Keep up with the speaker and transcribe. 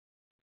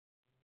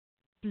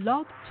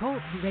Blog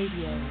Talk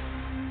Radio.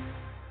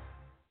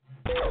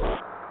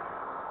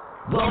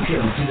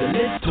 Welcome to the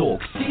Let's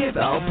Talk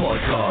CFL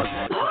podcast.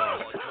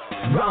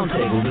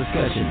 Roundtable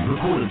discussion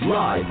recorded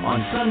live on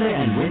Sunday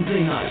and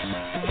Wednesday nights.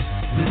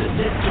 Visit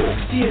Let's Talk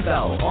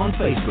CFL on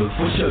Facebook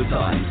for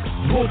showtime.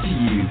 Brought to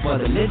you by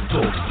the Let's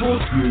Talk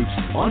Sports Groups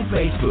on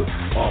Facebook.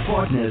 Our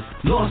partners,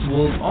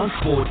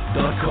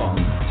 lostworldonsport.com.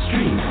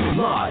 Stream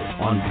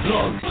live on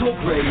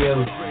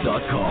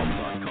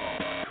blogtalkradio.com.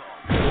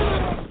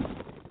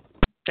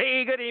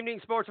 Hey, good evening,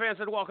 sports fans,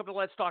 and welcome to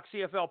Let's Talk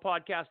CFL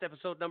podcast,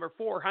 episode number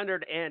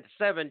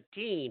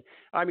 417.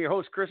 I'm your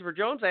host, Christopher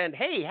Jones, and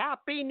hey,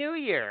 Happy New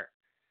Year.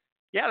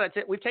 Yeah, that's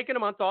it. We've taken a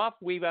month off.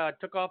 We've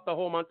took off the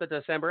whole month of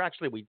December.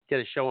 Actually, we did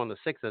a show on the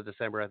 6th of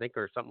December, I think,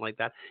 or something like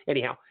that.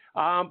 Anyhow,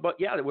 but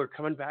yeah, we're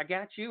coming back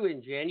at you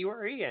in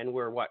January, and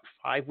we're,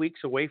 5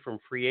 weeks away from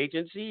free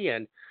agency,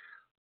 and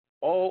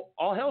all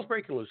hell's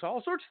breaking loose.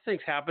 All sorts of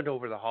things happened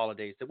over the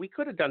holidays that we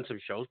could have done some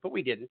shows, but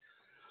we didn't.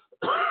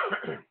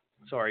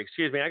 Sorry,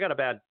 excuse me. I got a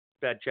bad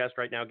chest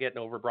right now, getting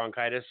over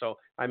bronchitis, so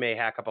I may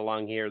hack up a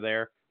lung here or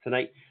there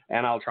tonight,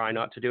 and I'll try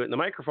not to do it in the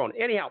microphone.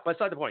 Anyhow,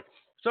 beside the point.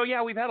 So,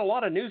 yeah, we've had a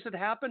lot of news that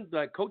happened,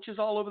 coaches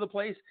all over the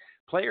place,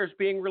 players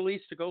being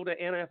released to go to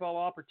NFL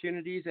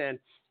opportunities, and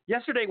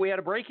yesterday we had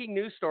a breaking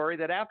news story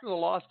that after the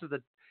loss to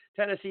the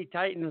Tennessee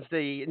Titans,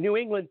 the New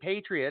England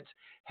Patriots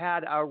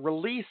had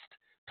released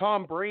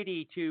Tom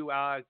Brady to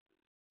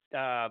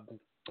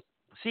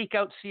seek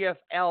out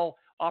CFL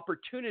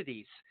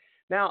opportunities.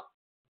 Now,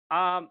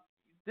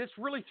 this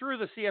really threw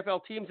the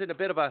CFL teams in a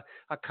bit of a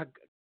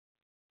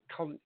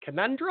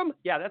conundrum.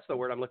 Yeah, that's the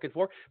word I'm looking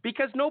for,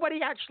 because nobody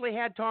actually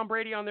had Tom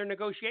Brady on their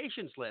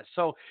negotiations list.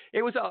 So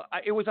it was a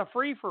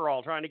free for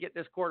all trying to get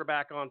this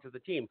quarterback onto the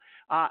team.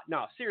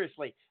 No,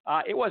 seriously,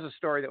 it was a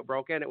story that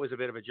broke, and it was a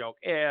bit of a joke.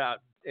 It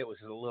was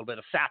a little bit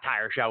of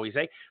satire, shall we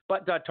say.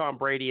 But Tom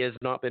Brady has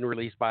not been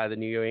released by the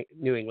New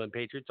England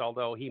Patriots,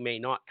 although he may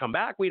not come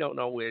back. We don't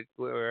know.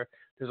 Where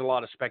there's a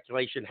lot of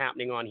speculation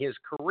happening on his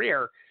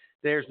career.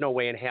 There's no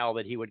way in hell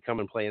that he would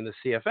come and play in the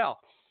CFL.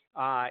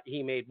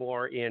 He made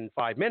more in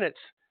 5 minutes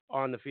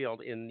on the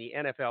field in the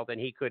NFL than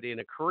he could in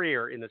a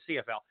career in the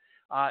CFL.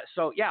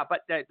 So, yeah, but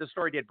the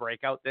story did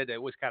break out that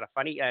it was kind of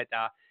funny.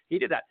 He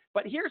did that.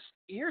 But here's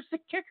the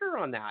kicker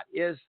on that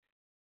is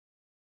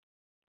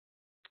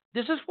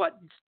this is what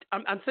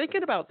I'm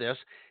thinking about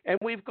this, and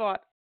we've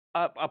got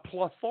a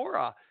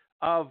plethora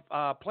of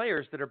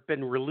players that have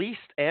been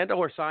released and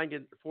or signed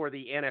in for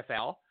the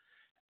NFL,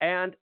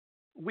 and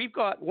we've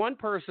got one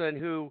person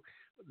who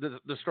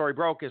the story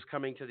broke is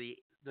coming to the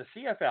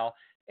CFL,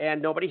 and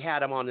nobody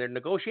had him on their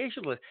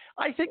negotiation list.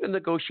 I think the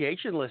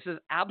negotiation list is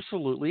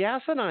absolutely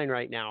asinine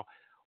right now.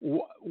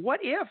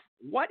 What if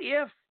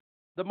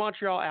the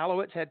Montreal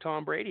Alouettes had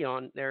Tom Brady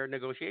on their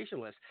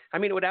negotiation list? I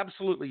mean, it would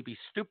absolutely be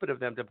stupid of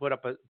them to put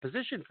up a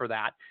position for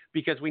that,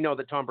 because we know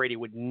that Tom Brady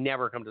would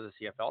never come to the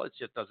CFL. It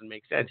just doesn't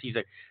make sense. He's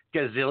a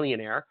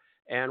gazillionaire,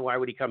 and why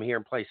would he come here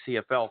and play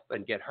CFL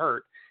and get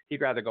hurt?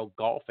 He'd rather go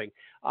golfing.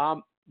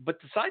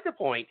 But beside the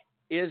point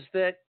is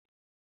that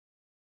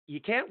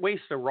you can't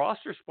waste a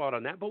roster spot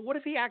on that. But what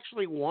if he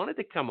actually wanted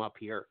to come up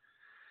here?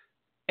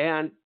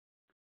 And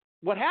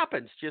what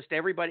happens? Just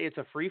everybody, it's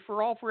a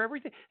free-for-all for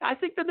everything. I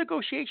think the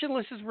negotiation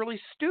list is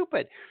really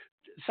stupid.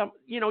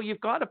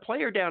 You've got a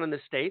player down in the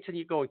States, and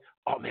you're going,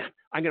 oh, man,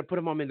 I'm going to put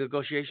him on the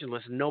negotiation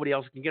list, and nobody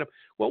else can get him.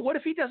 Well, what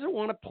if he doesn't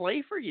want to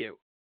play for you?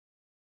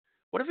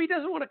 What if he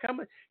doesn't want to come?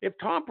 If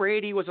Tom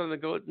Brady was on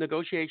the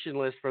negotiation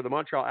list for the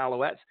Montreal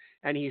Alouettes,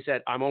 and he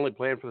said, I'm only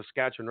playing for the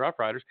Saskatchewan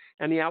Roughriders,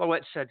 and the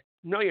Alouettes said,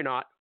 no, you're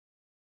not.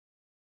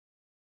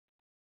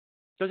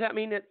 Does that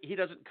mean that he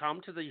doesn't come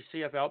to the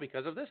CFL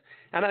because of this?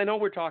 And I know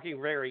we're talking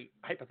very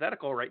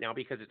hypothetical right now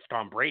because it's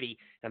Tom Brady,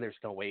 and there's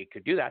no way he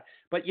could do that.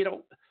 But,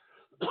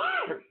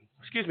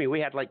 excuse me,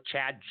 we had like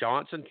Chad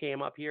Johnson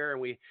came up here,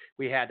 and we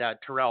had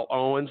Terrell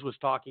Owens was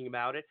talking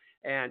about it.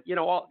 And,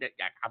 all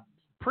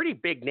pretty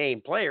big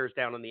name players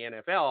down in the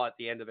NFL at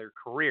the end of their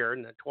career,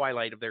 in the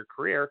twilight of their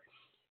career.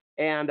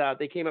 And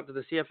they came up to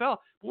the CFL.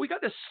 But we got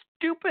this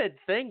stupid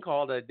thing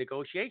called a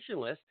negotiation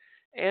list.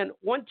 And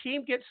one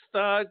team gets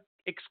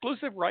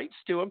exclusive rights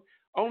to him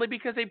only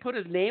because they put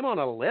his name on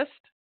a list.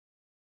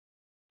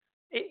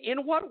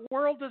 In what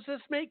world does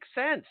this make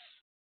sense?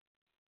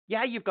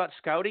 Yeah, you've got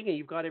scouting and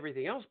you've got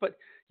everything else, but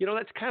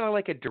that's kind of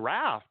like a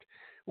draft.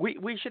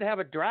 We should have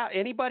a draft.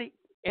 Any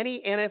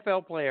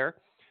NFL player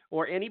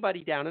or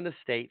anybody down in the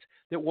States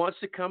that wants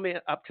to come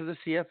up to the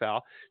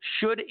CFL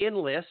should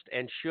enlist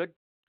and should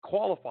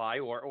qualify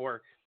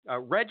or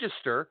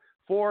register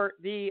for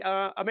the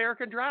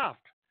American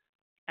draft,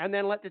 and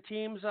then let the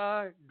teams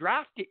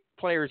draft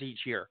players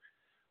each year.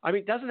 I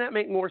mean, doesn't that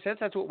make more sense?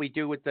 That's what we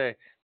do with the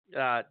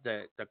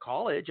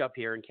college up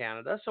here in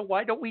Canada. So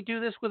why don't we do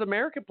this with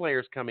American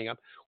players coming up?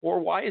 Or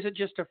why is it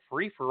just a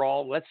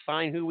free-for-all, let's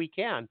sign who we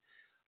can?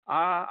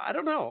 I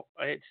don't know.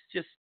 It's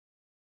just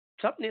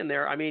something in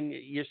there. I mean,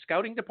 your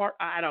scouting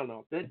department, I don't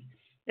know.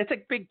 It's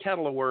a big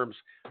kettle of worms.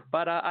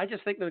 But I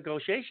just think the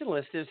negotiation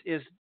list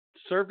is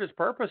served its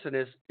purpose and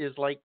is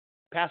like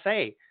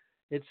passé.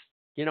 It's,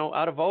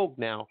 out of vogue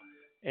now.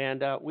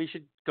 and we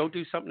should go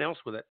do something else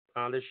with it.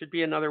 There should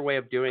be another way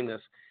of doing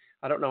this.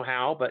 I don't know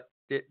how, but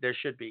there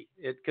should be.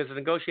 Because the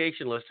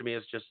negotiation list to me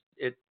is just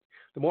it.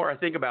 The more I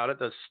think about it,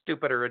 the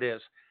stupider it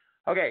is.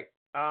 Okay.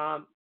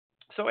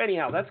 So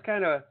anyhow, that's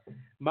kind of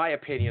my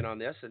opinion on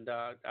this, and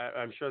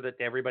I'm sure that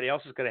everybody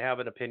else is going to have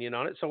an opinion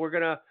on it. So we're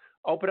going to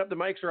open up the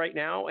mics right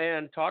now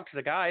and talk to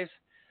the guys.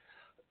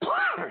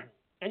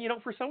 And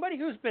for somebody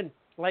who's been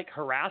like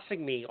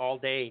harassing me all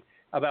day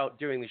about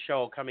doing the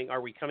show,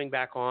 are we coming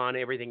back on,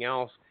 everything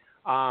else,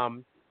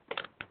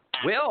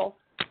 Will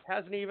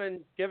hasn't even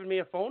given me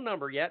a phone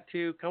number yet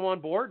to come on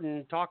board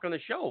and talk on the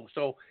show.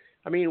 So,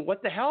 I mean,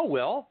 what the hell,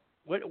 Will?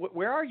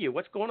 Where are you?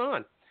 What's going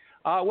on?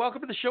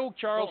 Welcome to the show,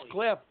 Charles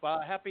Cliff.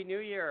 Happy New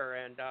Year,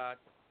 and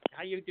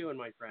how you doing,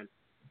 my friend?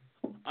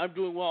 I'm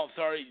doing well.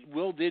 Sorry,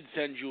 Will did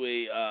send you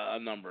a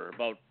number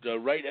about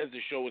right as the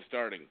show was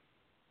starting.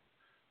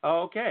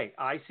 Okay,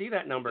 I see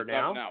that number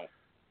now.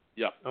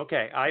 Yeah.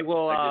 Okay, I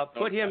will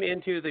put him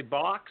into the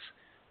box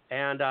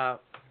and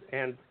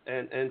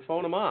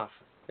phone him off.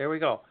 There we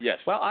go. Yes.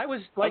 Well, I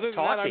was like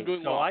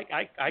talking, so well.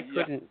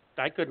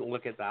 I couldn't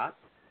look at that.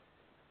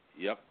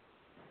 Yep.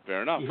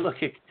 Fair enough. You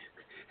look at.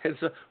 And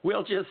so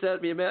Will just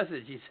sent me a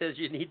message. He says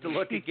you need to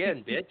look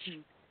again,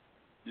 bitch.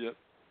 Yep.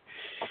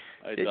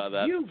 I saw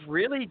that. Did you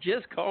really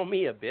just call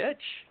me a bitch?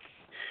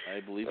 I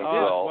believe it.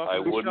 Well, I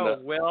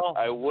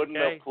wouldn't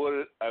have put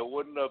it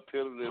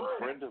in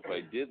print if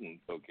I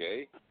didn't.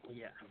 Okay.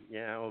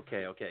 Yeah.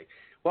 Okay.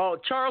 Well,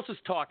 Charles is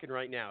talking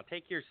right now.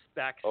 Take your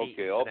back seat.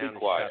 Okay, I'll be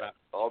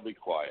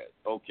quiet.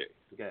 Okay.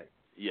 Okay.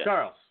 Yes.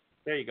 Charles,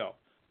 there you go.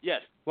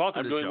 Yes. Welcome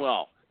I'm to the doing show.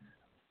 well.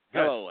 Good.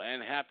 Hello,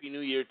 and Happy New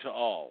Year to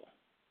all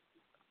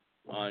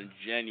on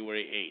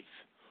January 8th.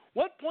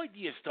 What point do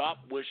you stop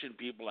wishing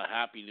people a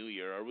Happy New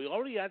Year? Are we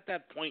already at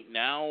that point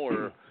now?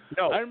 Or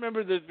No. I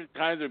remember there's been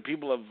times where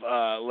people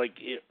have, like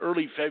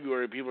early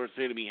February, people are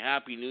saying to me,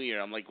 Happy New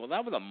Year. I'm like, well,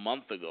 that was a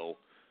month ago.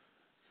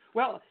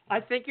 Well, I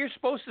think you're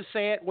supposed to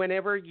say it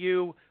whenever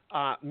you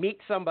meet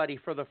somebody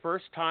for the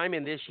first time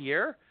in this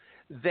year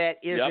that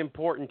is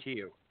important to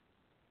you.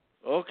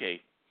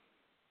 Okay.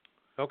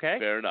 Okay.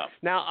 Fair enough.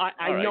 Now,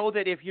 I know right.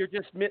 that if you're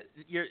just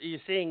you're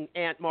seeing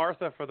Aunt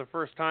Martha for the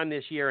first time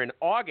this year in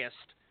August,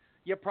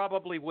 you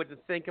probably wouldn't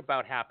think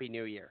about Happy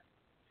New Year.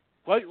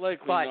 Quite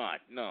likely not.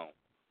 No.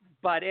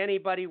 But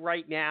anybody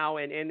right now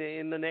and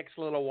in the next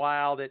little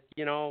while that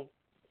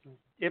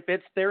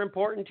if they're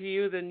important to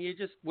you, then you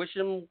just wish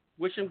them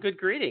good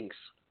greetings.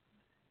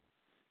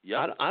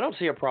 Yeah. I don't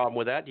see a problem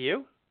with that. Do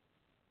you?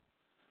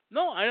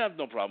 No, I have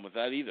no problem with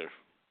that either.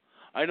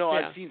 I know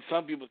I've seen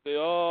some people say,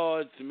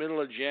 "Oh, it's the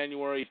middle of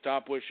January.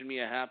 Stop wishing me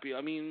a happy."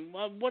 I mean,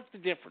 what's the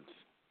difference?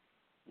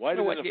 Why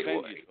does it offend you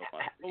so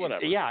much? Well,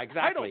 whatever. Yeah,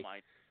 exactly. I don't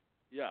mind.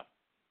 Yeah.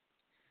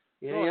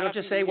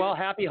 Just say, "Well,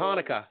 Happy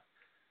Hanukkah."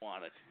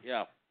 Want it?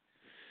 Yeah.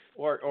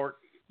 Or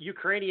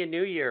Ukrainian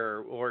New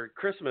Year or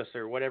Christmas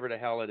or whatever the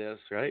hell it is,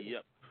 right?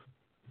 Yep.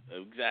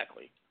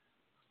 Exactly.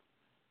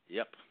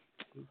 Yep.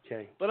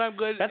 Okay. But I'm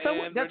good. That's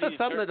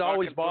something that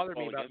always bothered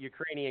me about again.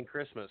 Ukrainian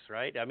Christmas,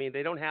 right? I mean,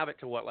 they don't have it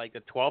to like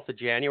the 12th of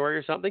January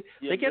or something.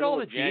 Yeah, they get all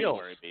the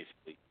January, deals.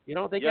 basically.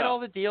 They get all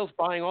the deals,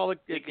 buying all the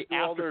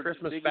after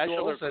Christmas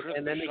specials,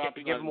 and then they get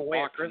to give them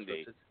away at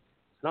Christmas.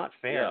 It's not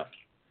fair. Yeah.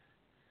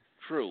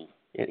 True.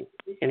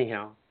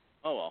 Anyhow.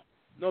 Oh well,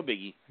 no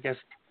biggie. I guess.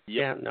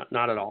 Yep. Yeah,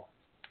 not at all.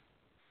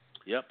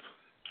 Yep.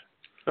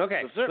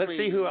 Okay. So let's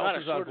see who else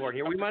is on board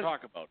here. We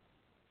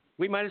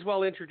might as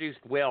well introduce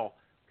Will,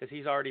 because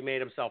he's already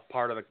made himself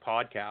part of the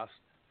podcast.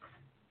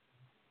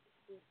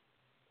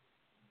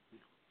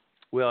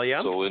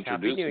 William, so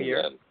introduce Happy New me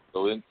Year.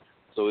 Then.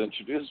 So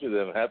introduce me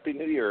then. Happy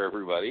New Year,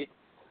 everybody.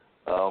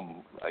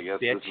 I guess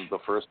Bitch. This is the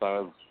first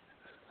time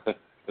I've...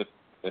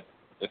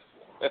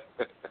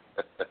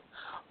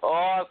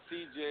 Oh,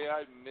 CJ,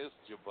 I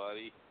missed you,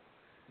 buddy.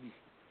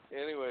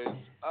 Anyways,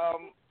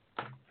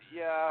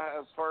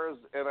 as far as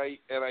and I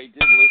did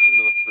listen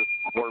to the first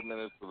 4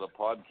 minutes of the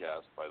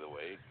podcast, by the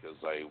way,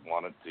 because I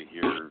wanted to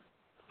hear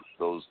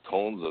those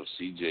tones of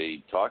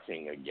CJ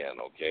talking again.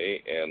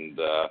 Okay, and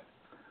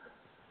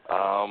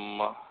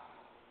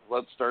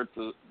let's start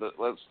the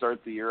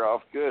year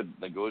off good.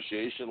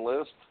 Negotiation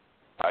list.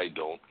 I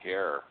don't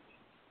care.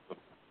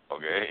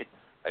 Okay,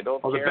 I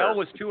don't care. The bell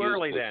was too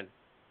early then.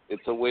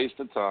 It's a waste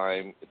of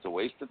time. It's a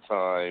waste of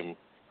time.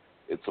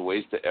 It's a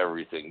waste of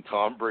everything.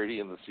 Tom Brady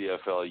in the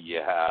CFL,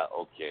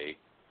 okay.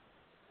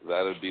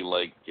 That would be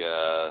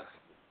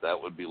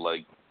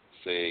like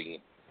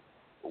saying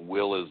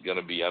Will is going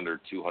to be under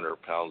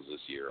 200 pounds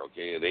this year.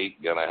 Okay, it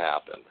ain't going to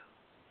happen.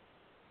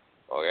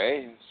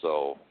 Okay,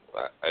 so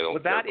I don't.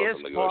 But care that about is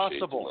the negotiation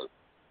possible. list.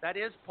 That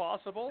is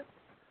possible.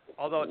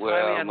 Although it's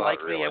highly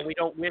unlikely, really. and we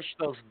don't wish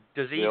those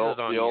diseases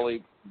on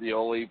you. The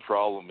only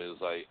problem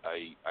is I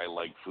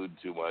like food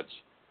too much,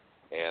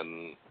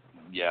 and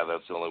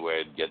that's the only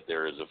way I'd get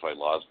there is if I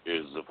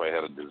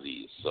had a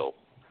disease. So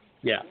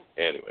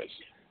anyways,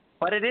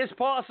 but it is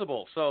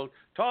possible. So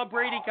Tom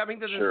Brady coming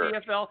to the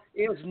CFL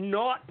is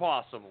not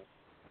possible.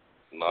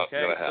 Not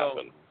gonna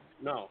happen. So,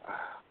 no.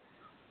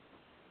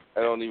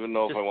 I don't even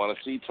know if I want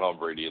to see Tom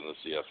Brady in the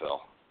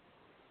CFL.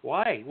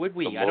 Why would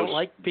we? I don't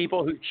like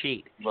people who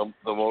cheat.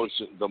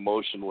 The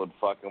motion would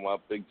fuck him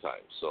up big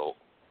time. So,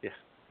 yeah.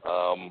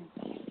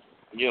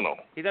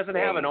 He doesn't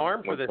have an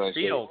arm for this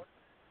field.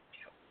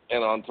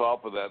 And on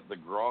top of that, the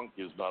Gronk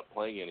is not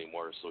playing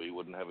anymore, so he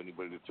wouldn't have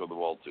anybody to throw the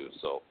ball to.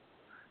 So,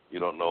 you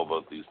don't know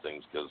about these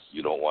things because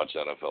you don't watch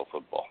NFL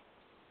football.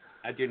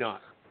 I do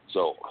not.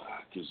 So,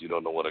 because you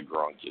don't know what a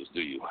Gronk is,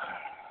 do you?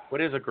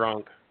 What is a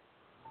Gronk?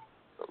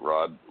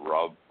 Rob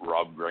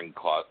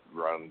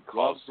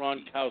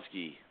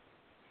Gronkowski.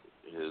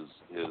 His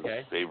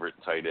favorite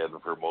tight end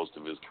for most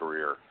of his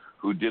career,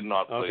 who did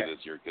not play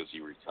this year because he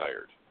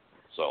retired.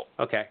 So.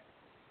 Okay.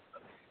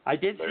 I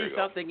did see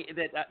something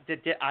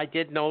that I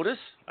did notice.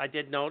 I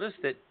did notice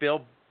that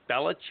Bill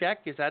Belichick,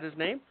 is that his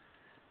name?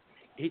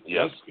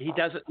 He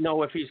doesn't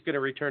know if he's going to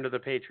return to the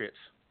Patriots.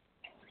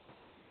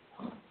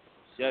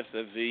 Yes,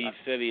 as he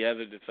said, he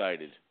hasn't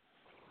decided.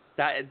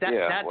 That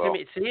to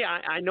me. See,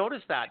 I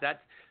noticed that.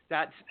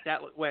 That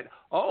went.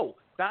 Oh,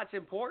 that's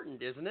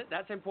important, isn't it?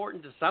 That's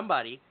important to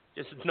somebody.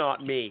 Just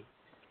not me.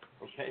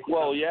 Okay.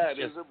 Well, yeah, it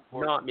is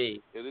important. Not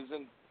me. It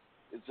isn't.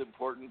 It's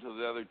important to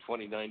the other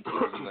 29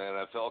 teams in the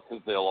NFL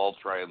because they'll all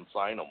try and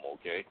sign them.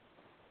 Okay.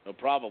 No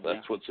problem.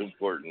 That's what's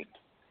important.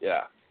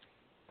 Yeah.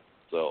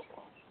 So.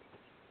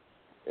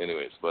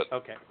 Anyways, but.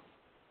 Okay.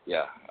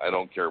 Yeah, I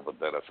don't care about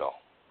the NFL.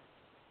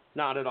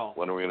 Not at all.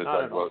 When are we going to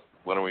talk about?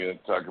 When are we going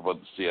to talk about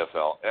the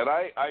CFL? And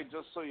I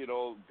just so you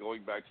know,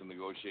 going back to the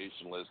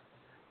negotiation list,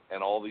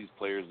 and all these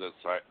players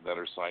that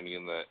are signing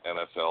in the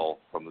NFL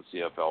from the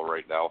CFL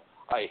right now,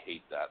 I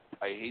hate that.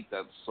 I hate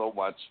that so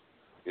much.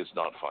 It's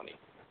not funny.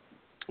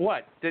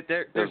 What?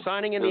 They're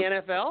signing in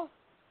the NFL?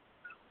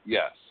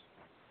 Yes.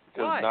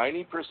 Because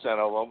 90%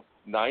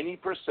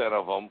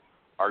 of them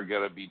are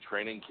going to be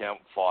training camp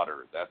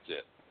fodder. That's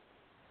it.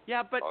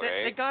 Yeah, but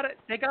they got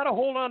to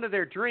hold on to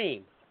their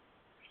dream.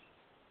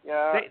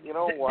 Yeah, you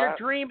know what? Their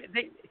dream.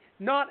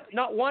 Not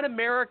one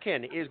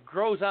American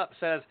grows up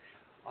says,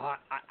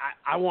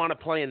 I want to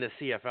play in the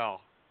CFL.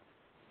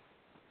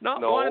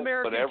 Not one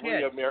American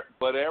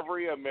But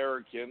every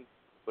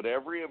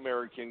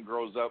American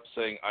grows up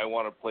saying, I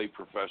want to play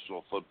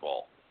professional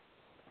football.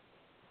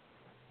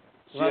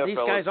 Well, CFL these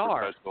guys is are.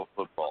 Professional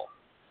football.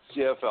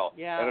 CFL.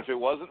 Yeah. And if it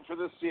wasn't for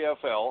the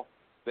CFL,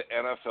 the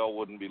NFL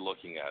wouldn't be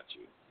looking at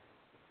you.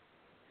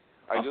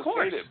 I just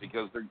hate it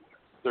because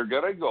they're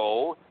going to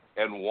go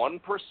and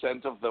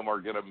 1% of them are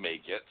going to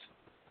make it,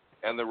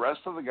 and the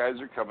rest of the guys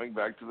are coming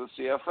back to the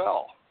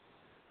CFL.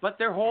 But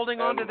they're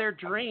holding on to their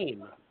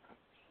dream.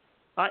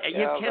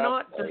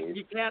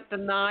 You can't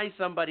deny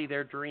somebody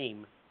their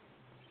dream.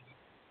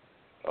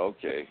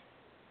 Okay.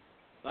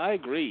 I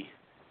agree.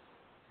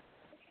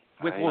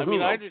 I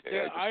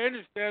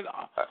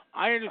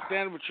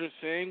understand what you're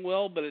saying,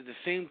 Will, but at the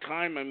same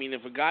time, I mean,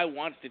 if a guy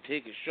wants to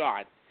take a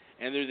shot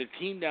and there's a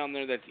team down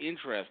there that's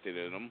interested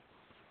in him,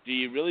 do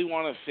you really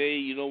want to say,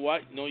 you know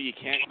what, no, you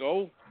can't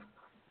go?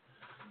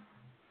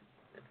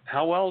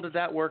 How well did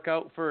that work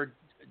out for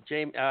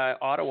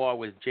Ottawa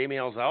with Jamie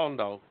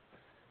Elizondo?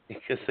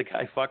 Because the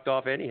guy fucked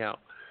off anyhow.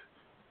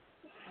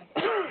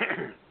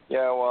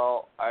 Yeah,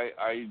 well,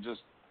 I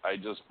just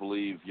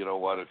believe, you know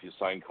what, if you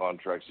sign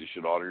contracts, you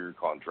should honor your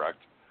contract,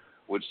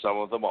 which some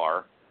of them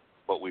are,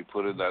 but we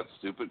put in that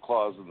stupid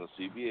clause in the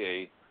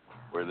CBA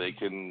where they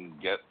can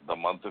get the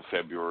month of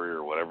February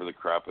or whatever the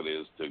crap it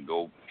is to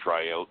go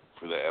try out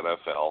for the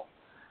NFL.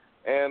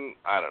 And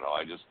I don't know,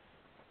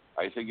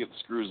 I think it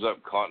screws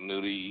up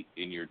continuity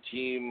in your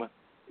team,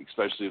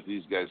 especially if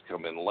these guys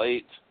come in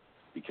late,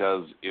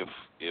 because if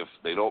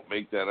they don't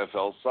make the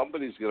NFL,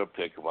 somebody's going to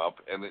pick them up,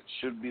 and it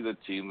should be the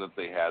team that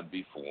they had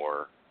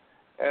before.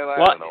 And I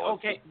don't know.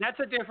 Okay, that's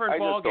a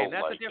different ballgame.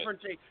 That's a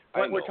different thing.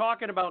 What we're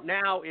talking about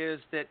now is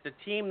that the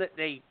team that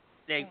they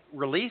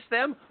release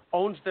them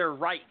owns their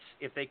rights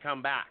if they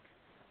come back.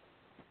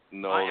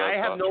 No, I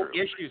have no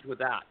true. issues with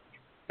that.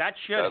 That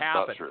should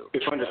happen. That's not true.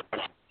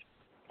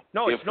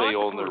 No, it's not true. If they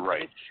own true, their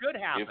rights. It should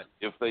happen.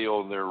 If they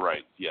own their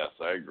rights, yes,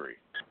 I agree.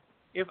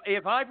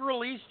 If I've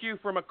released you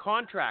from a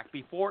contract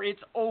before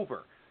it's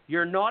over,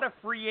 you're not a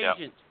free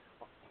agent,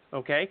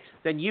 okay?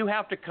 Then you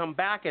have to come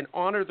back and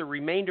honor the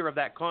remainder of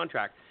that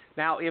contract.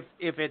 Now, if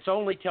it's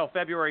only till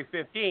February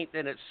 15th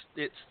and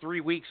it's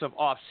 3 weeks of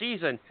off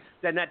season,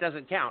 then that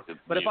doesn't count.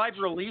 But if I've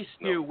released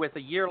you with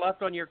a year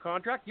left on your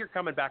contract, you're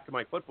coming back to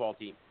my football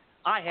team.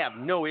 I have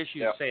no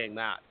issues saying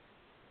that.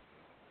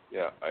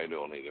 Yeah, I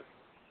don't either.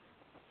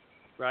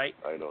 Right?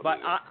 I don't but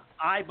either.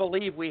 I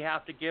believe we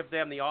have to give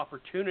them the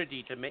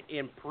opportunity to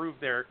improve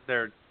their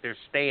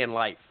stay in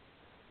life.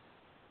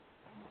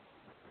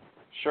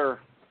 Sure.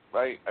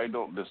 I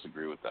don't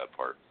disagree with that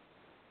part.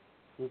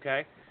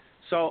 Okay?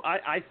 So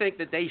I think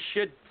that they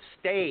should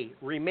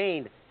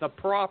remain the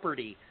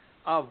property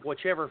of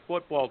whichever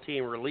football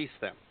team released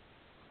them.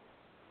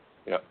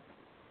 Yeah.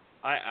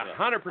 I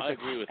 100%. I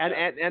agree with that.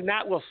 that. And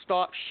that will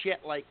stop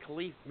shit like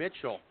Khalif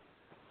Mitchell,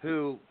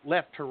 who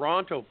left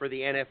Toronto for the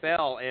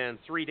NFL and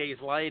 3 days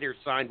later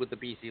signed with the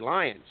BC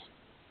Lions.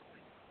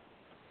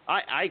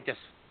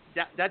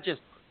 That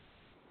just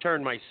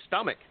turned my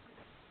stomach.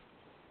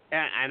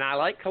 And I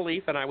like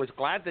Khalif, and I was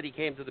glad that he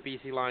came to the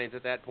BC Lions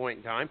at that point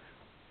in time.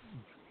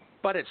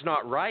 But it's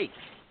not right.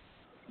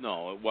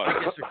 No, it wasn't.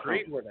 I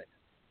disagreed with it.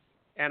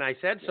 And I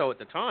said so at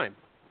the time.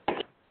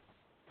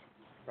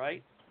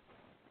 Right?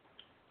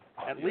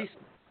 At least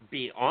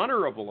be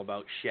honorable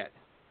about shit.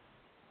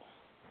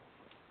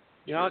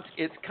 You know,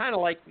 it's kind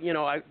of like, you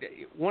know,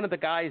 one of the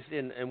guys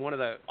in one of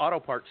the auto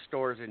parts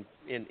stores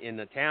in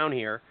the town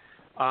here,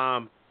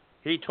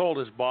 he told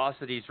his boss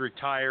that he's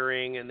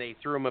retiring, and they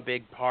threw him a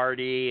big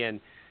party,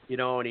 and, you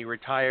know, and he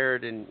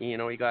retired, and, you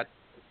know, he got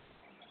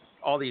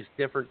all these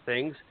different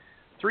things.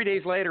 3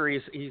 days later,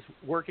 he's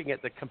working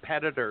at the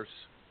competitor's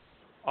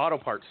auto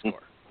parts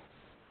store.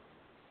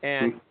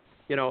 And,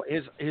 you know,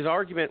 his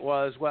argument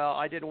was, well,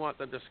 I didn't want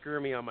them to screw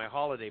me on my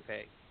holiday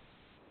pay.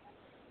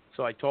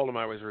 So I told him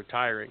I was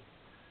retiring.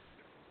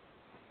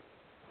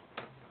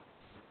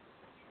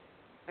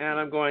 And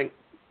I'm going,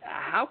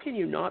 how can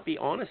you not be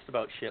honest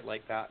about shit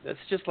like that? That's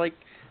just like,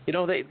 you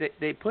know,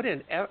 they put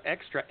in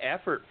extra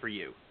effort for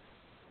you.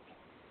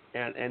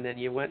 And then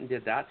you went and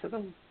did that to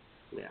them?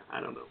 Yeah,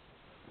 I don't know.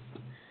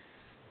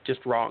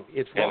 Just wrong.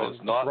 It's wrong.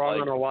 It's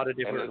wrong on a lot of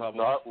different levels.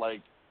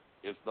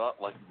 It's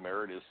not like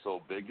merit is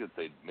so big that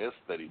they'd miss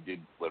that he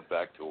went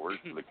back to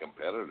work for the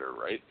competitor,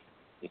 right?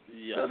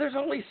 Yeah. So there's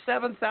only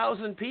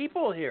 7,000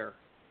 people here.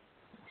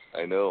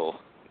 I know.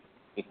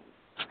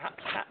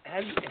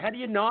 How do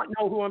you not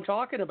know who I'm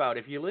talking about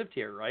if you lived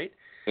here, right?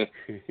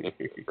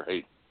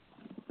 Right.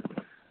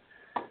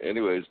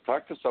 Anyways,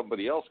 talk to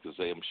somebody else because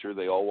I'm sure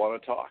they all want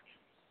to talk.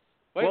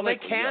 Well, they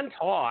can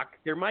talk.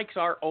 Their mics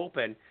are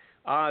open.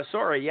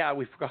 Sorry,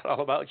 we forgot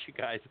all about you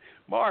guys.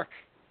 Mark,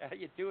 how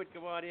you doing?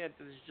 Come on in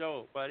to the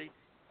show, buddy.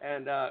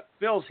 And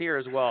Phil's here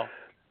as well.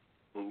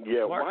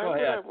 Yeah, Mark,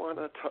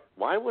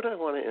 why would I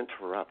want to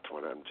interrupt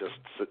when I'm just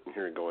sitting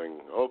here going,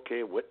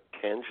 okay, what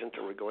tangent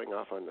are we going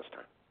off on this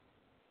time?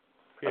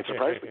 I'm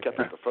surprised we kept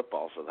it to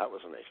football, so that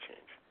was a nice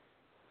change.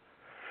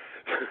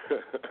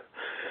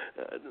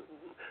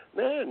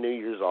 New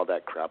Year's, all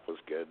that crap was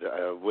good.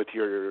 With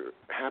your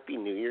Happy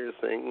New Year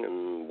thing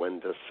and when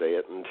to say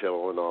it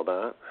until and all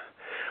that,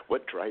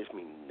 what drives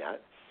me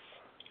nuts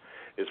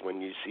is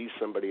when you see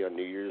somebody on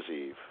New Year's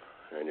Eve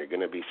and you're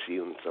going to be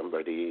seeing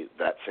somebody,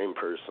 that same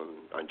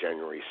person, on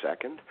January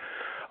 2nd.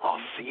 I'll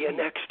see you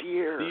next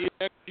year. See you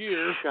next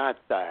year. Shut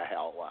the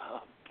hell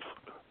up.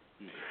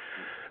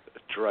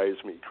 It drives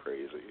me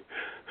crazy.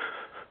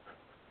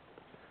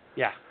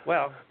 Yeah,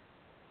 well,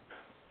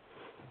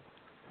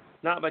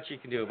 not much you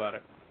can do about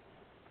it.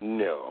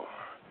 No.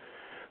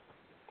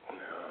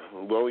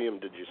 William,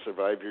 did you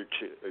survive your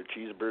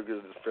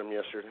cheeseburger from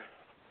yesterday?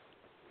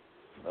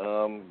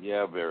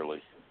 Yeah,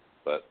 barely.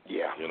 But,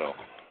 you know,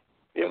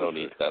 I don't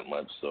eat that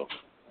much, so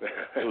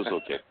it was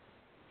okay.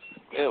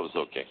 It was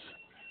okay.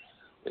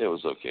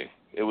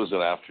 It was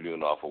an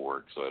afternoon off of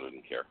work, so I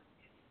didn't care.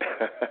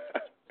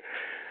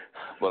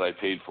 But I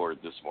paid for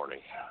it this morning.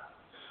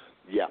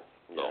 Yeah,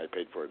 I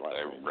paid for it last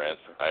night.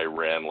 I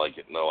ran like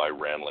a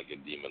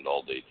demon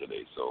all day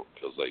today, so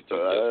because I took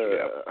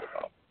yesterday afternoon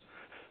off.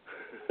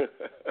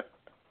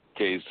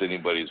 In case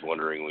anybody's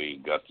wondering,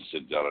 we got to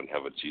sit down and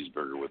have a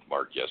cheeseburger with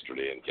Mark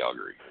yesterday in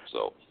Calgary.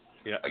 So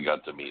I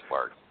got to meet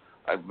Mark.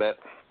 I've met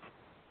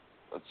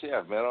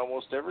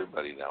almost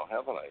everybody now,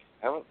 haven't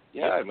I?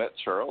 I met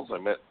Charles. I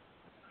met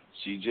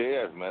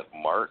CJ. I've met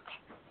Mark.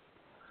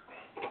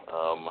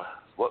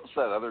 What's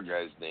that other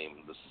guy's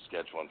name? The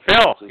Saskatchewan.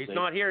 Phil. He's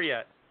not here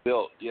yet.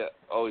 Phil. Yeah.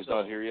 Oh, he's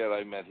not here yet.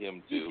 I met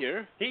him too. He's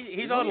here.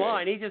 He's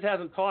online. He just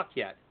hasn't talked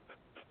yet.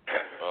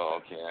 Oh,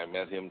 okay. I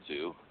met him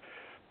too.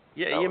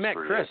 Yeah, you met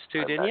Chris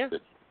too, didn't you?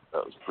 That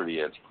was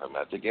pretty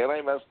anticlimactic. And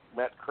I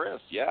met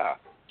Chris. Yeah.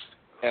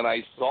 And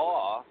I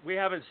saw. We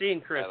haven't seen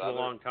Chris in a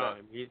long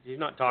time. He's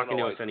not talking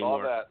to us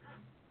anymore.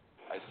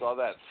 I saw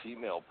that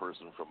female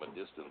person from a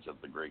distance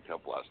at the Grey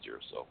Cup last year,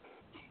 so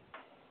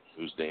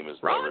whose name is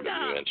never to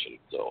be mentioned.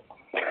 So,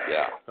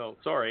 yeah. Oh,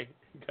 sorry.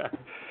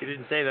 You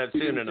didn't say that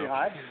soon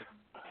enough.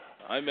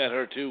 I met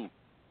her too.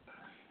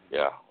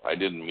 Yeah, I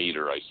didn't meet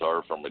her. I saw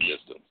her from a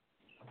distance.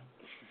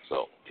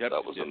 So that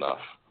was enough.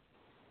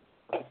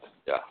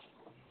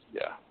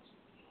 Yeah.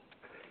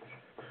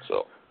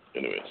 So,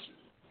 anyways.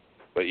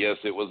 But yes,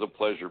 it was a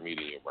pleasure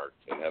meeting you, Mark,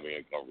 and having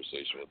a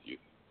conversation with you.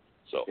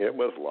 So it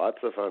was lots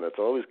of fun. It's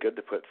always good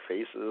to put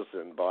faces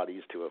and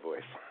bodies to a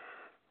voice.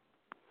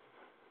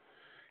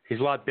 He's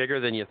a lot bigger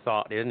than you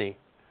thought, isn't he?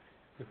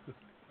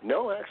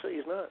 No, actually,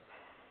 he's not.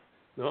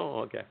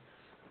 Oh, okay.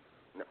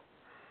 No.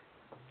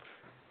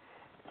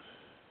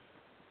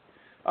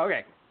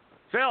 Okay.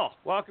 Phil,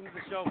 welcome to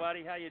the show,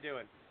 buddy. How you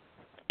doing?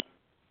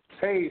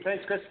 Hey,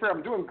 thanks, Christopher.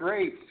 I'm doing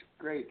great.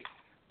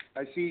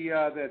 I see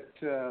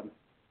that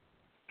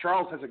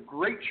Charles has a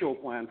great show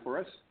planned for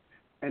us,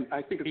 and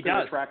I think it's going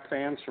to attract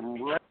fans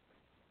from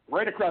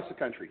right across the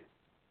country.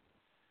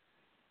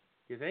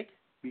 You think?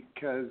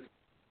 Because,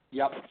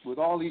 with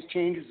all these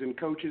changes in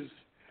coaches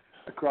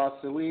across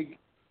the league,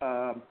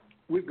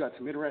 we've got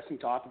some interesting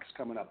topics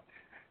coming up.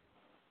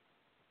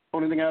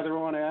 Only thing I other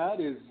want to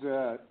add is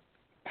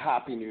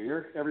Happy New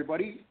Year,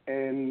 everybody,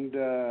 and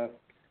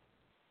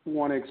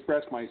want to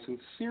express my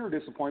sincere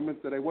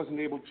disappointment that I wasn't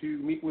able to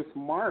meet with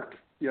Mark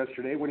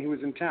yesterday when he was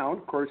in town.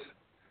 Of course,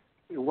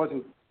 it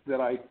wasn't that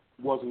I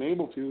wasn't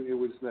able to. It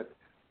was that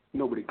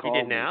nobody called me.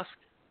 He didn't ask?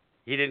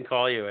 He didn't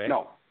call you, eh?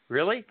 No.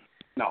 Really?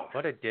 No.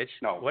 What a ditch.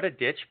 No. What a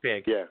ditch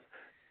pig. Yeah.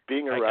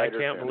 Being a writer,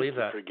 I can't believe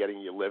that. Forgetting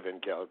you live in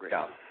Calgary.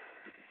 Yeah.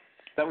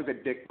 That was a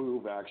dick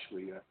move,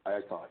 actually,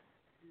 I thought.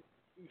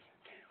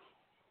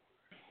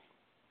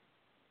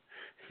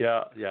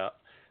 Yeah.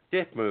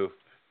 Dick move.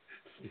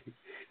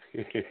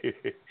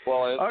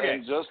 Well, and, okay.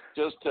 and just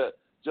to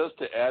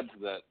add to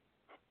that,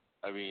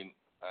 I mean,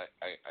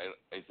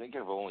 I think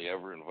I've only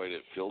ever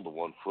invited Phil to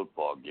one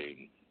football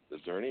game.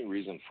 Is there any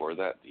reason for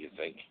that, do you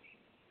think?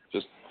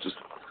 Just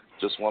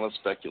want to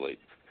speculate.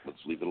 Let's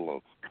leave it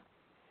alone.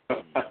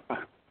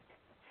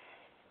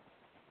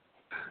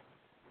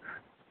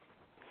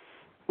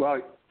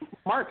 Well,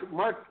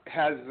 Mark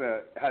has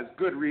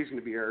good reason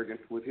to be arrogant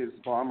with his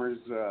Bombers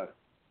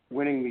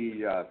winning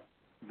the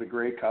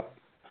Grey Cup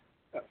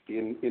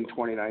in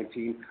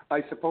 2019.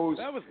 I suppose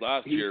that was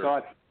last year.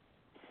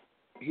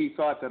 He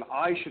thought that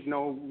I should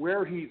know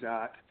where he's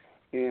at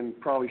and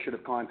probably should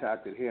have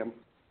contacted him.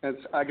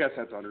 I guess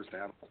that's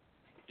understandable.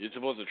 You're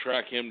supposed to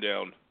track him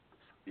down.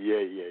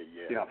 Yeah.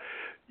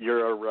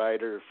 You're a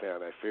Rider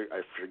fan. I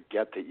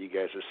forget that you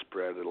guys are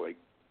spread like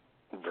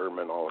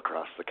vermin all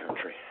across the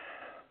country.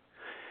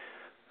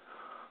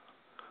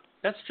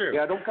 That's true.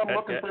 Yeah, don't come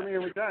looking for me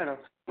in Regina.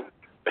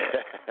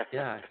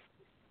 Yeah.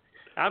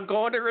 I'm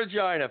going to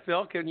Regina.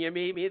 Phil, can you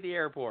meet me at the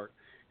airport?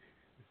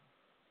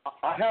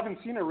 I haven't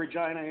seen a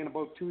Regina in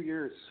about 2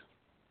 years.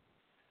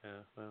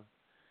 Yeah,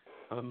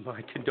 well,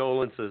 my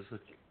condolences.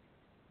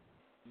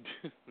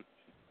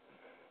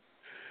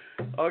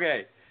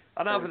 Okay,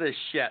 enough of this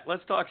shit.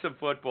 Let's talk some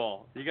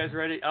football. You guys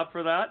ready? Up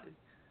for that?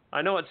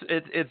 I know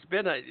it's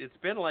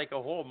been like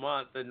a whole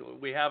month and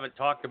we haven't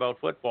talked about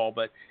football,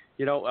 but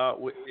you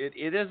know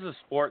it is a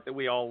sport that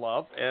we all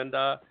love and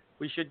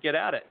we should get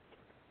at it.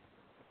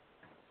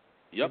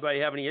 Yep. Anybody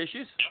have any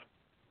issues?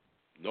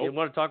 Nope. You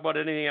want to talk about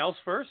anything else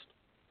first?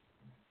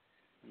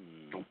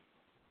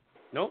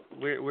 Nope.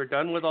 We're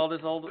done with all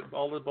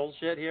the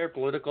bullshit here,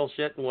 political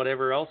shit and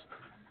whatever else.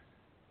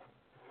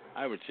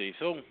 I would say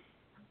so.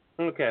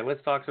 Okay,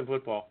 let's talk some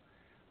football.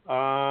 What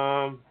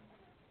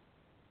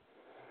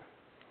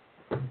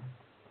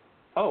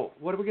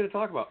are we going to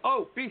talk about?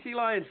 Oh, BC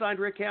Lions signed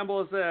Rick Campbell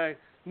as the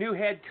new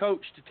head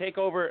coach to take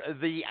over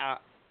the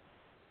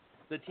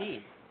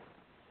team.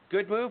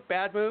 Good move?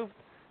 Bad move?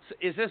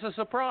 Is this a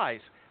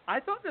surprise? I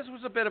thought this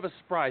was a bit of a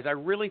surprise. I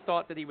really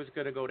thought that he was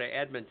going to go to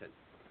Edmonton.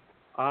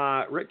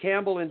 Rick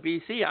Campbell in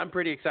BC, I'm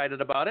pretty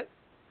excited about it.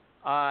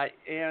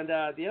 And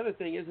the other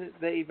thing is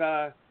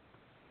that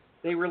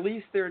they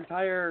released their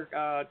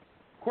entire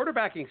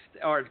coaching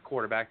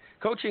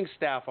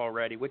staff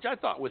already, which I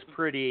thought was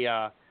pretty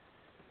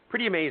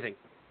amazing.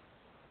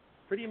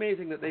 Pretty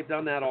amazing that they've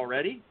done that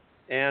already,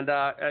 and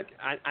a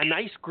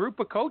nice group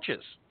of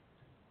coaches.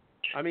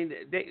 I mean,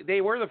 they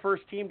were the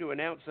first team to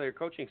announce their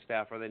coaching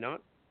staff, are they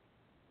not?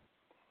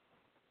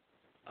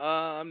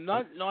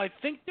 No, I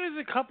think there's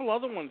a couple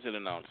other ones that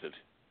announced it.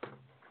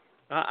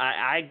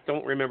 I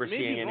don't remember Maybe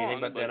seeing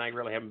anything, wrong, but then I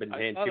really haven't been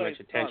paying too much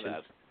attention.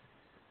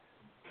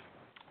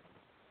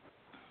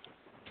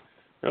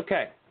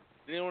 Okay.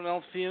 Anyone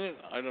else seeing it?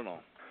 I don't know.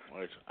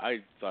 I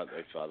thought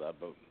I saw that,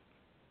 but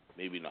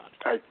maybe not.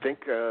 I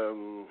think,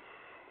 don't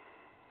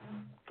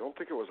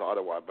think it was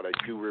Ottawa, but I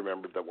do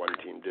remember that one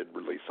team did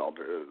release all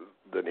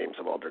the names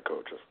of all their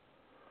coaches.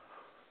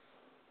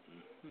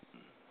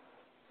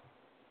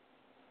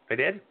 They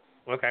did?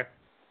 Okay.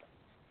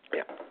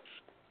 Yeah.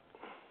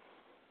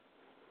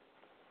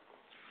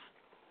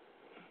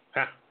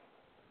 Huh.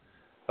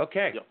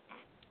 Okay. Yep.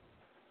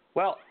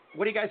 Well,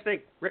 what do you guys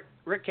think?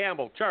 Rick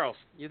Campbell, Charles,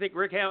 you think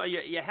Rick Campbell,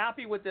 you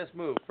happy with this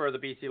move for the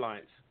BC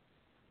Lions?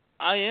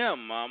 I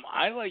am.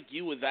 I, like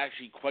you, was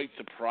actually quite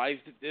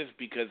surprised at this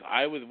because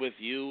I was with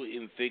you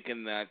in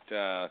thinking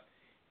that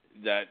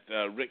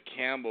Rick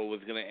Campbell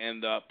was going to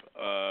end up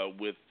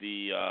with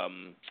the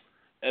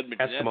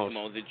Edmonton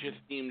Eskimos. It just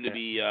seemed to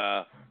be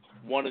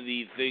one of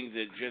these things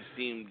that just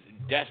seemed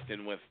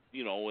destined with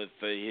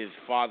his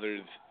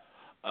father's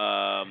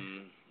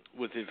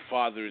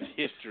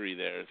history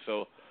there.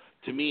 So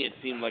to me, it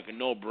seemed like a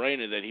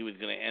no-brainer that he was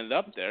going to end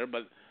up there,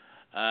 but.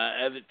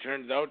 As it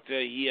turns out,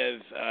 he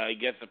has, I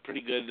guess, a pretty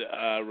good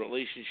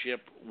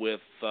relationship with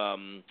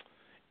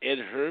Ed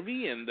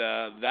Hervey, and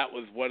that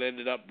was what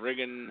ended up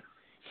bringing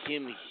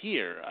him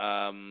here.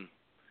 I'm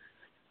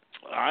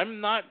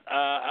not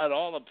at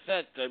all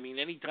upset. I mean,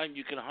 anytime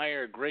you can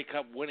hire a Grey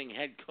Cup winning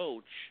head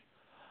coach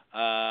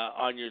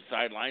on your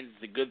sidelines,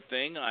 it's a good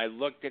thing. I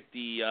looked at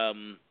the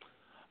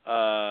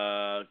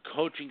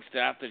coaching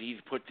staff that he's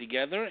put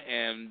together,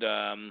 and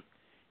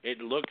it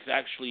looks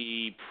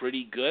actually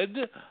pretty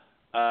good.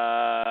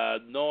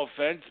 No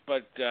offense,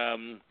 but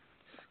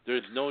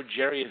there's no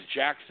Jarius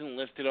Jackson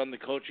listed on the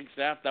coaching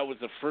staff. That was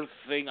the first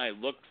thing I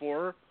looked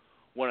for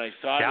when I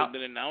saw it had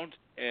been announced,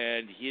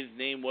 and his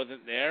name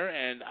wasn't there,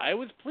 and I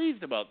was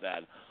pleased about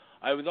that.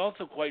 I was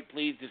also quite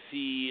pleased to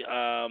see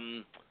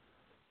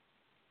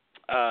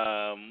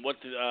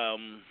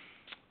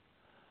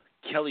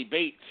Kelly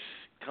Bates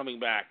coming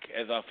back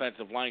as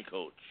offensive line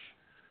coach,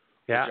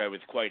 which I was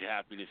quite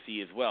happy to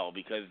see as well,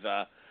 because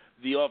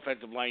the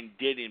offensive line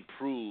did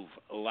improve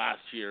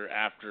last year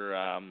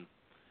after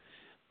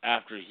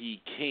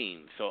he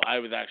came. So I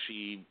was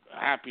actually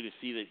happy to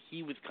see that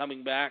he was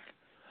coming back.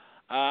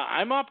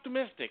 I'm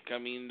optimistic. I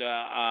mean,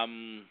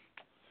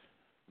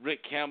 Rick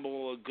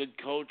Campbell, a good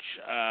coach.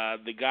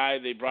 The guy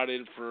they brought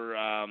in for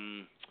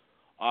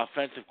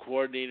offensive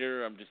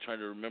coordinator, I'm just trying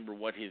to remember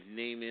what his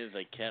name is.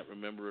 I can't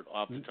remember it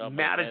off the top of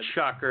my head.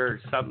 Matachuk or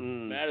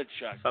something.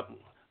 Matachuk. Something.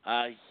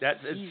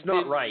 It's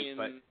not right,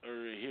 but...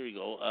 Or here we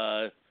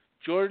go.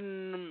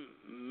 Jordan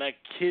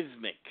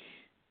McKismick.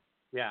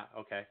 Yeah,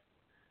 okay.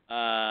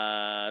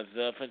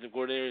 The offensive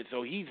coordinator.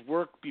 So he's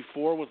worked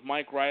before with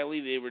Mike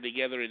Riley. They were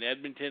together in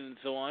Edmonton and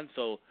so on.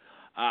 So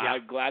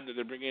I'm glad that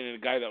they're bringing in a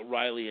guy that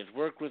Riley has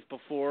worked with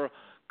before.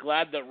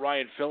 Glad that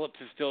Ryan Phillips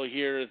is still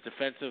here as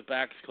defensive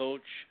backs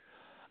coach.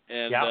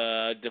 And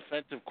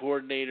defensive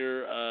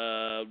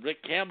coordinator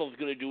Rick Campbell is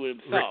going to do it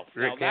himself.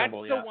 Rick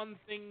Campbell, that's the one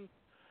thing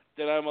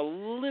that I'm a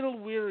little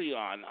weary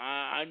on.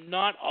 I'm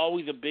not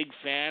always a big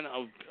fan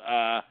of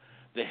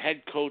the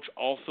head coach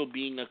also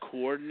being a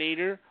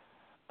coordinator.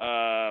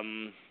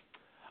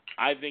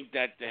 I think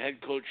that the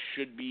head coach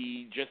should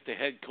be just a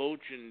head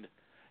coach and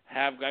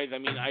have guys. I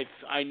mean,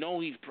 I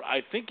know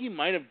I think he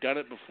might have done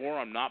it before.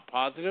 I'm not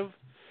positive,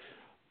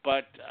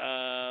 but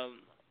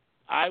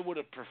I would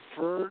have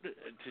preferred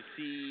to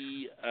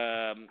see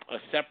a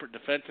separate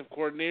defensive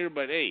coordinator.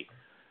 But hey,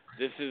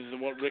 this is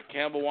what Rick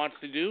Campbell wants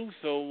to do,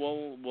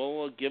 so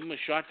we'll give him a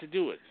shot to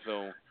do it.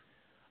 So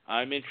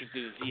I'm interested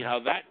to see how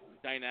that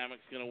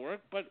dynamic's going to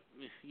work. But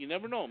you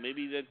never know.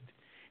 Maybe that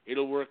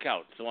it'll work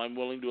out. So I'm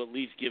willing to at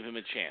least give him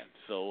a chance.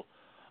 So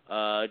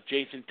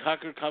Jason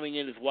Tucker coming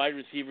in as wide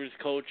receivers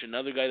coach,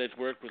 another guy that's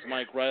worked with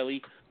Mike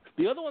Riley.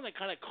 The other one that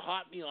kind of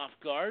caught me off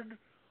guard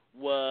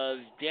was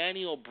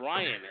Danny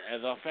O'Brien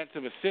as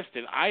offensive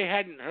assistant. I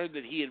hadn't heard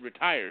that he had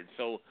retired,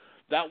 so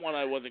that one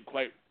I wasn't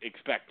quite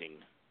expecting.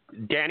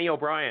 Danny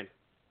O'Brien.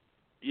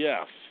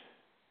 Yes.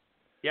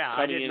 Yeah,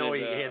 I didn't know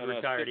he had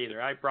retired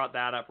either. I brought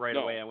that up right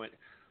away. I went,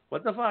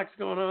 what the fuck's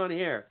going on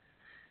here?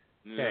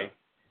 Yeah. Okay.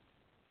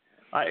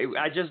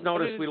 I just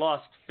noticed we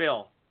lost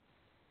Phil.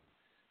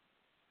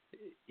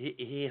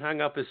 He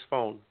hung up his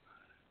phone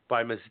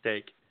by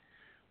mistake.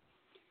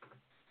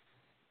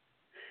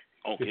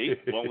 Okay,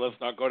 well, let's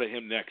not go to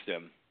him next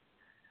then.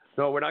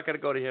 No, we're not going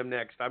to go to him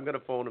next. I'm going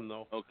to phone him,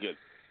 though. Oh, good.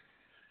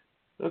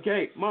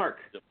 Okay, Mark.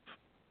 Yep.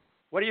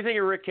 What do you think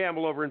of Rick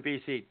Campbell over in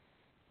BC?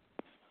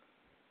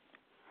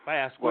 If I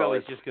ask Will,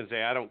 he's just going to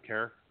say, I don't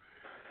care.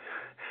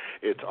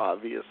 It's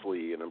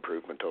obviously an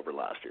improvement over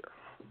last year.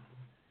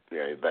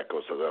 Yeah, that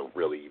goes without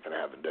really even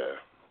having to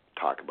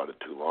talk about it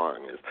too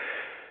long. Is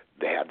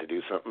they had to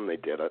do something, they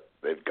did it.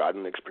 They've got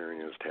an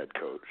experienced head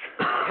coach.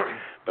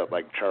 But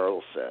like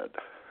Charles said,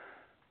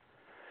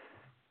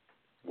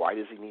 why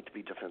does he need to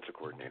be defensive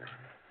coordinator?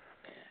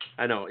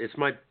 I know. It's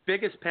my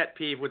biggest pet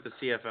peeve with the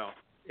CFL.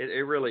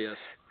 It really is.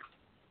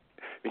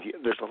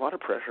 There's a lot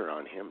of pressure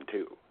on him,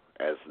 too,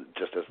 as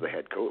the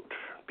head coach,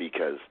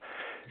 because,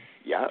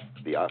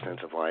 the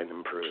offensive line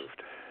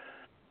improved.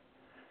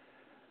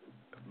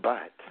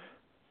 But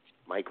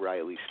Mike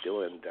Riley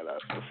still ended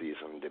up the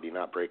season. Did he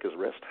not break his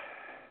wrist?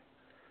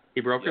 He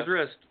broke his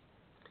wrist.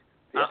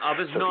 Yeah. Of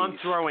his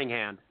non-throwing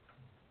hand.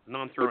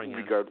 Non-throwing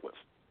hand. Regardless,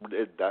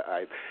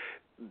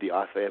 the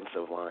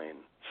offensive line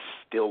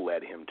still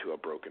led him to a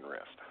broken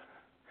wrist.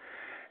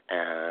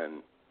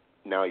 And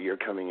now you're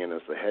coming in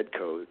as the head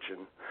coach,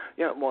 and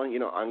I'm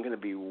going to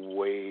be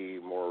way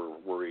more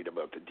worried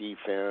about the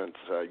defense.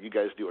 You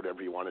guys do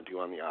whatever you want to do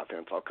on the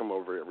offense. I'll come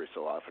over every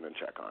so often and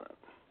check on it.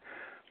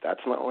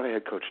 That's not what a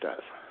head coach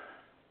does.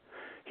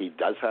 He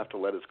does have to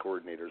let his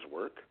coordinators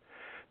work,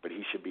 but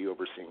he should be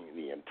overseeing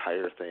the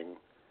entire thing,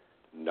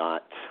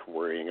 not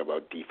worrying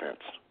about defense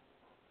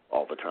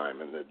all the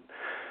time and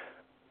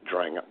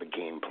drawing up the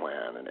game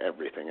plan and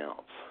everything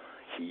else.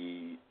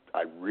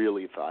 I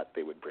really thought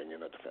they would bring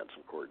in a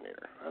defensive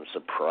coordinator. I'm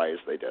surprised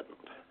they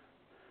didn't.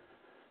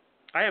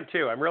 I am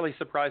too. I'm really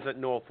surprised that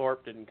Noel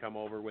Thorpe didn't come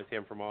over with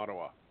him from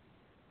Ottawa.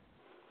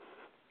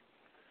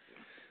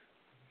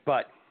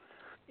 But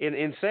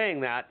in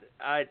saying that,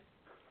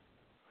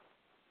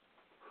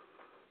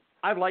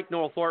 I've liked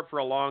Noel Thorpe for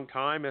a long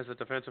time as a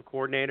defensive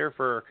coordinator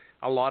for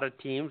a lot of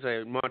teams.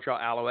 Montreal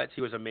Alouettes,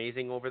 he was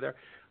amazing over there.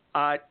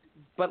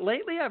 But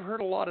lately I've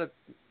heard a lot of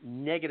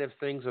negative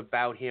things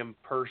about him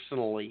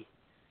personally,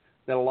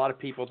 that a lot of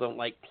people don't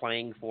like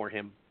playing for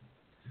him.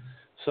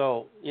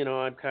 So,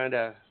 I'm kind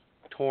of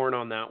torn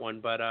on that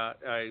one, but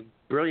a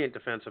brilliant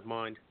defensive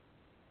mind.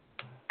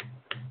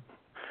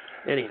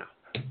 Anyhow.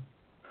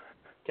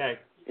 Okay.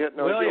 Yeah,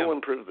 no, William. he'll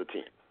improve the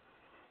team.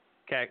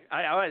 Okay,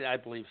 I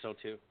believe so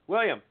too.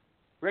 William,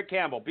 Rick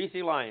Campbell,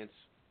 BC Lions.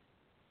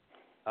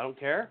 I don't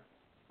care.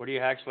 Or do you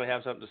actually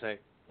have something to say?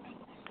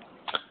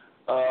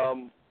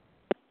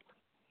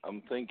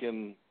 I'm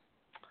thinking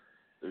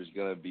there's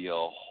going to be a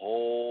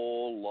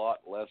whole lot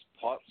less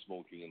pot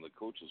smoking in the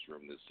coaches'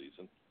 room this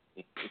season.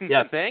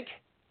 You think?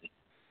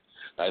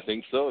 I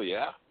think so,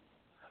 yeah.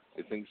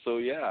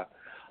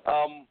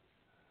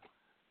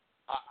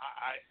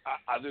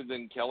 Other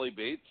than Kelly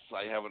Bates,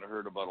 I haven't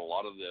heard about a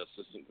lot of the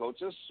assistant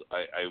coaches.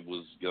 I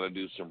was going to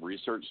do some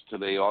research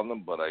today on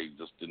them, but I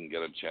just didn't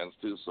get a chance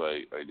to, so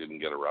I didn't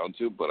get around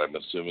to. But I'm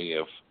assuming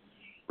if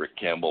Rick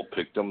Campbell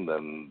picked them,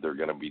 then they're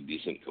going to be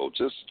decent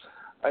coaches.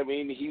 I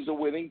mean, he's a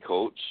winning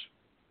coach.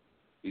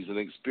 He's an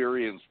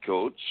experienced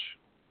coach.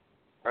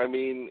 I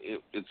mean,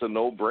 it's a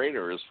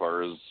no-brainer as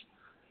far as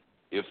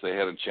if they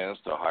had a chance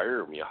to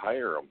hire him, you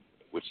hire him,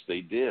 which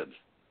they did.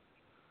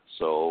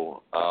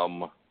 So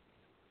I'm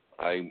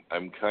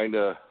kind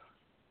of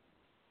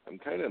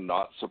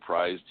not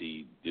surprised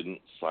he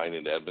didn't sign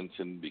in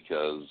Edmonton,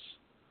 because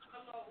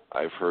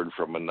I've heard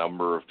from a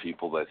number of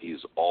people that he's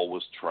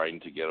always trying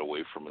to get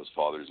away from his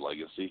father's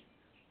legacy,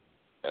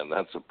 and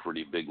that's a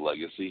pretty big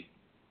legacy.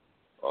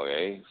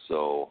 Okay,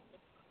 so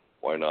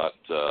why not?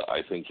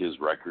 I think his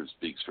record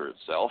speaks for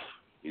itself.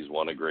 He's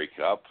won a Grey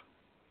Cup.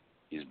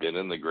 He's been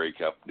in the Grey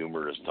Cup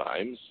numerous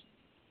times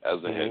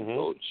as a head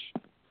coach.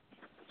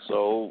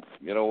 So,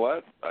 you know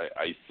what?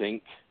 I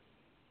think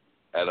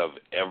out of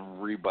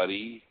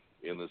everybody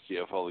in the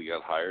CFL that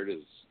got hired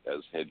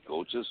as head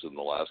coaches in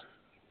the last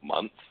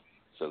month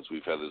since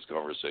we've had this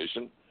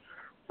conversation,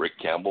 Rick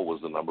Campbell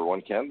was the number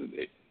one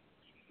candidate,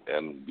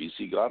 and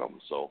BC got him.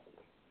 So,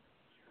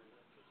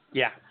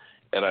 yeah.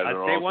 And I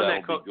don't know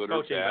if that'll be good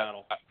or bad.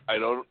 Battle. I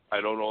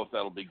don't know if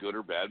that'll be good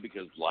or bad,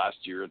 because last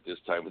year at this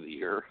time of the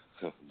year,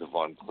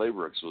 Devon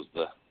Claybrooks was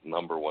the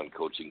number one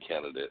coaching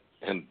candidate,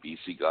 and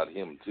BC got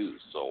him too.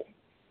 So,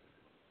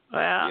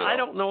 I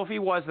don't know if he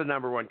was the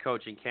number one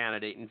coaching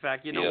candidate. In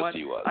fact, you know what?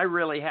 He was. I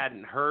really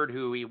hadn't heard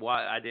who he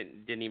was. I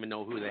didn't even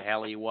know who the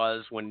hell he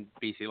was when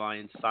BC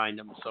Lions signed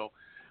him. So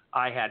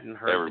I hadn't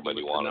heard everybody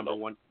that he was the number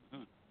one.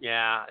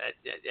 Yeah,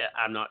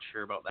 I'm not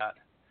sure about that.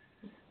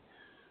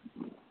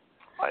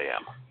 I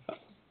am.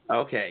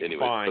 Okay,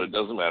 anyway, fine. But it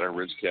doesn't matter.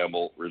 Rich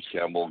Campbell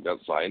got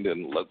signed,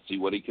 and let's see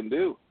what he can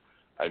do.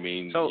 I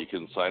mean, you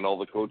can sign all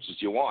the coaches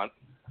you want,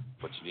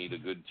 but you need a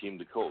good team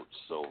to coach.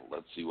 So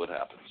let's see what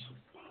happens.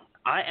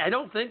 I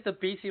don't think the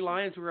BC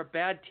Lions were a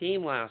bad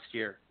team last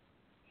year.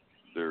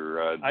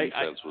 Their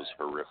defense was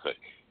horrific.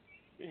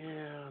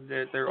 Yeah,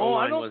 their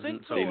O-line wasn't. I don't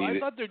think so. I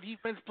thought their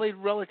defense played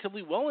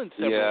relatively well in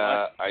several.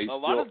 Yeah, a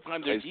lot of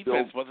times their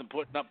defense wasn't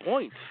putting up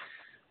points.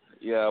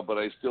 Yeah, but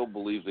I still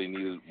believe they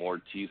needed more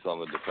teeth on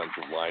the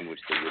defensive line,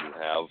 which they didn't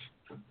have.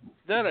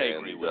 That I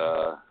agree with.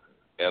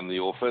 And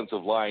the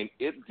offensive line,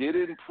 it did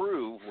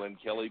improve when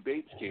Kelly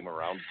Bates came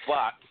around,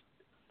 but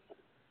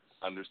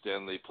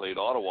understand they played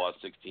Ottawa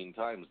 16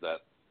 times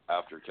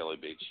after Kelly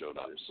Bates showed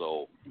up.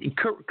 So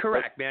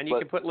correct, man. You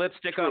can put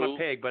lipstick on a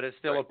pig, but it's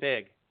still a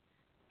pig.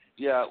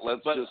 Yeah,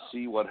 let's just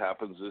see what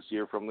happens this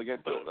year from the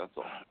get-go. That's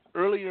all.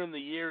 Earlier in the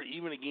year,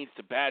 even against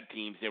the bad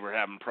teams, they were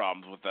having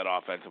problems with that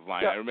offensive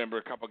line. I remember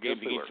a couple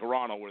games against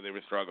Toronto where they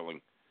were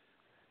struggling.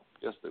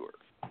 Yes, they were.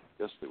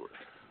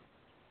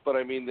 But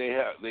I mean,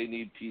 they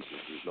need pieces.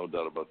 There's no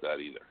doubt about that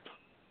either.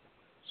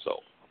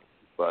 So,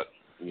 but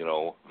you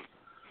know,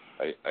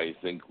 I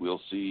think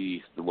we'll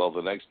see. Well,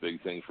 the next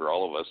big thing for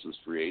all of us is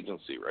free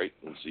agency, right?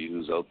 And see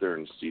who's out there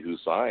and see who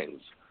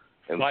signs,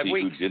 and see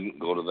who didn't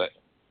go to that.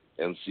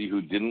 And see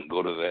who didn't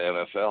go to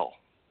the NFL.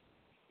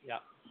 Yeah.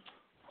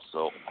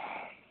 So.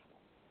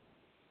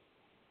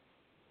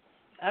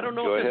 I don't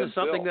know if this is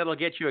something that'll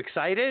get you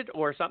excited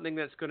or something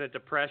that's going to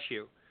depress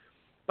you.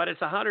 But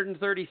it's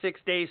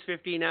 136 days,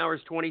 15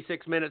 hours,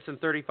 26 minutes, and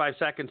 35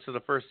 seconds to the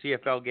first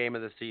CFL game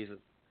of the season.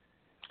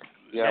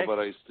 Yeah, okay? But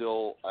I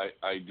still,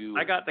 I do.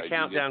 I got the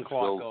countdown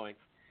clock going.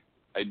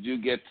 I do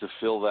get to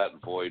fill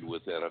that void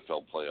with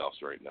NFL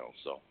playoffs right now,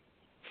 so.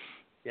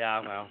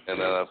 Yeah, well. And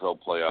NFL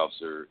playoffs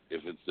are,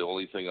 if it's the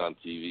only thing on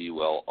TV,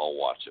 well, I'll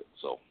watch it.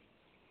 So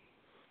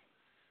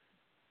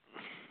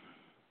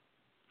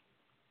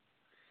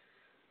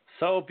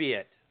be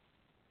it.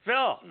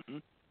 Phil,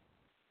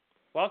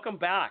 welcome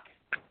back.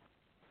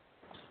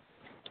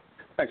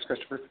 Thanks,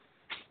 Christopher.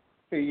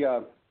 Hey,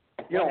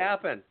 what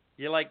happened?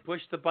 You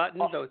push the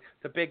button,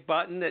 the big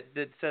button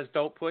that says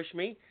 "Don't push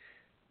me"?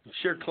 I'm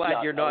sure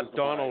glad you're not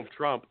Donald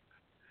Trump.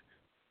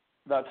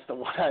 That's the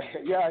one. I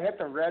hit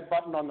the red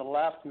button on the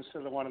left instead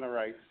of the one on the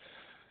right.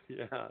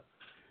 Yeah.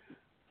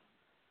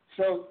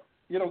 So,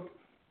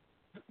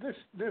 this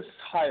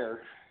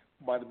hire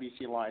by the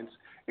BC Lions,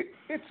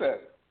 it's a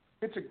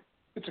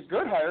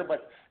good hire,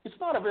 but it's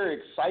not a very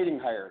exciting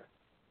hire.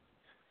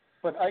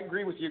 But I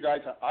agree with you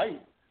guys. I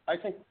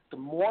think the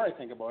more I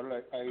think about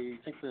it, I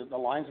think the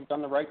Lions have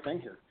done the right thing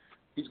here.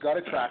 He's got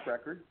a track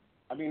record.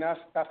 I mean,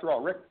 after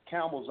all, Rick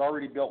Campbell's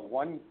already built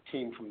one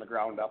team from the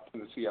ground up in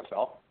the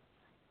CFL.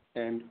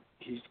 And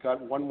he's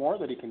got one more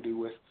that he can do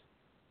with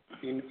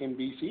in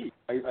BC.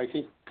 I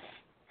think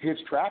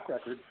his track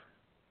record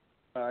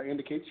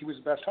indicates he was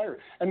the best hire.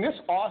 And this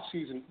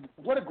offseason,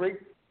 what a great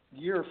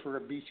year for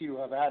BC to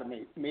have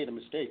made a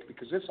mistake,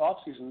 because this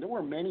offseason there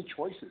were many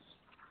choices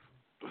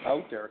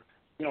out there.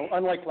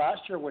 Unlike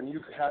last year when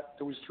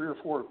there was 3 or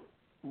 4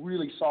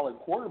 really solid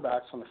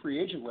quarterbacks on the free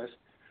agent list,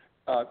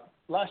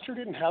 last year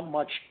didn't have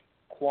much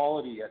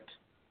quality at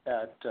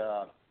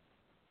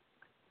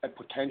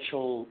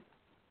potential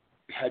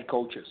head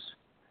coaches.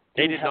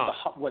 They did not.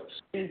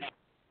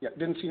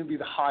 Didn't seem to be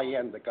the high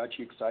end that got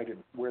you excited,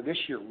 where this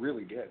year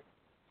really did.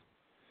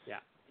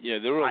 Yeah,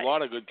 there were a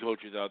lot of good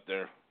coaches out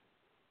there.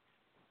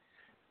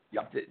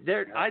 Yeah.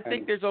 I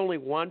think there's only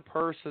one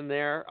person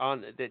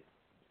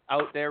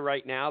out there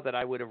right now that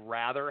I would have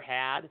rather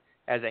had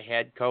as a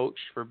head coach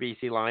for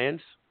BC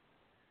Lions.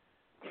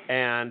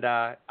 And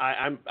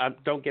I'm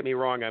don't get me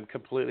wrong, I'm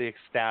completely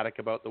ecstatic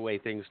about the way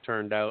things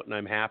turned out, and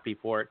I'm happy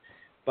for it.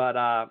 But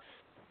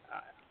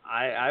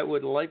I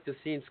would like to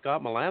see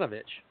Scott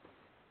Milanovich.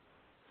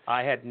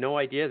 I had no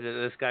idea that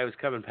this guy was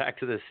coming back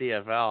to the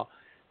CFL,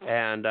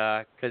 and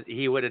because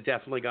he would have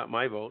definitely got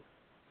my vote.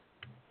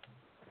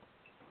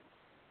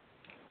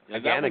 Yeah,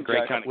 again, a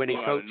Grey Cup winning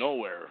coach. Out of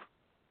nowhere.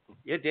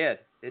 It did.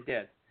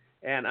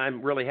 And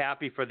I'm really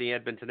happy for the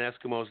Edmonton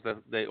Eskimos,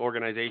 the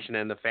organization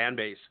and the fan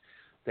base.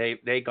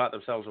 They got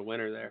themselves a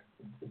winner there.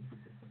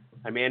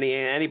 I mean,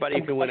 anybody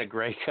who can win a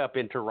Grey Cup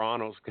in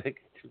Toronto's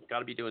got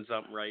to be doing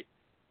something right.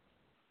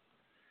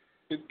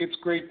 It's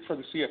great for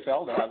the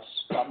CFL to have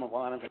Scott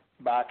Milanovich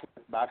back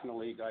in the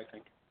league, I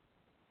think.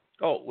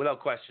 Oh,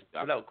 without question.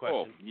 Without question.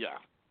 Oh, yeah.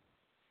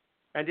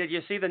 And did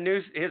you see the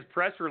news, his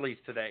press release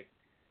today?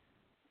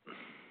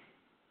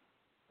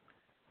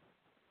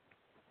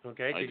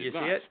 Okay, did you see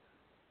it?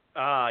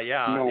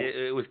 Yeah, no.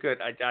 it was good.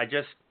 I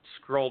just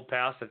scrolled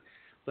past it,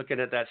 looking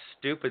at that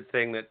stupid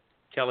thing that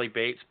Kelly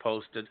Bates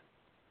posted.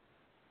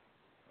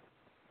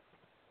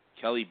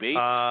 Kelly Bates?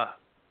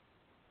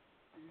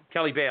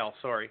 Kelly Bale,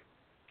 sorry.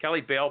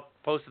 Kelly Bale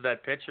posted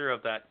that picture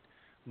of that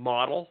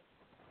model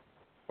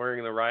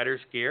wearing the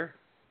Riders gear.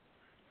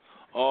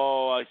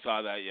 Oh, I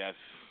saw that, yes.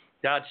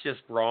 That's just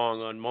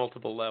wrong on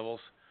multiple levels.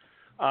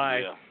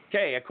 Yeah.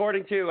 Okay,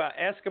 according to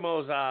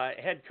Eskimos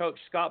head coach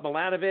Scott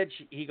Milanovich,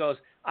 he goes,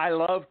 I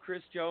love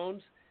Chris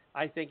Jones.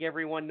 I think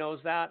everyone knows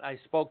that. I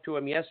spoke to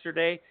him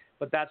yesterday,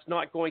 but that's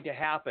not going to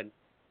happen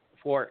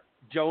for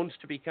Jones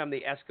to become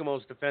the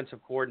Eskimos defensive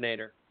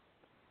coordinator.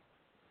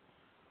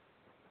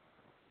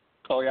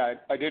 Oh, yeah,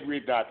 I did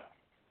read that.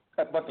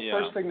 But the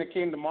first thing that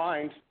came to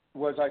mind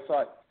was I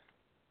thought,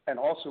 and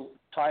also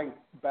tying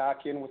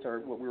back in with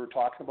what we were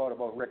talking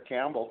about Rick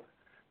Campbell,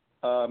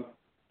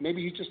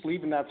 maybe he's just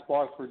leaving that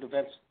spot for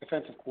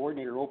defensive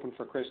coordinator open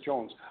for Chris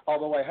Jones.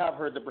 Although I have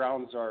heard the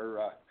Browns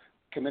are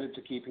committed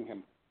to keeping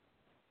him.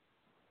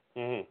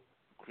 Mm-hmm.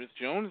 Chris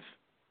Jones?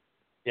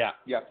 Yeah.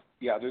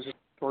 There's a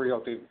story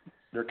out there.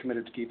 They're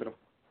committed to keeping him.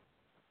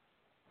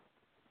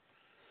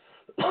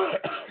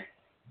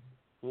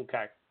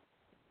 Okay.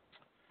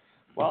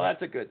 Well,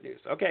 that's a good news.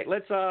 Okay,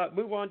 let's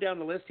move on down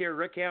the list here.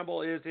 Rick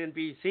Campbell is in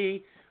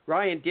BC.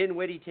 Ryan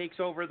Dinwiddie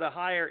takes over the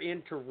hire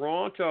in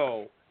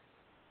Toronto.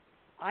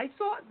 I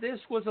thought this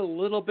was a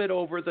little bit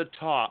over the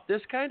top.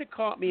 This kind of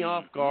caught me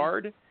off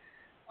guard.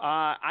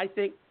 I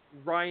think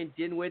Ryan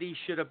Dinwiddie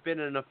should have been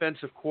an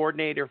offensive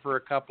coordinator for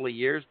a couple of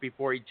years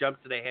before he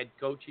jumped to the head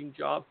coaching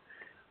job.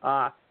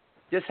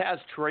 This has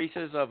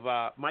traces of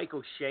Mike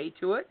O'Shea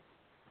to it.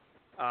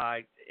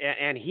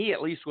 And he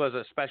at least was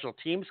a special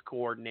teams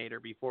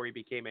coordinator before he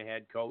became a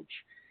head coach.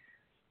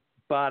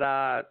 But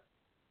a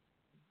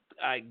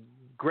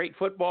great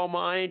football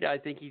mind. I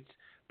think he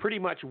pretty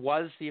much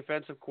was the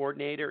offensive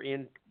coordinator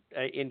in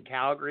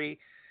Calgary,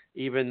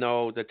 even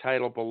though the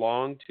title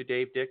belonged to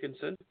Dave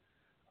Dickinson.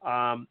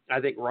 I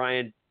think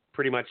Ryan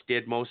pretty much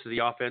did most of the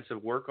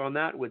offensive work on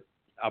that with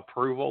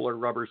approval or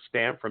rubber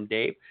stamp from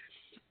Dave.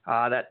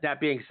 That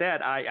being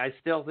said, I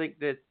still think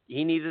that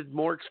he needed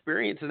more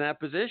experience in that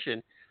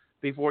position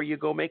before you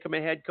go make him a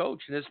head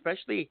coach, and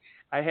especially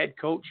a head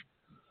coach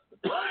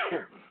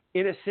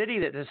in a city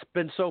that has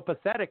been so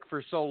pathetic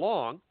for so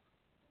long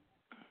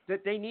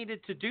that they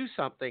needed to do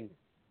something,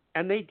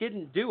 and they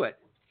didn't do it.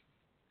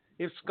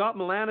 If Scott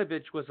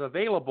Milanovich was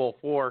available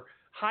for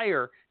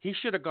hire, he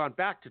should have gone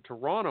back to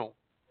Toronto.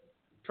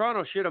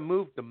 Toronto should have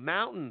moved the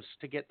mountains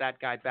to get that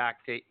guy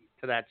back to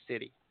that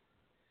city.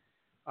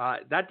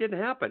 That didn't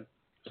happen.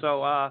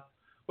 So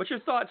what's your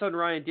thoughts on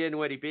Ryan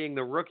Dinwiddie being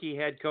the rookie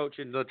head coach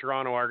in the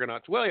Toronto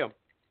Argonauts? William,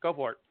 go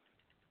for it.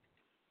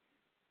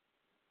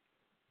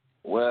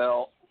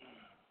 Well,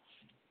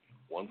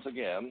 once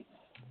again,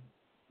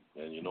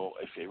 and you know,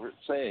 a favorite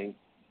saying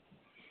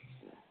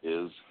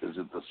is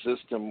it the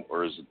system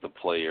or is it the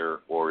player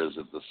or is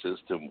it the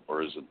system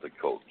or is it the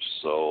coach?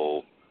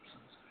 So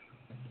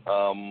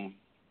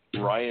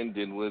Ryan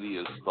Dinwiddie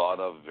is thought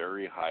of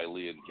very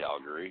highly in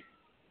Calgary.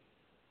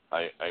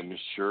 I'm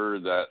sure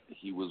that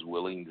he was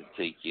willing to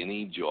take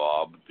any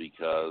job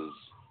because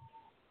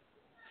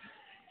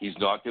he's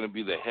not going to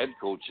be the head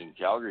coach in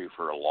Calgary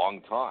for a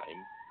long time.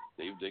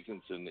 Dave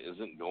Dickinson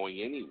isn't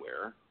going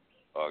anywhere.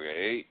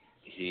 Okay,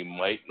 he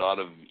might not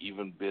have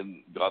even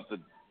got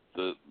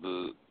the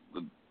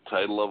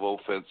title of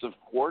offensive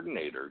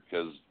coordinator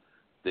because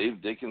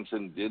Dave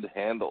Dickinson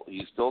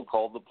he still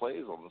called the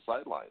plays on the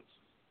sidelines,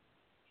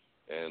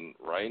 and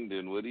Ryan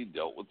Dinwiddie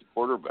dealt with the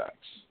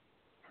quarterbacks.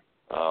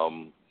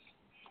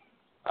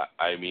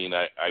 I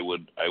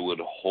would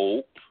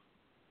hope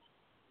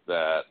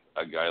that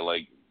a guy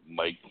like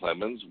Mike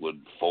Clemens would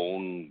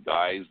phone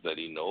guys that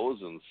he knows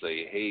and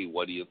say, hey,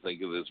 what do you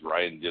think of this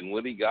Ryan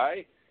Dinwiddie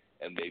guy?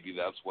 And maybe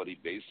that's what he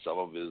based some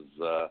of his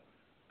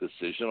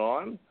decision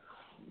on.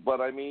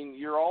 But, I mean,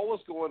 you're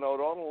always going out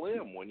on a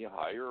limb when you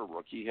hire a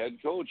rookie head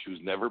coach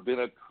who's never been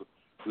a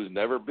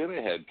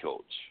head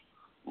coach.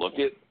 Look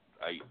at,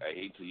 I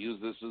hate to use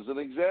this as an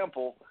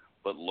example,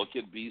 but look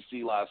at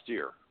BC last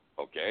year,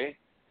 okay?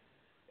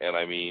 And,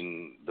 I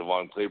mean,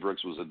 Devon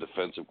Claybrooks was a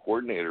defensive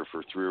coordinator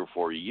for 3 or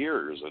 4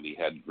 years, and he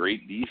had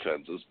great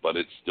defenses, but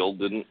it still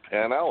didn't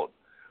pan out.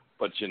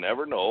 But you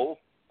never know.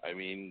 I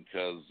mean,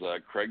 because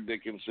Craig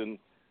Dickinson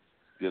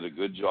did a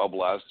good job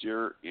last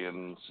year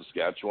in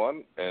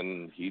Saskatchewan,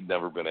 and he'd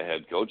never been a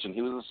head coach, and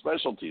he was a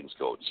special teams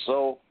coach.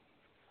 So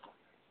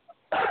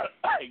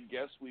I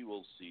guess we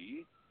will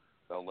see.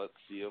 Now let's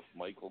see if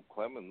Michael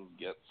Clemens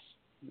gets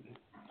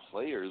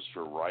players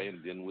for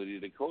Ryan Dinwiddie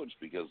to coach,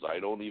 because I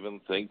don't even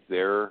think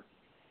they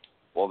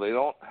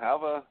don't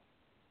have a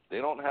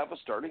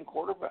starting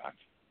quarterback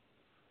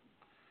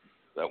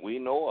that we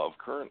know of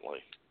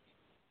currently.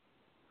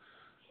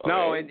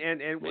 No, okay.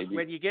 and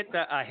when you get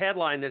a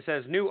headline that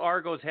says new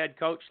Argos head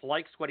coach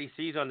likes what he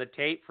sees on the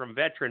tape from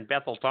veteran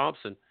Bethel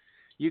Thompson,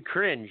 you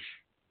cringe.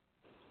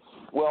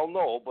 Well,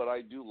 no, but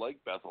I do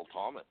like Bethel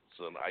Thompson.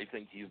 I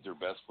think he's their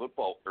best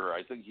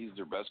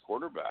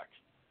quarterback.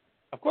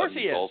 Of course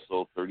he is. He's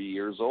also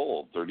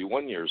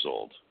 31 years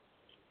old.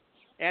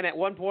 And at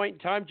one point in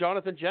time,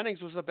 Jonathan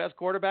Jennings was the best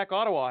quarterback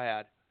Ottawa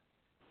had.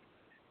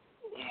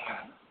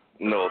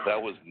 No,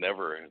 that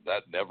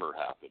never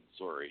happened.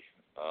 Sorry.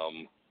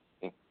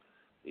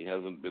 He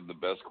hasn't been the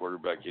best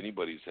quarterback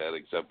anybody's had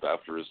except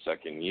after his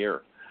second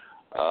year.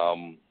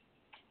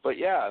 But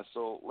yeah,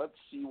 so let's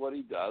see what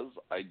he does.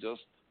 I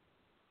just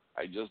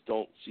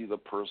don't see the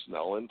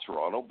personnel in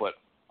Toronto. But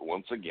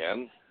once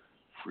again,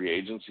 free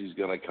agency is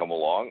going to come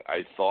along.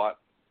 I thought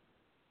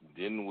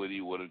Dinwiddie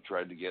would have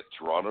tried to get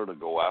Toronto to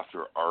go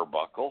after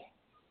Arbuckle,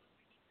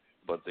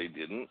 but they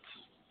didn't.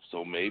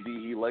 So maybe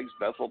he likes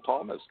Bethel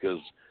Thomas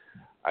because,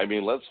 I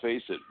mean, let's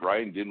face it,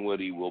 Ryan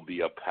Dinwiddie will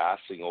be a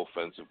passing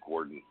offensive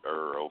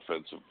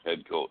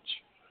head coach.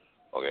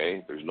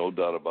 Okay? There's no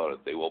doubt about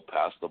it. They will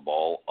pass the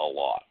ball a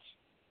lot.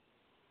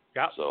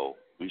 Yeah. So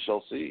we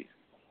shall see.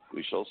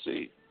 We shall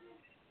see.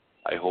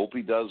 I hope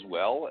he does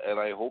well, and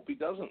I hope he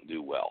doesn't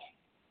do well.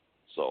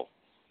 So,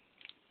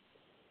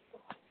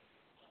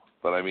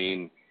 but I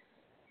mean,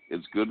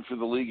 it's good for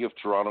the league if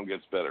Toronto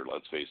gets better,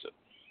 let's face it.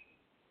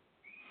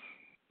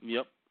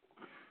 Yep.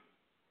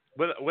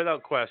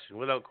 Without question.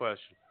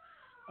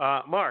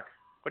 Mark,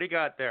 what do you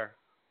got there?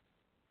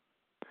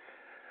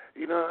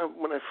 You know,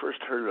 when I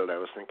first heard it, I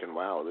was thinking,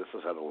 wow, this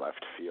is out of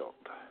left field.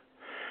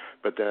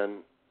 But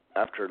then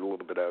after a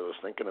little bit, I was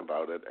thinking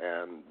about it,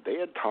 and they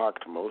had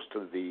talked most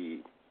of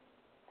the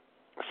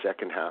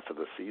second half of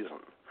the season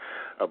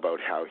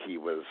about how he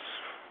was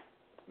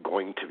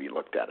going to be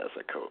looked at as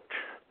a coach.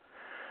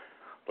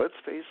 Let's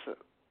face it,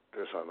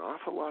 there's an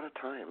awful lot of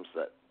times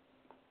that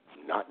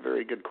not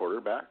very good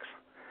quarterbacks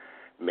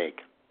make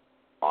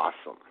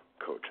awesome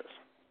coaches.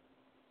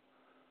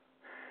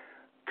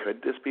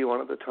 Could this be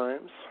one of the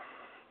times?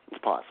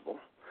 It's possible.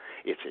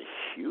 It's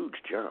a huge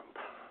jump.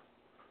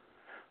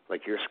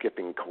 Like you're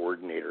skipping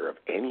coordinator of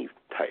any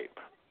type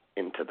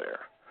into there.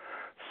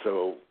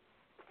 So,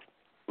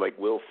 like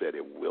Will said,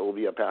 it will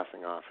be a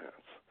passing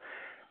offense.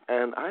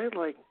 And I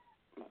like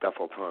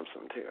Bethel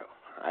Thompson, too.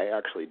 I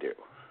actually do.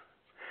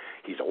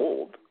 He's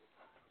old.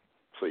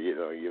 So, you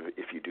know,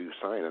 if you do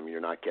sign him,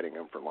 you're not getting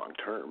him for long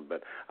term.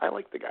 But I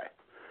like the guy.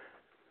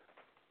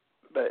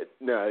 But,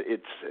 no,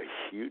 it's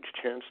a huge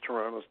chance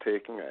Toronto's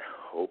taking. I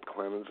hope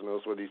Clemens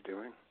knows what he's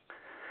doing.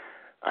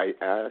 I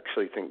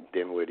actually think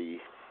Dinwiddie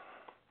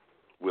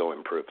will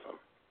improve them.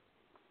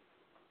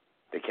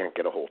 They can't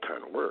get a whole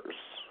ton worse,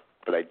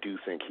 but I do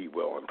think he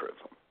will improve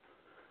them.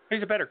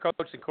 He's a better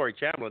coach than Corey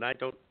Chamberlain. I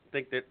don't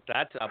think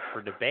that's up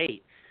for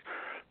debate.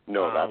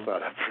 No, that's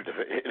not up for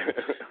debate.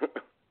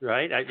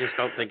 Right? I just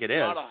don't think it is.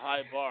 Not a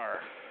high bar.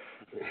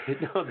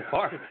 No, the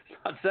bar,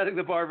 not setting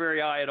the bar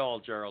very high at all,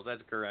 Charles.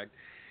 That's correct.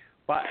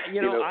 But,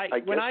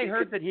 when I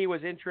heard that he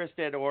was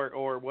interested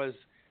or was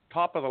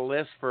top of the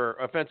list for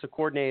offensive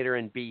coordinator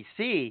in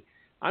BC,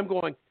 I'm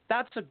going,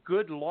 that's a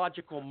good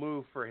logical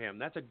move for him.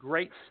 That's a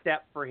great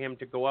step for him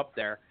to go up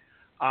there,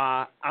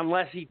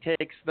 unless he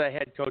takes the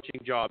head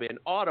coaching job in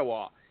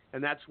Ottawa.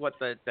 And that's what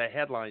the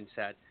headline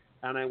said.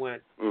 And I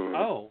went,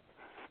 oh,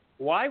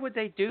 why would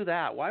they do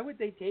that? Why would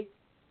they take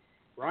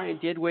Ryan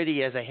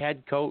Dinwiddie as a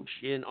head coach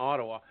in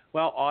Ottawa?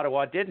 Well,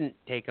 Ottawa didn't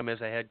take him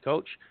as a head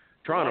coach.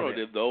 Toronto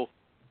did, though.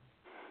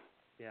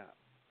 Yeah.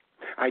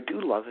 I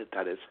do love it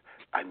that it's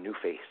a new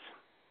face.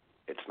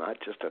 It's not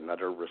just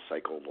another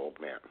recycled old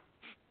man.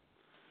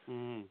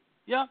 Mm.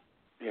 Yeah.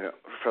 You know,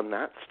 from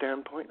that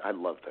standpoint, I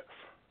love this.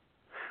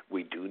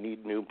 We do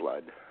need new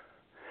blood.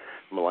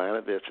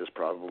 Milanovic is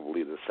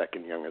probably the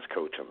second youngest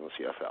coach in the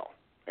CFL,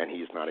 and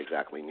he's not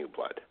exactly new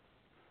blood.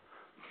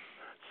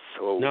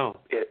 So no.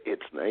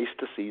 It's nice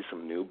to see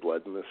some new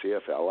blood in the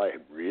CFL. I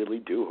really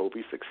do hope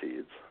he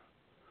succeeds.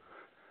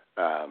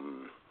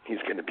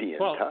 he's going to be in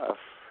tough.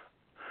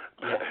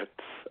 Yeah. But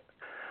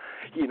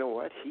you know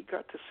what? He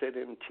got to sit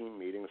in team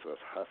meetings with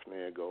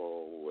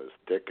Huffnagel, with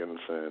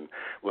Dickinson,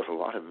 with a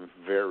lot of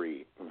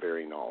very,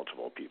 very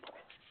knowledgeable people.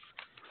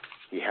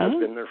 He has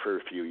been there for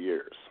a few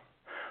years,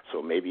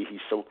 so maybe he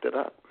soaked it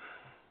up.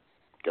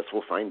 Guess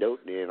we'll find out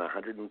in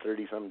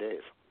 130-some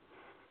days.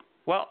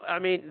 Well, I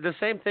mean, the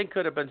same thing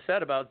could have been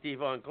said about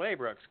Devon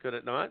Claybrooks, could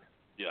it not?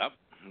 Yeah,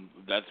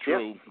 that's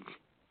true.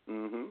 Yeah.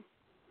 Mm-hmm.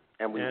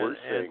 And we were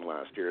saying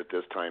last year at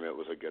this time it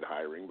was a good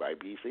hiring by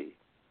BC.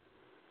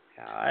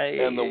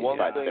 And the one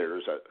thing,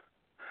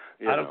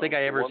 I don't think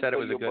I ever said it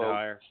was a good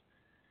hire.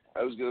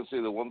 I was going to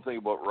say the one thing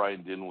about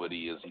Ryan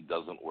Dinwiddie is he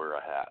doesn't wear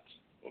a hat.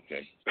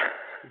 Okay.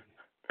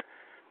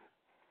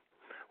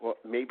 Well,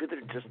 maybe they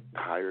just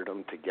hired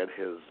him to get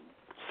his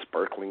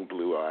sparkling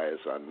blue eyes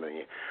on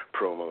the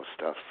promo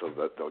stuff so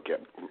that they'll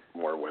get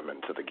more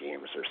women to the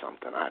games or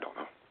something. I don't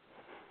know.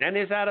 And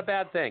is that a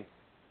bad thing?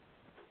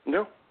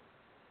 No.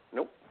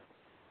 Nope.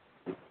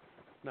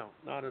 No,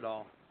 not at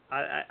all.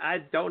 I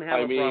don't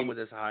have a problem with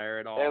this hire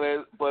at all.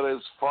 But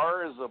as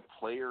far as a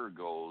player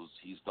goes,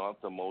 he's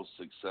not the most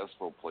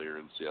successful player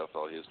in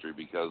CFL history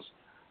because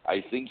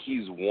I think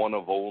he's one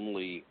of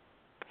only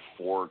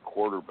 4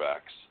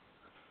 quarterbacks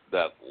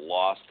that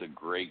lost a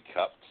Grey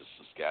Cup to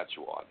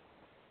Saskatchewan.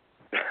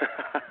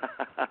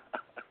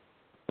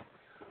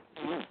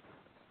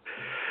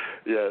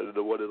 Yeah,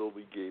 the one and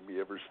only game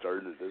he ever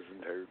started his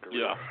entire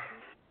career. Yeah.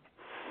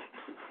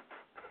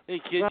 Hey,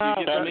 kid, you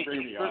get to make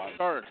your first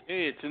start.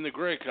 Hey, it's in the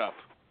Grey Cup.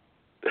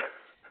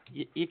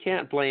 You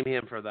can't blame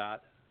him for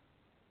that.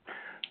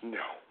 No.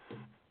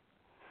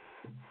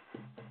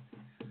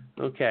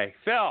 Okay,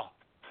 Phil.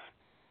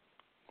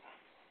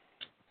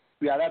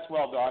 Yeah, that's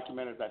well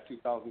documented, that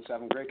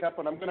 2007 Grey Cup.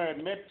 And I'm going to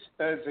admit,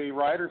 as a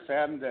Rider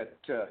fan, that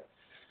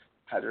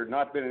had there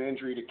not been an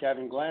injury to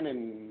Kevin Glenn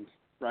and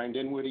Ryan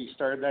Dinwiddie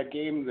started that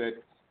game, that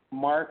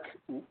Mark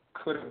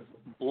could have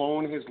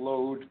blown his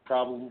load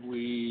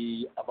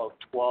probably about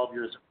 12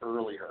 years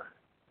earlier.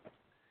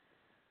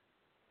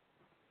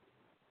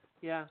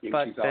 Yeah,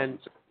 but then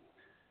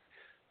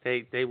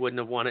they wouldn't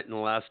have won it in the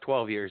last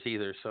 12 years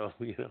either, so,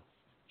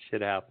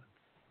 shit happens.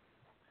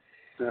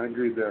 I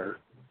agree there.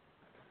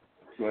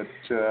 But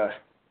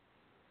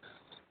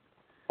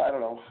I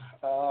don't know.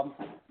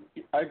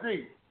 I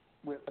agree.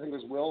 I think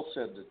it was Will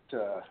said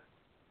that,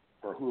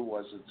 or who it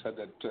was that said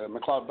that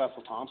McLeod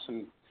Bethel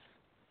Thompson,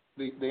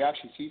 they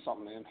actually see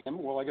something in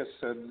him. Well, I guess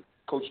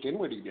Coach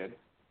Dinwiddie did.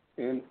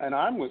 And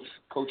I'm with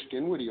Coach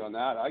Dinwiddie on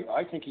that.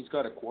 I think he's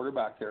got a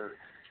quarterback there.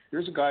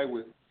 Here's a guy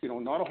with,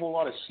 not a whole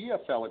lot of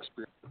CFL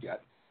experience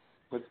yet,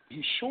 but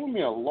he's shown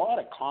me a lot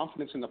of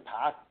confidence in the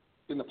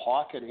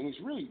pocket, and he's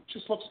really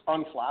just looks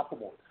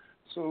unflappable.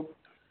 So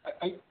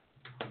I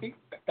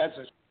as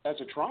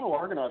a Toronto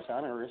Argonaut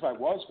fan, or if I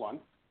was one,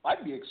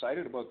 I'd be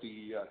excited about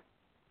the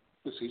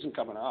season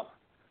coming up.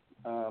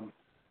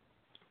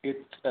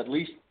 At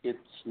least it's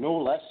no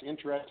less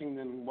interesting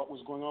than what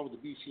was going on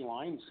with the BC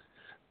Lions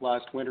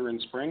last winter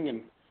and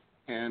spring,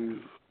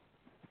 and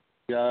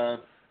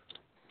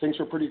things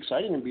were pretty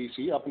exciting in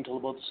BC up until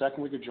about the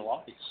second week of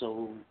July.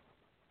 So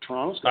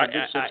Toronto's got a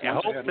good 6 months I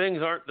hope ahead.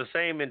 things aren't the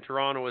same in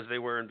Toronto as they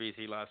were in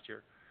BC last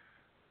year.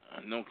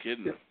 No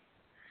kidding. Yeah.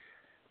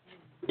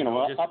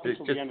 Up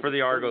until just the end for of the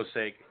Argos'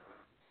 sake.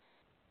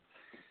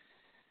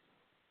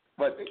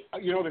 But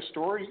the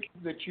story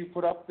that you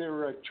put up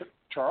there,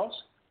 Charles,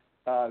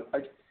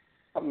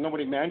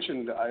 nobody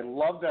mentioned. I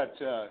love that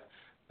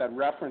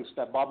reference,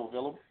 that Bob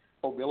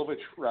Obilovich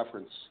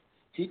reference.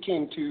 He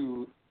came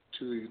to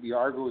the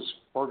Argos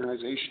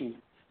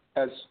organization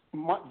as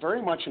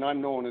very much an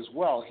unknown as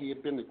well. He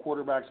had been the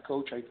quarterback's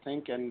coach, I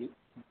think, and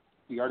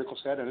the article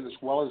said, and as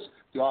well as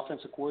the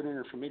offensive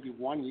coordinator for maybe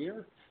 1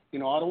 year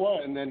in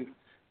Ottawa, and then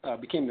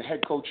became the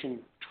head coach in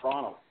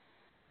Toronto.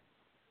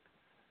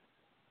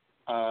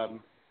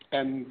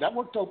 And that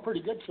worked out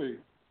pretty good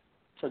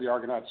for the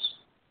Argonauts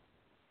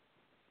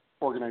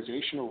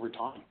organization over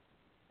time,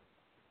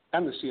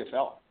 and the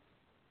CFL.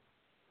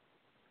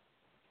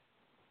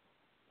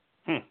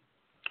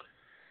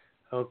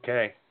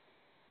 Okay.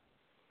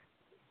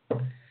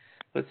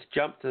 Let's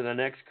jump to the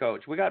next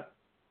coach. We got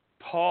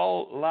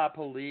Paul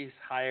LaPolice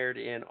hired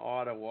in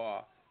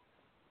Ottawa.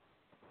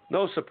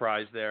 No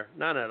surprise there,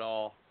 none at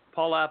all.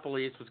 Paul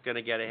LaPolice was going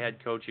to get a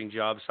head coaching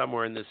job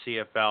somewhere in the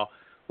CFL,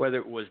 whether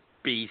it was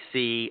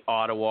BC,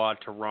 Ottawa,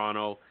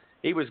 Toronto.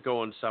 He was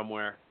going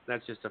somewhere.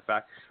 That's just a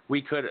fact.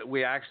 We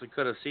actually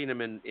could have seen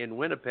him in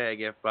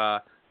Winnipeg if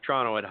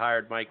Toronto had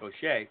hired Mike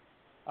O'Shea.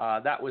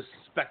 That was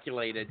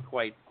speculated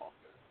quite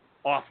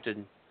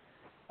often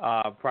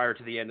prior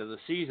to the end of the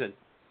season.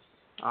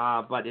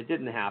 But it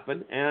didn't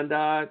happen, and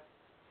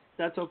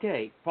that's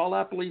okay. Paul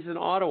LaPolice in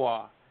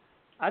Ottawa.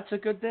 That's a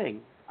good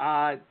thing.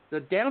 The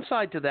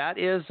downside to that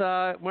is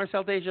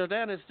Marcel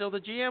Desjardins is still the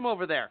GM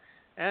over there,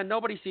 and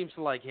nobody seems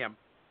to like him.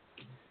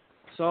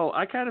 So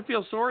I kind of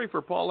feel sorry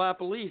for Paul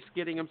LaPolice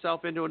getting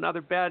himself into another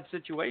bad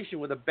situation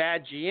with a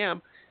bad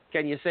GM.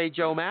 Can you say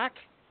Joe Mack?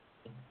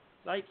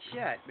 Like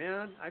shit,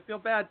 man. I feel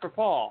bad for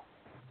Paul.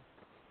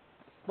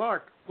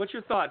 Mark, what's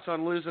your thoughts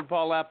on losing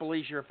Paul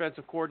LaPolice, your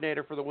offensive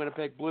coordinator for the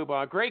Winnipeg Blue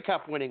Bombers, Grey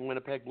Cup winning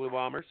Winnipeg Blue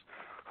Bombers?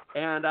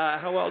 And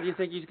how well do you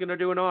think he's going to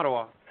do in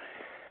Ottawa?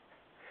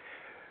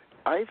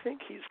 I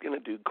think he's going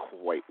to do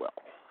quite well.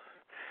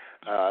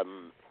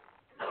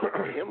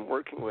 Him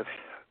working with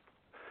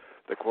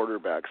the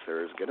quarterbacks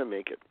there is going to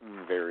make it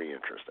very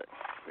interesting.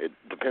 It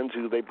depends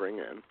who they bring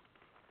in.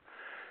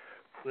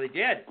 Well, they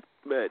did.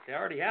 But they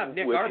already have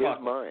Nick with Arbuckle.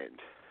 His mind.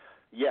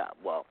 Yeah,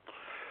 well,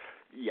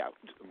 yeah,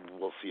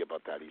 we'll see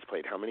about that. He's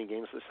played how many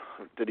games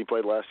did he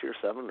play last year?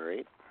 7 or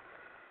 8?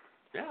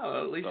 Yeah,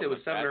 well, at least it was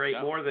 7 or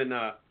 8 more than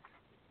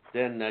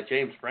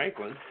James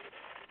Franklin.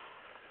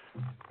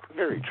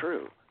 Very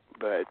true,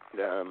 but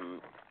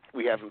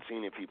we haven't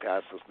seen if he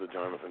passes the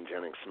Jonathan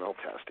Jennings smell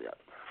test yet.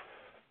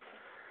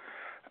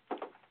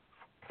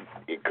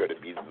 It could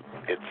be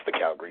it's the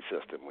Calgary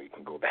system. We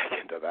can go back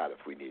into that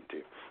if we need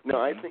to.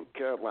 No, I think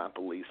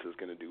LaPolice is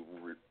going to do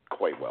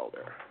quite well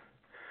there.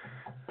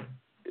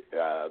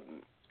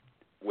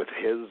 With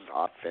his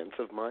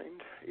offensive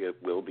mind, it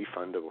will be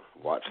fun to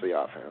watch the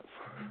offense.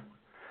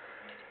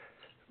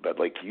 But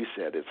like you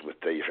said, it's with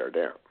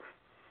Desjardins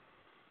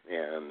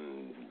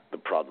and the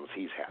problems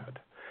he's had.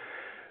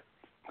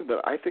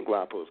 But I think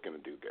Lapo is going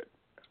to do good.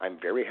 I'm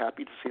very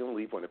happy to see him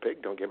leave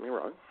Winnipeg, don't get me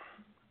wrong,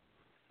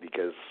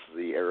 because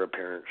the heir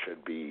apparent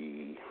should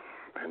be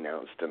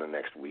announced in the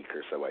next week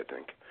or so, I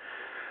think.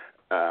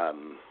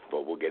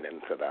 But we'll get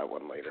into that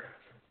one later.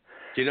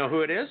 Do you know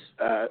who it is?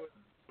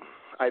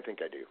 I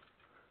think I do.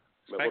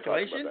 But we'll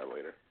talk about that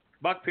later.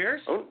 Buck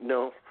Pierce? Oh,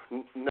 no,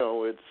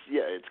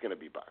 it's going to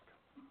be Buck.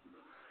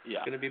 Yeah.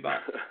 It's going to be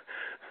Buck.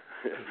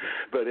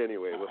 But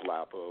anyway, with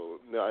Lapo,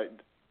 no,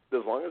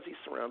 as long as he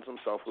surrounds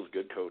himself with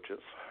good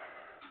coaches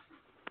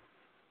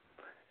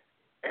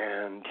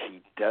and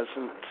he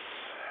doesn't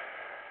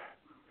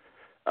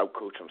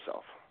outcoach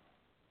himself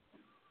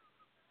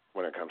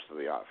when it comes to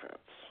the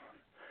offense.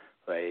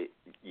 Like,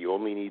 you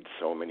only need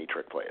so many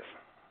trick plays.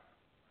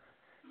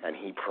 And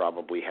he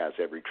probably has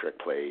every trick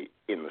play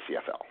in the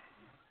CFL.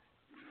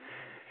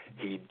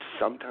 He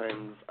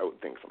sometimes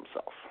outthinks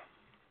himself.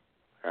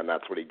 And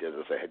that's what he did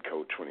as a head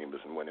coach when he was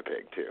in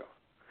Winnipeg, too.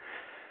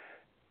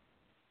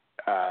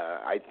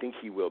 I think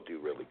he will do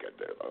really good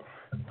there, though.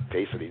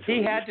 Face it,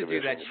 he had to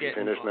do that shit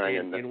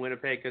in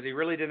Winnipeg because he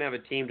really didn't have a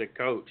team to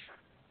coach.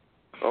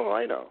 Oh,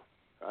 I know.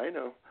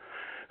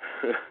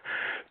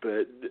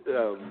 But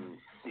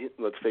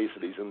let's face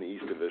it, he's in the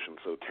East Division,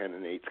 so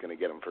 10-8 is going to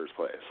get him first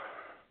place.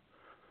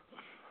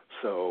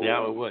 So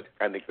yeah, it would.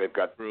 I think they've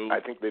got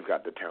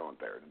the talent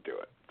there to do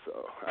it.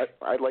 So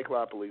I like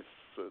LaPolice.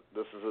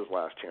 This is his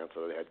last chance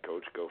as a head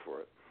coach. Go for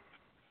it.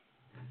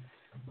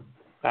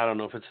 I don't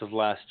know if it's his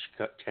last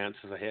chance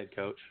as a head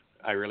coach.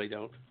 I really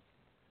don't.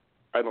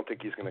 I don't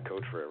think he's going to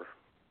coach forever.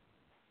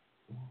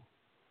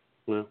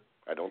 No.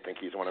 I don't think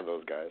he's one of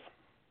those guys.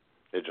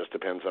 It just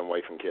depends on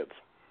wife and kids.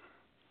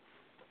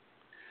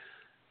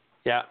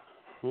 Yeah.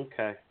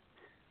 Okay.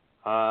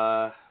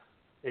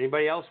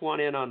 Anybody else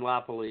want in on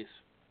LaPolice?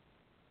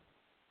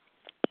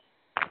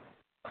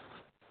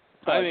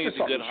 I think it's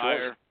a good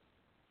hire.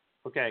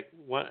 Okay.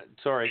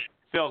 Sorry.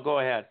 Phil, go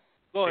ahead.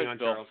 Go ahead, Hang on,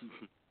 Phil. Charles.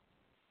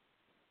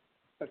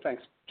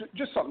 Thanks.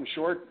 Just something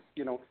short.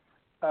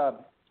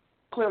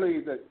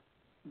 Clearly the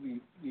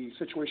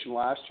situation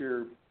last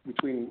year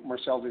between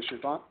Marcel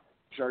Desjardins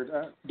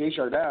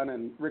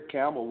and Rick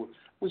Campbell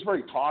was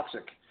very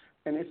toxic.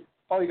 And if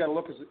all you got to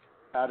look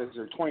at is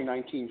their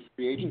 2019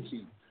 free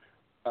agency,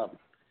 that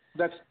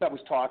was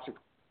toxic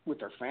with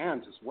their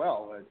fans as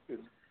well.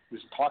 It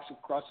was toxic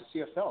across the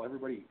CFL.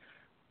 Everybody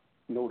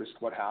noticed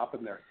what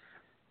happened there.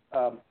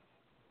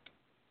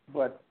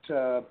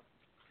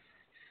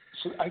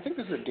 So I think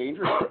this is a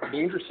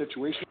dangerous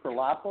situation for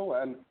Lapo,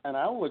 and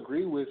I will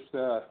agree with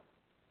the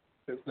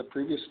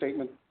previous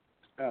statement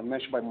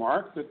mentioned by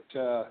Mark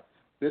that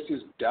this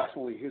is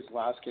definitely his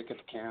last kick at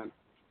the can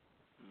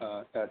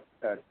at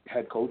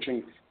head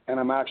coaching, and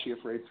I'm actually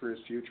afraid for his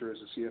future as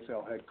a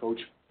CFL head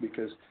coach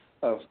because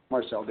of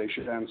Marcel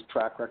Desjardins'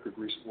 track record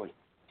recently.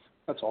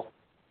 That's all.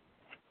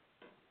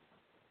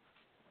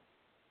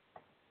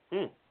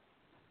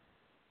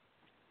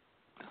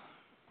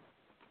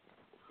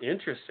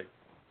 Interesting.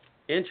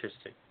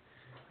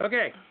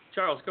 Okay,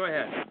 Charles, go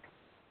ahead.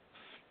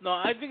 No,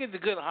 I think it's a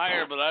good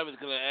hire, but I was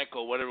going to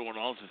echo what everyone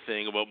else is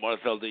saying about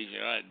Marcel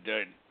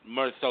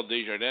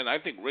Desjardins. I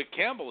think Rick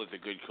Campbell is a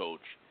good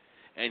coach,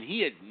 and he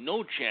had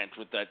no chance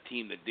with that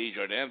team that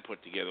Desjardins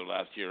put together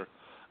last year.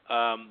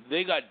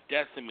 They got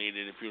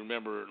decimated, if you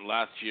remember,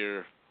 last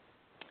year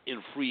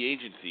in free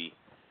agency.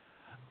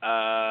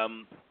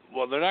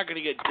 Well, they're not going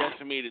to get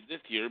decimated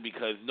this year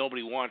because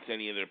nobody wants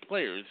any of their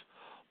players.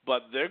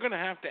 But they're going to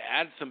have to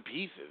add some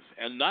pieces,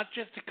 and not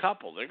just a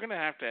couple. They're going to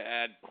have to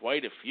add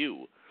quite a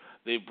few.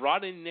 They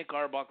brought in Nick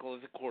Arbuckle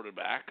as a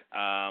quarterback.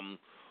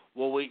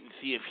 We'll wait and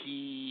see if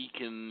he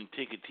can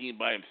take a team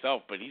by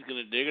himself, but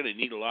they're going to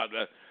need a lot.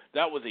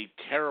 That was a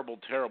terrible,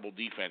 terrible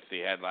defense they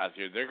had last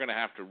year. They're going to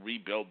have to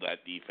rebuild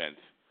that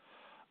defense.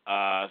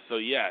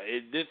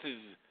 This is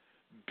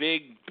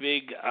big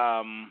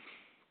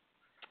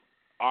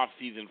off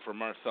season for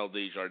Marcel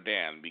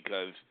Desjardins,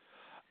 because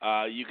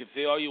you can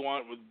say all you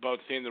want about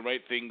saying the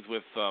right things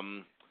with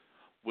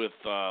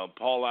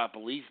Paul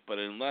LaPolice, but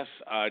unless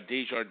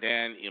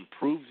Desjardins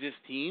improves this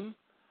team,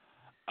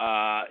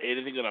 it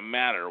isn't going to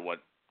matter what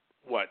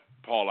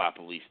Paul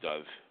LaPolice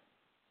does.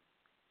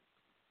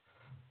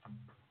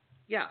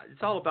 Yeah,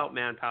 it's all about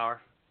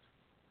manpower.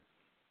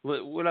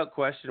 Without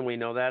question, we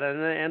know that,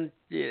 and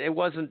it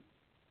wasn't,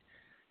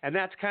 and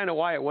that's kind of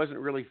why it wasn't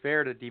really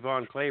fair to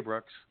Devon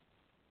Claybrooks.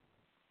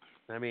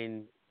 I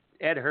mean,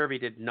 Ed Hervey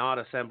did not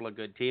assemble a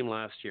good team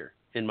last year,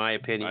 in my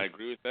opinion. I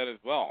agree with that as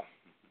well.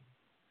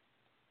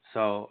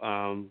 So,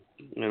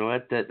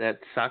 that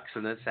sucks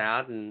and that's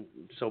sad, and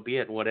so be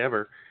it,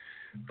 whatever.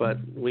 But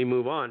we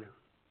move on.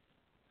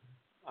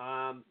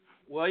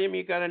 William,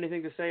 you got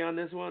anything to say on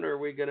this one, or are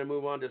we going to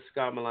move on to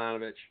Scott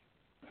Milanovic?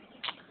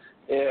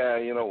 Yeah,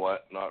 you know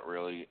what? Not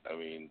really. I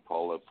mean,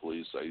 Paul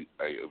LaPolice,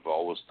 I've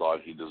always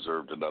thought he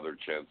deserved another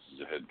chance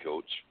as a head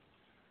coach,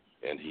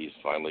 and he's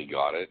finally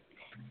got it.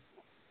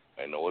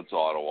 I know it's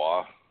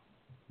Ottawa,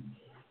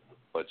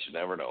 but you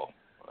never know.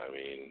 I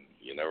mean,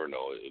 you never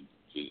know.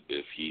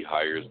 If he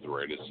hires the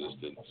right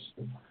assistants,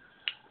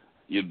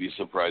 you'd be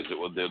surprised at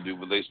what they'll do.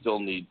 But they still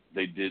need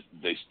big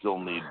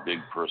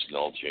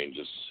personnel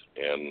changes,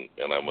 and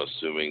I'm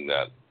assuming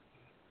that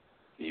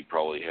he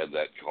probably had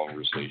that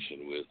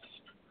conversation with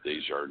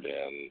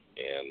Desjardins,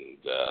 and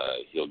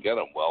he'll get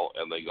him. Well,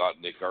 and they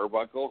got Nick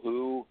Arbuckle,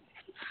 who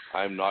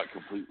I'm not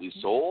completely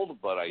sold,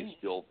 but I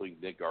still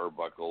think Nick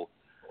Arbuckle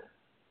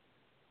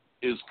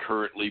is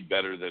currently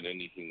better than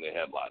anything they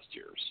had last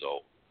year.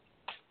 So,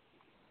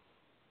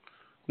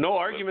 no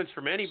arguments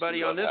from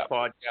anybody on this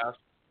podcast.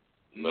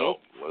 No,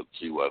 let's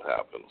see what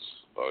happens.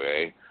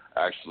 Okay,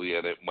 actually,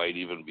 and it might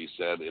even be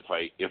said if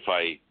I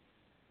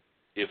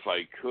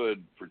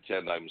could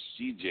pretend I'm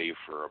CJ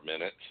for a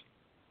minute.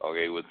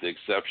 Okay, with the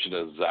exception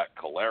of Zach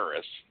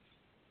Collaros,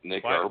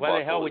 Nick Arbuckle. Why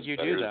the hell would you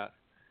do that?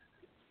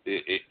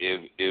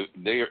 If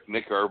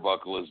Nick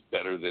Arbuckle is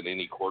better than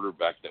any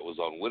quarterback that was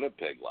on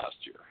Winnipeg last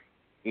year.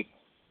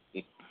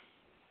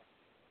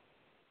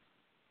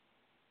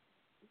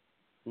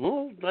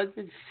 Well,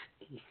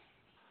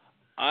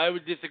 I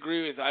would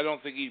disagree with. I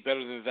don't think he's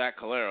better than Zach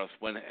Collaros.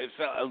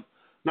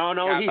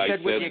 No, he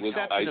said with the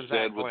exception of Zach Collaros. I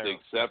said with the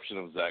exception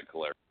of Zach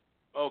Collaros.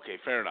 Okay,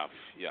 fair enough.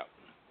 Yeah.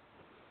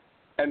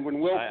 And when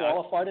Will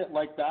qualified it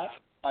like that,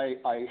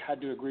 I had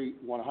to agree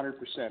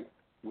 100%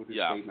 with his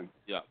statement.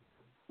 Yeah.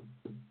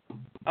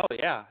 Oh,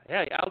 yeah.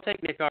 I'll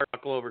take Nick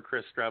Arbuckle over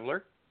Chris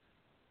Streveler.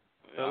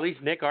 Yeah. At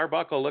least Nick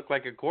Arbuckle looked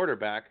like a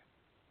quarterback.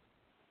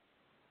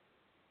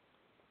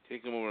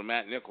 Take him over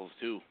Matt Nichols,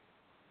 too.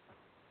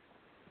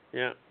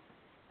 Yeah.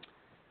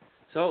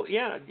 So,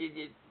 yeah,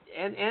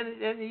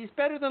 and he's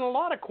better than a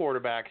lot of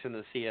quarterbacks in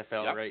the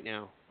CFL right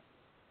now.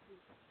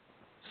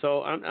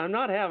 So I'm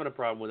not having a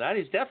problem with that.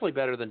 He's definitely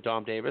better than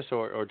Dom Davis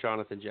or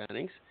Jonathan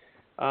Jennings.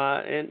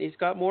 And he's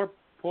got more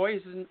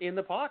poise in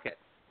the pocket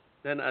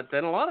than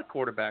a lot of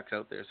quarterbacks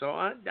out there. So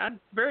I'm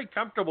very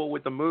comfortable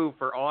with the move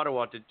for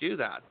Ottawa to do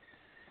that.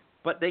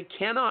 But they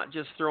cannot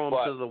just throw him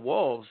to the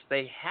wolves.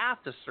 They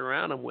have to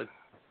surround him with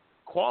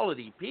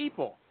quality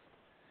people.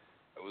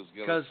 I was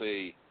going to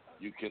say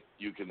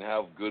you can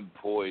have good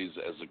poise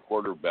as a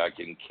quarterback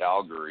in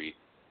Calgary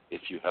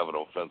if you have an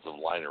offensive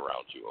line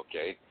around you.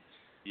 Okay.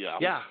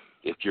 Yeah.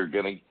 If you're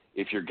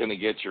gonna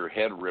get your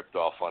head ripped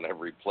off on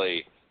every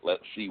play,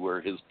 let's see where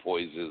his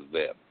poise is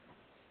then.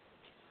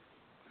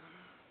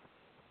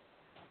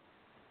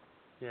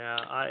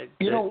 Yeah,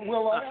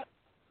 Will,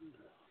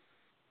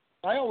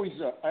 I always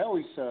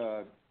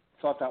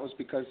thought that was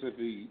because of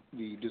the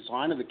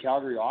design of the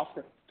Calgary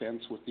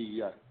offense with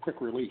the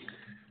quick release.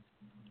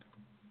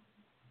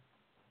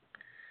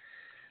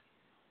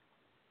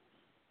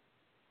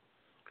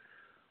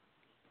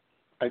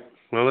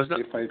 There's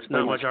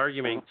not much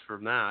argument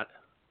from that.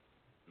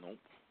 Nope.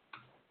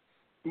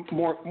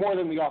 More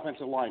than the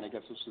offensive line, I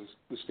guess, is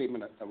the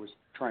statement I was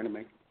trying to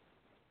make.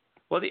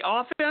 Well, the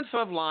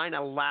offensive line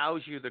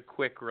allows you the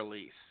quick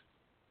release.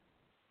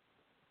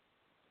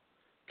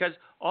 Because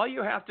all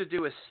you have to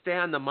do is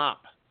stand them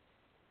up.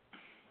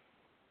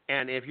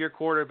 And if your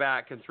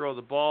quarterback can throw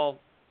the ball,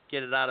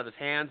 get it out of his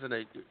hands in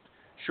a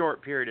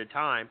short period of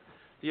time,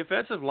 the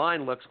offensive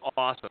line looks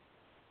awesome.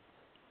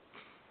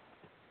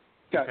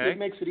 Yeah, It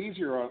makes it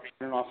easier on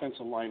an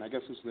offensive line, I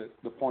guess is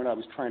the point I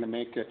was trying to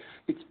make.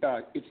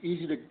 It's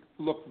easy to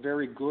look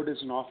very good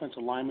as an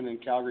offensive lineman in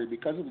Calgary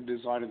because of the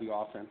design of the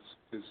offense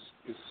is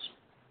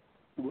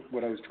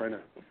what I was trying to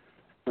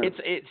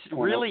It's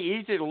really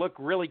easy to look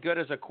really good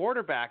as a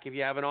quarterback if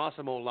you have an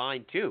awesome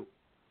O-line too.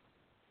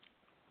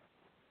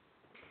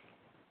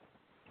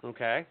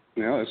 Okay?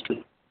 Yeah, that's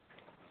true.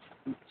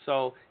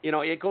 So,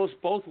 it goes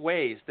both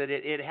ways, that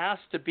it has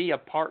to be a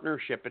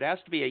partnership. It has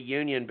to be a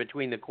union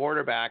between the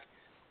quarterback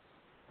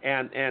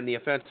and the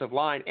offensive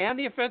line and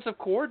the offensive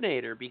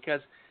coordinator,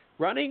 because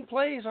running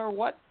plays are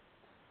what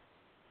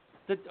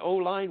the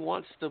O-line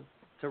wants to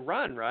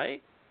run,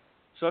 right?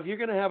 So if you're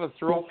going to have a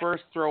throw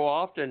first, throw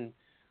often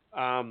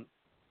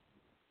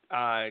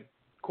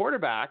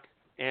quarterback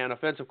and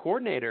offensive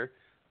coordinator,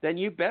 then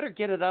you better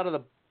get it out of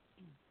the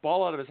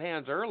ball out of his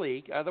hands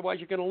early. Otherwise,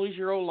 you're going to lose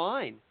your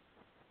O-line.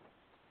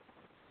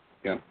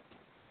 Yeah.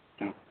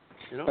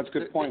 You know, that's a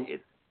good point.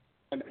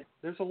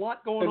 There's a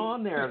lot going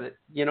on there that,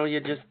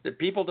 that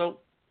people don't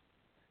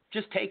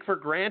just take for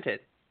granted.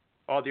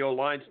 Oh, the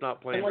O-line's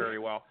not playing very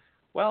well.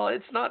 Well,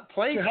 it's not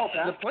play.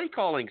 The play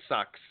calling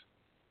sucks.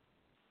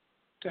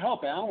 To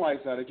help analyze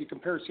that, if you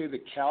compare, say, the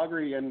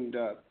Calgary and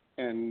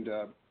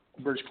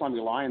British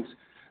Columbia Lions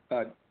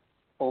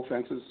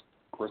offenses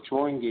or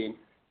throwing game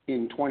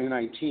in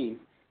 2019,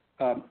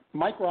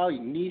 Mike Riley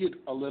needed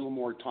a little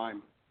more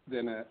time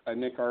than a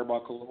Nick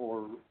Arbuckle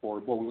or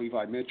Bo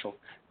Levi Mitchell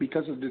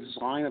because of the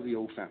design of the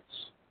offense.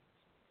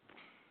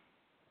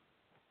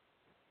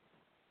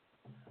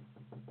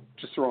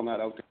 Just throwing that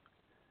out there.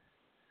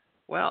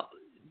 Well,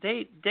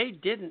 they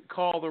didn't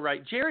call the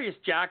right. Jarius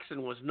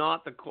Jackson was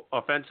not the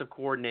offensive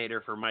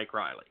coordinator for Mike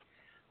Riley.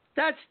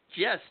 That's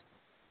just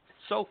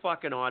so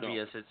fucking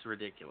obvious. No. It's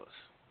ridiculous.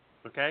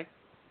 Okay?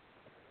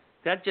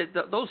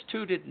 Those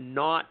two did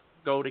not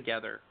go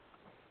together.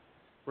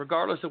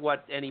 Regardless of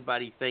what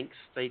anybody thinks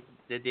they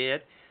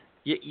did,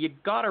 you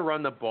got to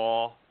run the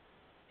ball,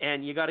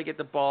 and you got to get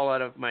the ball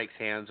out of Mike's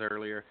hands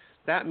earlier.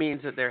 That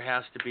means that there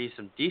has to be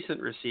some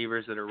decent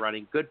receivers that are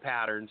running good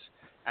patterns,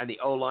 and the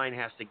O-line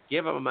has to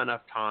give him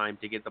enough time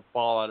to get the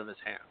ball out of his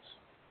hands.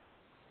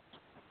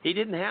 He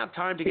didn't have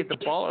time to get the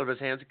ball out of his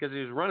hands because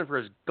he was running for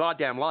his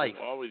goddamn life.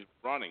 Always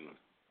running.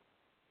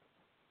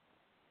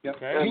 Yep.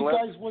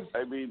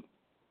 Okay.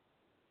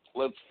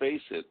 Let's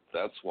face it,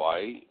 that's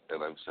why,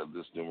 and I've said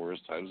this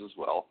numerous times as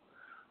well,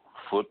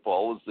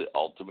 football is the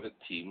ultimate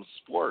team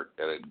sport,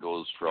 and it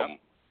goes from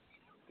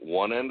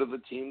one end of the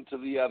team to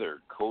the other.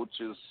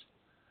 Coaches,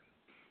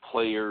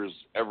 players,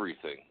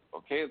 everything.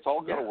 Okay, it's all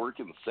got to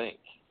work in sync,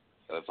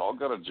 and it's all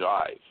got to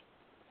jive.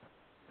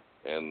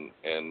 And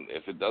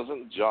if it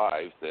doesn't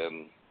jive,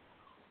 then,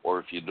 or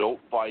if you don't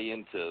buy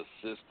into a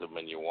system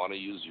and you want to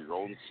use your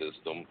own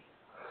system,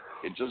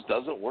 it just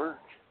doesn't work.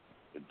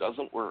 It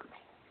doesn't work.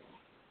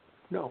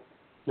 No.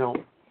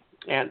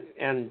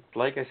 And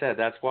like I said,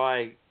 that's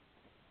why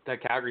the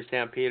Calgary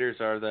Stampeders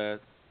are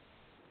the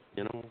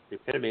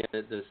epitome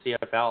of the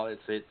CFL.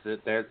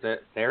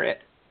 They're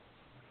it.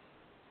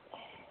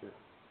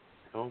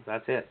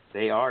 That's it.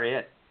 They are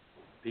it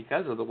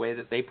because of the way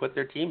that they put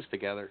their teams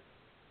together.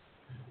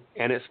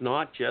 And it's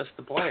not just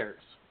the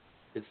players.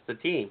 It's the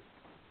team.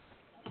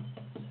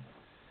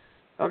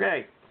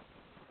 Okay.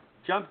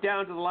 Jump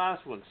down to the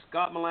last one.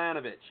 Scott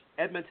Milanovich,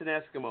 Edmonton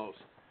Eskimos.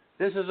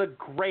 This is a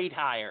great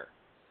hire.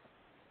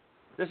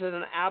 This is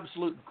an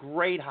absolute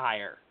great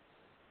hire.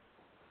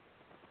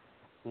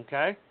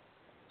 Okay?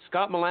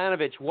 Scott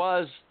Milanovich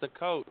was the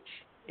coach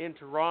in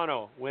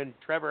Toronto when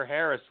Trevor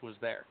Harris was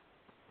there.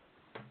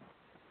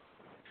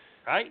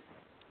 Right?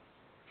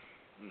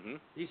 Mm-hmm.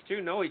 These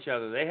two know each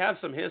other. They have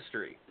some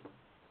history.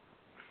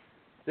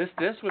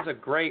 This was a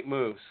great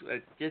move.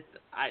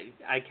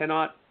 I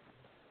cannot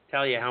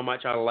tell you how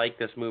much I like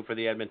this move for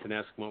the Edmonton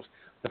Eskimos.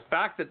 The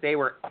fact that they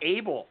were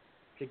able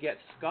to get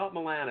Scott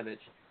Milanovich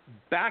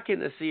back in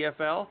the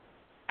CFL,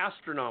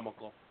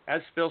 astronomical.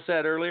 As Phil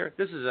said earlier,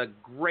 this is a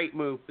great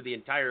move for the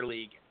entire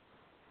league.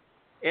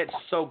 It's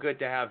so good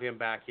to have him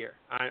back here.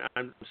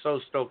 I'm so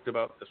stoked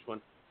about this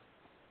one.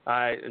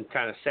 I'm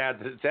kind of sad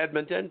that it's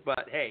Edmonton,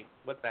 but hey,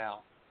 what the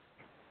hell?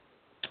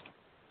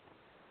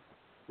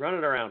 Run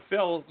it around.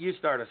 Phil, you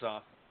start us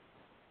off.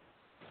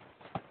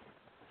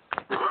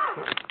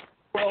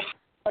 Well,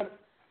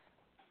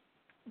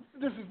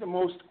 this is the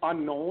most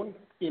unknown,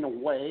 in a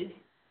way,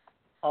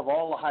 of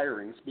all the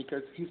hirings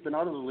because he's been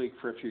out of the league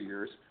for a few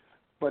years.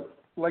 But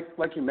like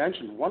you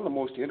mentioned, one of the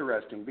most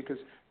interesting because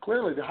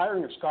clearly the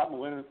hiring of Scott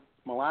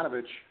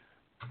Milanovich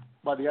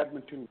by the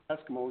Edmonton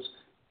Eskimos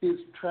is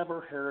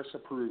Trevor Harris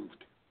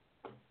approved.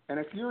 And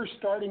if you're a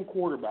starting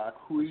quarterback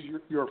who is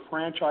your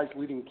franchise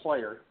leading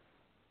player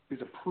is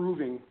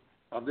approving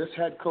of this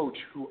head coach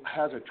who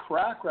has a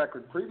track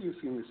record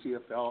previously in the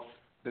CFL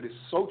that is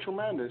so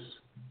tremendous,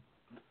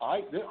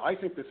 I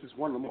think this is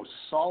one of the most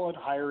solid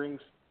hirings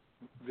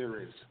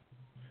there is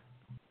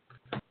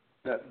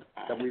that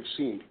we've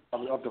seen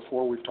of the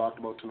four we've talked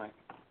about tonight.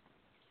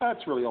 That's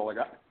really all I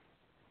got.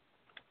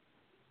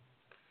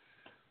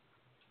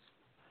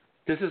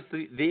 This is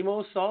the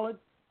most solid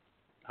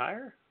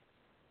hire?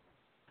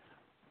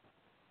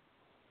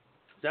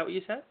 Is that what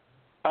you said?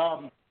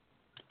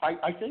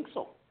 I think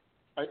so.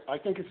 I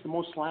think it's the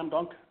most slam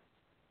dunk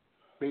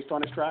based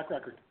on his track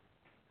record.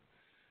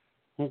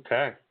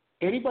 Okay.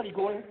 Anybody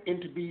going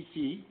into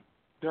BC,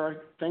 there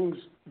are things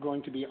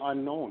going to be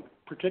unknown,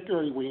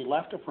 particularly when he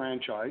left a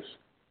franchise.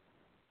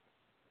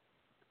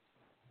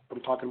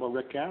 I'm talking about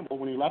Rick Campbell.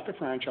 When he left a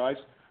franchise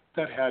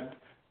that had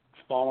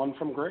fallen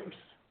from grace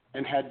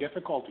and had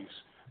difficulties,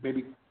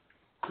 maybe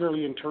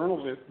clearly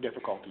internal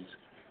difficulties.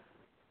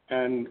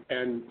 And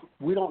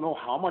we don't know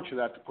how much of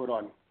that to put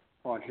on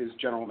his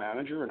general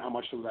manager and how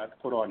much of that to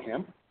put on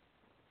him.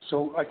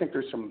 So I think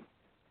there's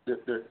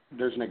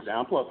an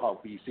example of how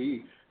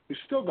BC has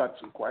still got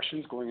some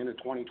questions going into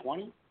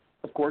 2020.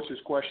 Of course, there's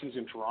questions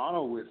in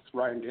Toronto with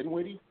Ryan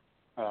Dinwiddie.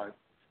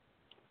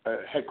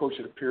 head coach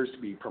that appears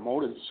to be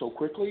promoted so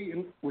quickly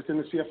within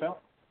the CFL.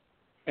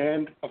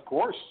 And, of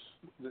course,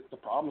 the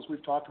problems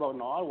we've talked about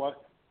in Ottawa,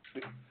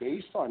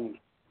 based on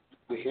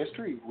the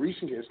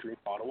recent history in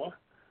Ottawa,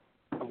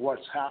 of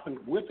what's happened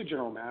with the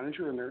general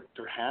manager and their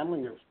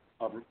handling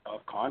of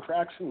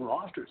contracts and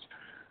rosters.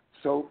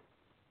 So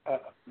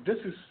this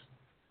is,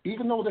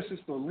 even though this is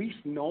the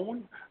least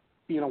known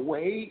in a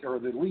way, or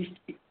the least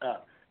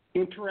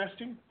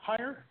interesting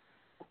hire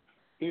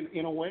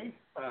in a way,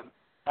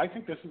 I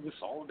think this is the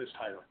solidest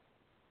hire.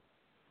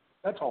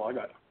 That's all I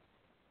got.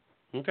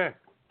 Okay.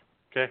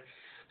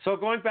 So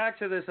going back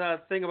to this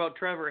thing about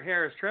Trevor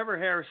Harris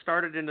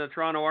started in the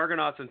Toronto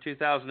Argonauts in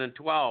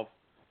 2012,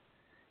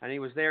 and he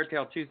was there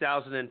till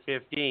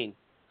 2015.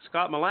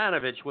 Scott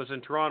Milanovich was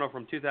in Toronto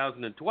from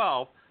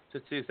 2012 to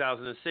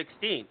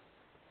 2016.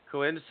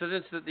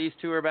 Coincidence that these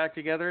two are back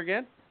together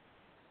again?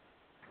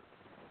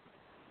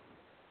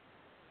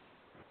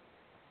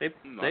 They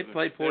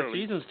played 4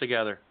 seasons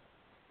together.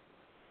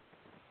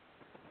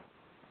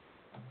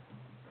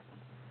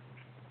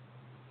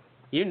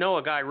 You know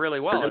a guy really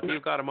well if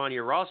you've got him on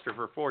your roster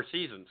for 4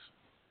 seasons.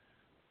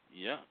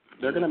 Yeah.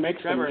 They're going to make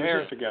some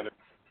music together.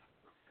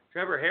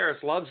 Trevor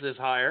Harris loves this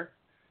hire.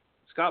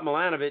 Scott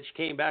Milanovich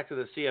came back to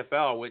the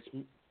CFL, which,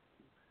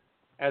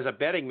 as a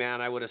betting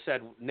man, I would have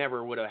said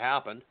never would have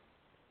happened.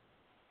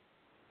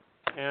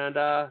 And,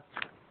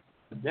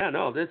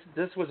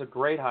 this was a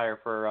great hire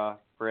for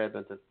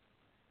Edmonton.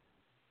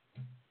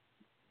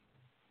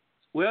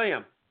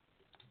 William,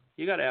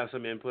 you got to have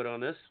some input on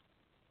this.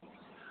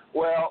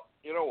 Well,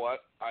 you know what?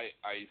 I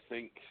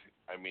think,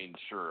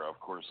 sure, of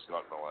course,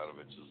 Scott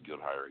Milanovich is good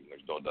hiring.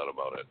 There's no doubt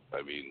about it.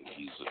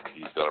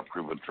 He's got a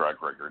proven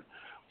track record.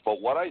 But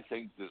what I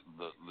think that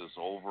this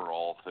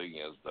overall thing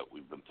is that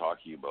we've been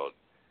talking about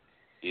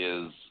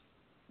is,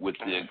 with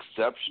the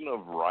exception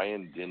of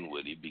Ryan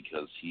Dinwiddie,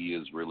 because he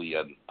is really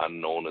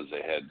unknown as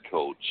a head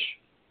coach.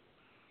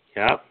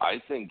 Yeah.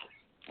 I think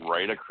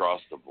right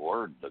across the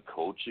board, the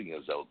coaching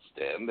is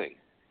outstanding.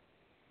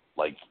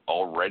 Like,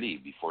 already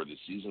before the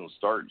season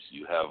starts,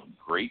 you have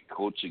great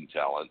coaching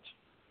talent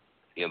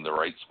in the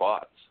right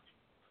spots.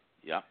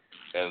 Yeah.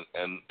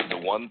 And the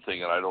one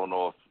thing, and I don't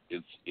know if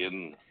it's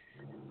in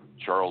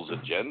Charles'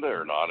 agenda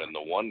or not, and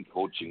the one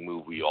coaching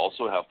move we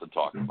also have to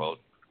talk about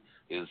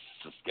is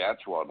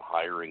Saskatchewan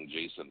hiring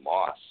Jason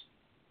Moss.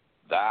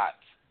 That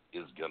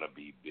is going to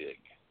be big.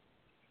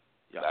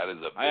 Yeah. That is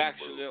a big I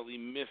accidentally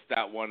missed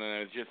that one, and I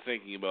was just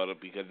thinking about it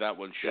because that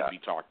one should be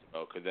talked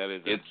about, because that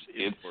is an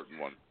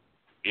important one.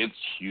 It's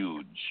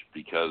huge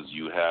because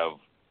you have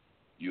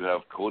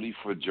Cody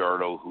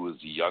Fajardo, who is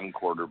a young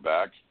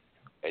quarterback,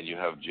 and you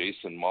have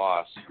Jason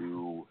Moss,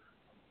 who,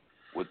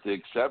 with the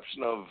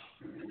exception of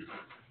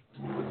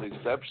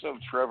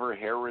Trevor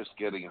Harris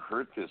getting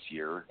hurt this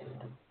year,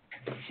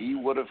 he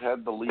would have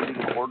had the leading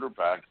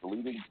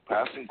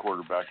passing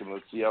quarterback in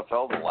the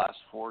CFL the last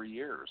 4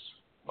 years.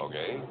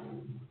 Okay?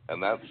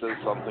 And that says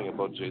something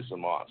about Jason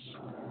Moss.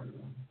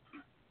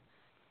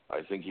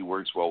 I think he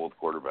works well with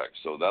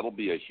quarterbacks. So that'll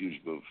be a huge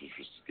move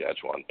for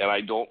Saskatchewan. And I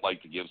don't like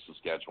to give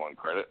Saskatchewan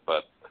credit,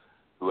 but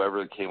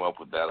whoever came up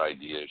with that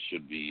idea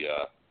should be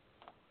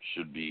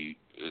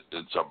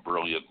it's a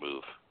brilliant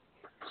move.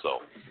 So.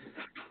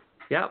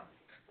 Yep.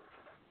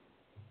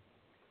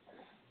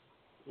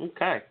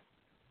 Okay.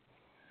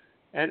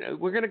 And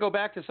we're going to go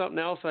back to something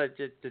else that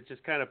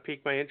just kind of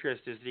piqued my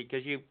interest, is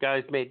because you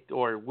guys made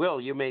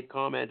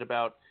comment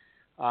about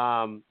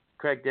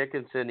Craig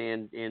Dickinson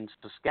in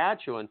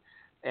Saskatchewan,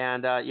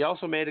 and you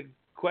also made a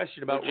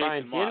question about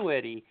Ryan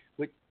Dinwiddie.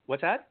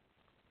 What's that?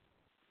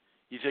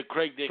 You said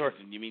Craig Dickinson.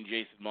 Sure. You mean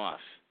Jason Moss?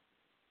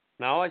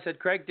 No, I said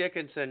Craig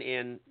Dickinson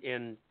in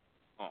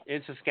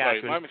Saskatchewan.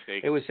 Sorry, my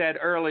mistake. It was said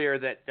earlier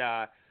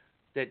that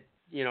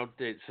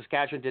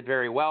Saskatchewan did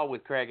very well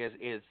with Craig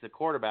as the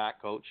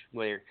quarterback coach,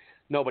 where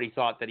nobody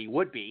thought that he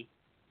would be.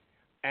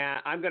 And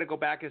I'm going to go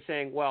back and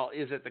saying, well,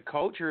 is it the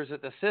coach or is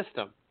it the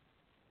system?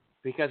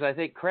 Because I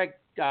think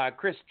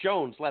Chris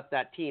Jones left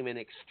that team in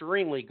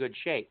extremely good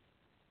shape.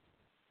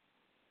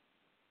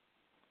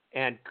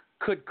 And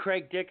could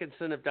Craig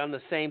Dickinson have done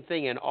the same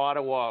thing in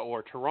Ottawa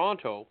or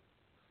Toronto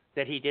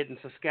that he did in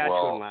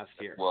Saskatchewan last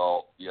year?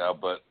 Well, yeah,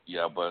 but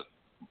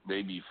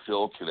maybe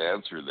Phil could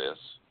answer this,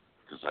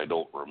 because I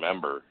don't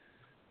remember.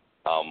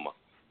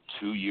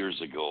 2 years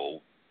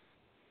ago,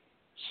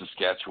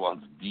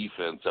 Saskatchewan's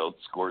defense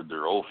outscored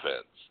their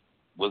offense.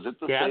 Was it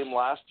the same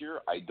last year?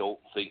 I don't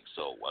think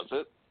so. Was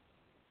it?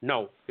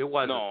 No, it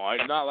wasn't. No,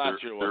 not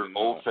last year.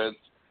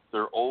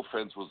 Their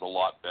offense was a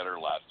lot better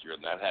last year,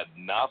 and that had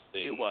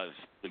nothing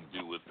to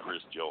do with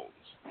Chris Jones.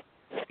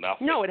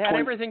 Nothing. No, it had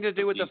everything to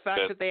do with the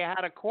fact that they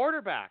had a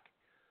quarterback.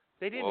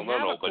 They didn't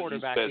have a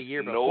quarterback the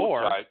year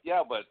before.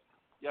 Yeah, but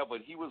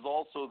he was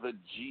also the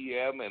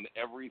GM and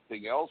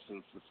everything else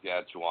in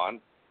Saskatchewan,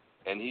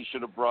 and he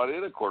should have brought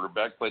in a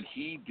quarterback, but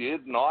he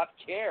did not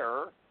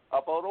care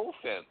about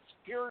offense,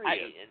 period.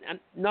 I'm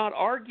not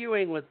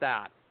arguing with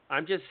that.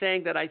 I'm just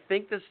saying that I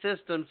think the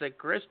systems that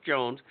Chris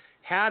Jones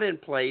had in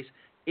place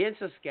in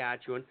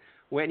Saskatchewan,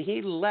 when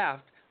he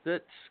left,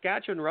 the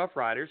Saskatchewan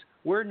Roughriders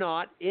were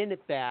not in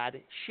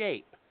bad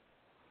shape.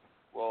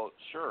 Well,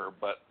 sure,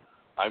 but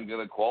I'm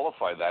going to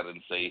qualify that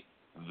and say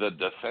the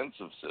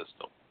defensive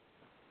system.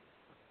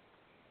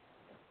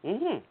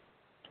 Mm-hmm.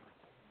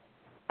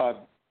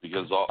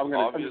 Because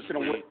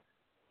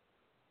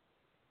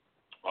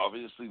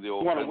obviously the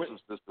offensive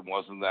system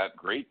wasn't that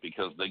great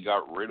because they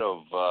got rid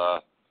of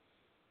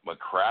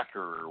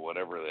McCracker or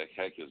whatever the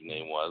heck his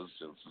name was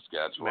in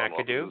Saskatchewan.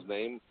 What was his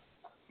name?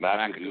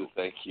 McAdoo,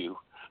 thank you.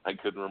 I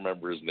couldn't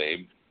remember his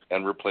name.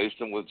 And replaced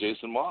him with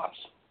Jason Moss.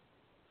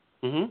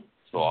 Mm-hmm.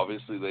 So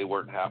obviously they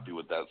weren't happy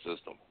with that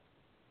system.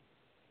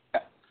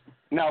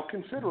 Now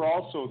consider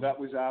also that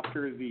was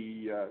after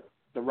the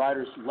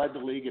Riders led the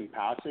league in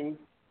passing,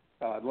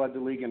 led the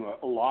league in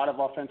a lot of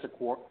offensive,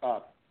 or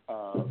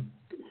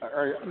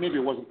maybe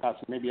it wasn't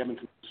passing, maybe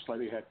Edmonton was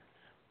slightly ahead,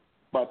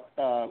 but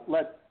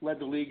led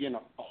the league in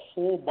a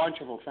whole bunch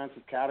of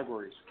offensive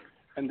categories,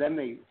 and then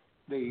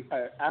they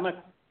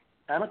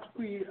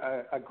amicably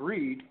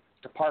agreed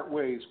to part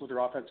ways with their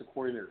offensive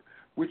coordinator,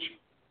 which,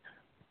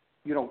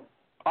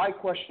 I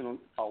question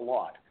a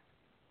lot.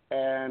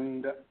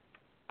 And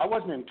I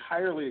wasn't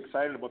entirely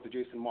excited about the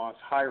Jason Moss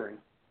hiring,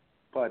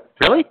 but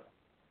really,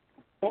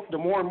 the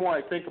more and more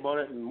I think about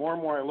it, and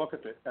more I look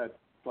at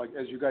like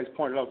as you guys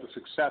pointed out, the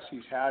success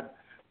he's had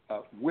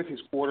with his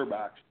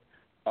quarterbacks,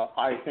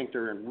 I think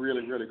they're in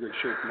really, really good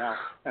shape now.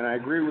 And I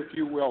agree with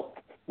you, Will,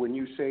 when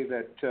you say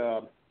that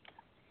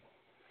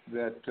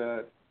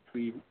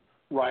the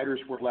Riders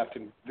were left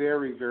in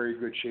very, very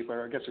good shape.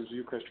 I guess it was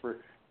you, Christopher,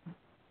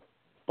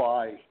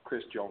 by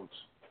Chris Jones.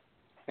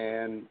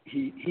 And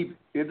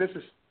this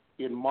is,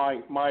 in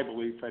my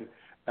belief, and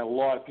a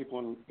lot of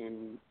people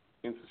in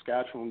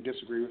Saskatchewan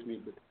disagree with me,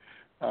 but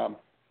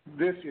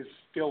this has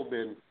still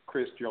been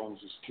Chris Jones'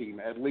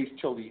 team, at least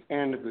till the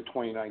end of the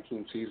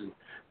 2019 season.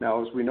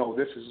 Now, as we know,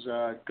 this is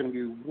going to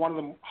be one of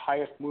the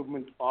highest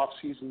movement off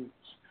seasons,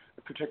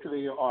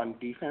 particularly on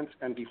defense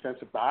and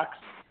defensive backs,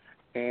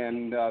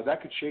 and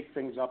that could shake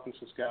things up in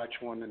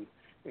Saskatchewan.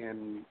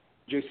 And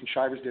Jason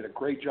Shivers did a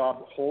great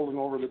job holding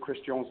over the Chris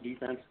Jones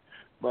defense,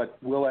 but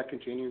will that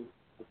continue?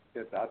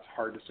 That's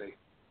hard to say.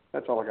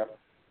 That's all I got.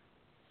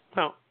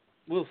 Well,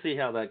 we'll see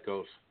how that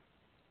goes.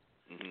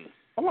 Mm-hmm.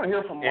 I want to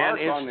hear from Mark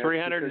on this.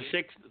 And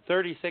it's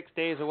 36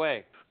 days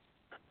away.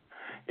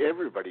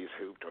 Everybody's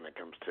hooped when it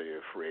comes to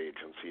free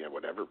agency at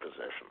whatever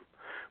position.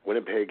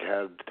 Winnipeg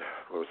had,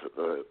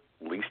 the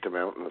least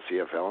amount in the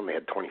CFL, and they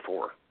had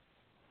 24.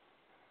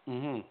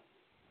 Mm-hmm.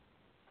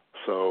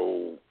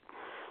 So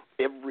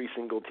every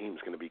single team's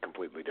going to be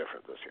completely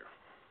different this year.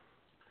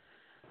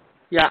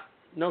 Yeah,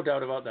 no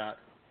doubt about that.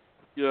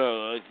 Yeah,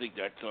 I think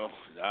that's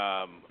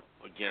a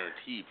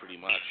guarantee, pretty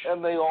much.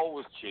 And they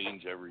always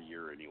change every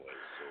year anyway.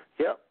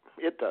 So. Yep,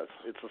 it does.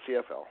 It's the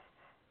CFL.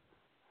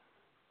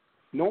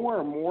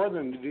 Nowhere more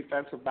than the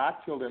defensive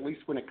backfield, at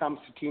least when it comes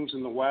to teams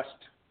in the West.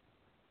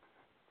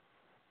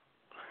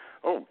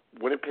 Oh,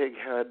 Winnipeg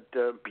had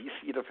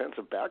BC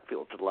defensive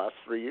backfield for the last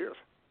 3 years.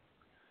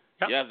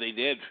 Yep. Yeah, they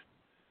did.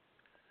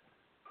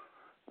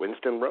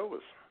 Winston Rose.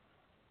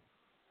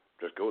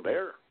 Just go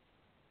there.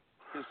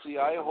 You see,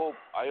 I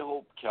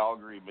hope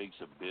Calgary makes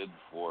a bid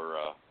for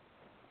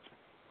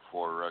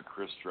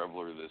Chris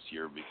Trevler this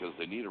year because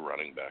they need a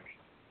running back.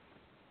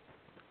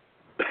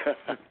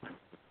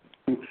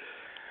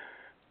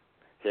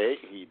 Hey,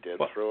 he did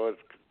throw a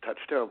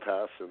touchdown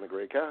pass in the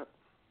Grey Cup.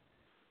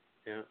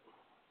 Yeah.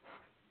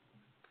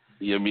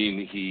 You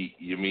mean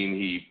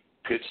he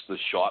pitched the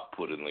shot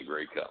put in the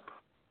Grey Cup?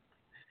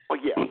 Well,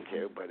 yeah,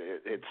 okay, but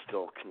it's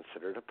still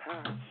considered a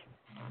pass.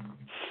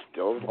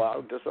 Still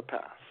allowed as a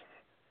pass.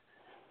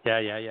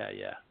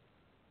 Yeah.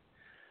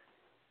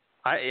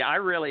 I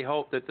really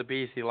hope that the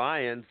BC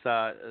Lions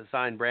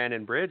sign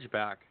Brandon Bridge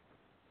back.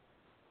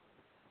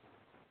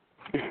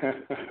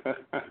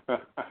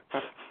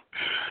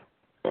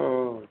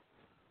 Oh.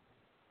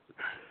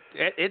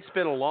 It's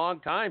been a long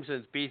time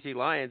since BC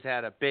Lions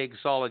had a big,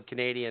 solid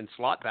Canadian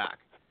slot back.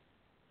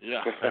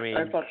 Yeah. I mean,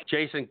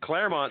 Jason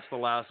Claremont's the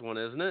last one,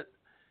 isn't it?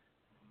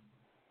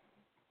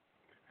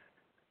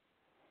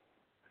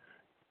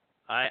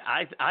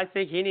 I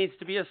think he needs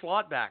to be a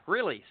slot back.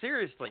 Really,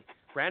 seriously.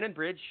 Brandon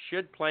Bridge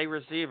should play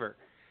receiver.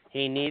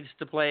 He needs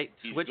to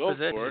switch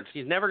positions.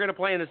 He's never going to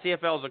play in the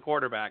CFL as a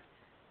quarterback.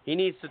 He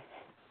needs to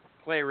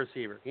play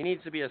receiver. He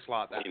needs to be a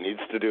slot back. He needs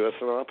to do a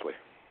Sinopoli.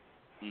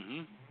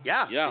 Mm-hmm.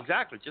 Yeah,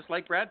 exactly. Just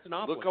like Brad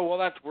Sinopoli. Look how well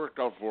that's worked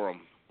out for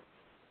him.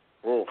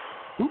 Oh.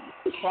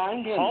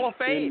 Hall of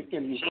Fame.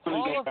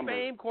 Hall of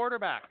Fame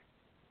quarterback.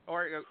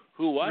 Or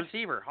who what?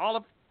 Receiver.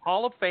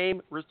 Hall of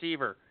Fame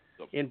receiver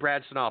in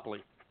Brad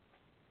Sinopoli.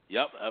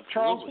 Yep, absolutely.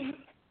 Charles,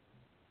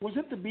 was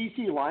it the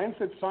BC Lions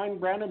that signed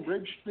Brandon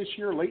Bridge this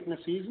year late in the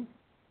season?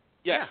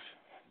 Yes.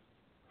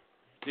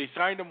 Yeah. They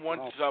signed him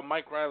once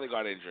Mike Riley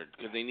got injured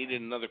because they needed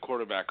another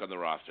quarterback on the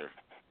roster.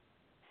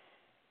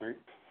 Right.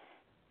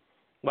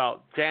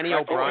 Well, Danny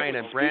O'Brien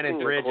and Brandon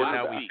Bridge is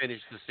how we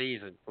finished the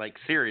season. Like,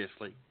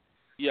 seriously.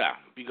 Yeah,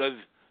 because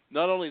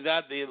not only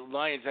that, the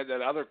Lions had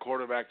that other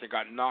quarterback that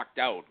got knocked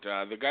out.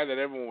 The guy that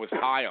everyone was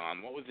high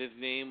on. What was his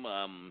name?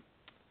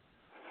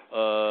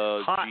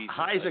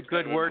 High is a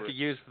good word to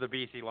use for the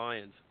BC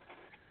Lions.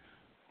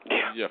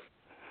 Yeah.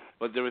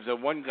 But there was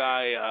one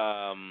guy,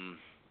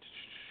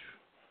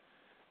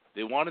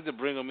 they wanted to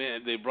bring him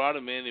in. They brought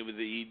him in.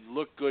 He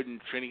looked good in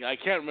training. I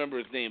can't remember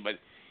his name, but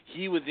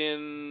he was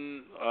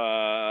in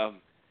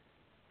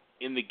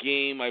the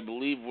game, I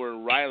believe, where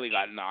Riley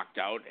got knocked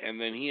out, and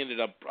then he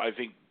ended up, I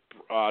think,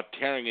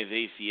 tearing his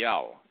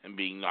ACL and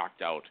being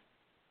knocked out.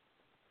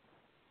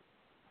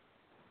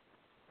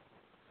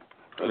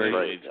 That's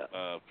right.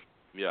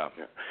 Yeah.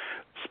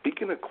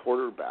 Speaking of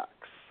quarterbacks,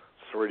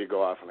 sorry to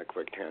go off on a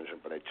quick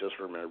tangent, but I just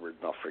remembered,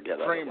 and I'll forget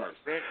it. Kramer.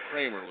 Brent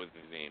Kramer was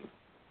his name.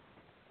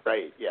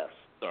 Right, yes.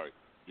 Sorry.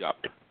 Yeah.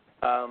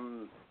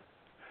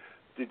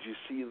 Did you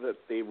see that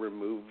they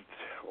removed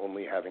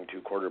only having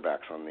 2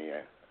 quarterbacks on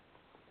the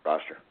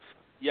roster?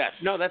 Yes.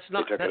 No, that's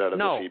not. They took it out of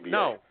the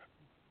CBA.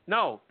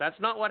 No, that's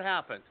not what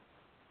happened.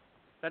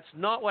 That's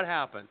not what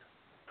happened.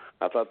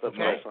 I thought that's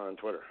what I saw on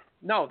Twitter.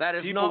 No, that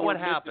is not what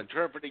happened.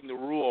 Interpreting the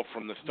rule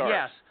from the start.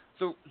 Yes.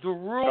 The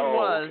rule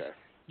was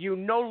you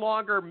no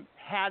longer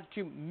had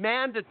to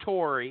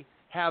mandatory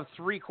have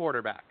 3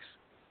 quarterbacks.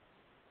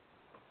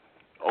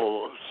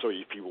 Oh, so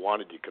if you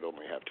wanted, you could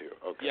only have 2.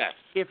 Okay. Yes.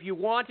 If you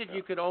wanted,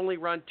 you could only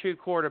run 2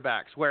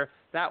 quarterbacks, where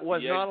that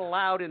was not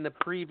allowed in the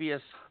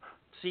previous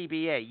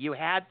CBA. You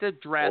had to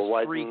dress 3 quarterbacks.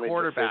 Why didn't they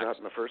just say that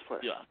in the first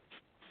place? Yeah.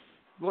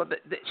 Well, they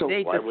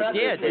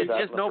did. It's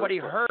just nobody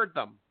heard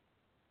them.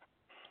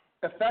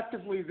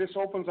 Effectively, this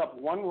opens up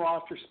one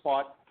roster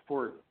spot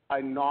for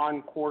a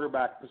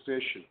non-quarterback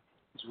position.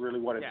 It's really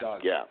what it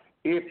does. Yeah.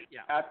 If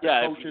at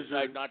the coaches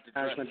or not to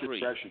dress management 3.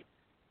 discretion.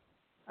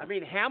 I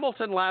mean,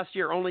 Hamilton last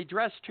year only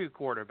dressed 2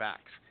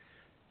 quarterbacks.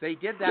 They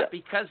did that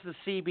because the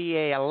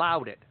CBA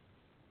allowed it.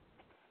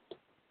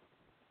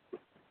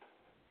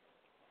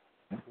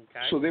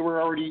 Okay. So they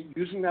were already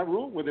using that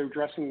rule? Were they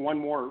dressing one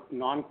more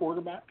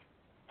non-quarterback?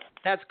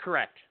 That's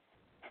correct.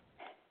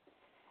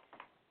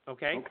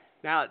 Okay.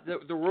 Now,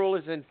 the rule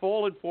is in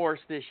full force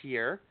this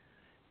year,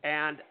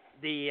 and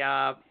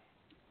the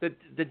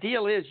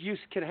deal is you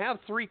can have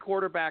 3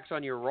 quarterbacks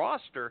on your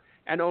roster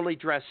and only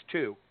dress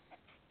 2.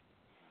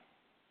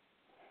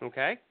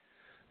 Okay?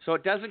 So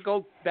it doesn't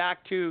go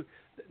back to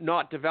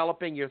not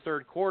developing your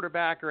 3rd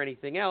quarterback or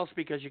anything else,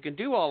 because you can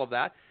do all of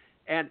that,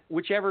 and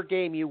whichever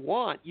game you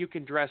want, you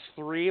can dress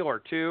 3 or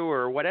 2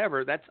 or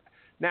whatever.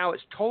 Now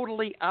it's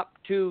totally up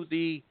to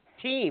the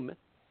team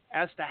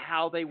as to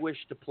how they wish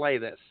to play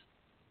this.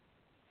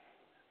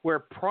 Where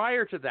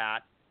prior to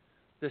that,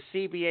 the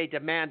CBA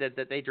demanded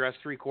that they dress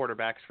 3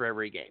 quarterbacks for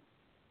every game.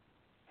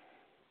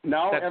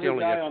 Now That's every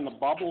guy difference. on the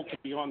bubble to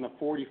be on the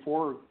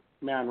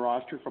 44-man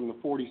roster from the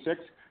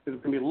 46 is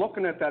going to be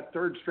looking at that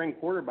 3rd-string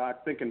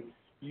quarterback thinking,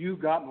 you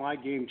got my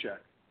game check.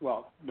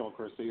 Well, no, of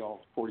course, they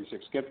all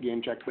 46 get the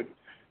game check, but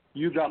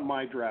you got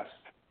my dress.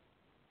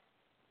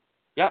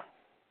 Yep.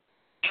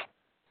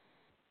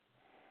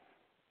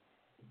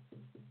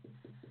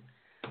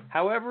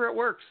 However it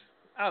works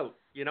out,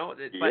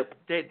 but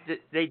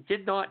they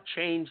did not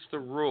change the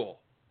rule.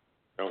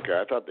 Okay,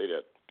 I thought they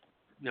did.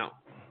 No,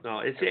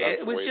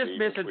 it was just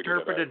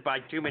misinterpreted by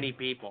too many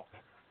people.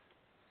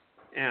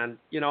 And,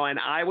 and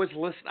I was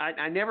listening.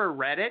 I never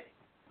read it,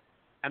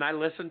 and I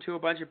listened to a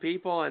bunch of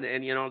people, and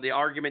the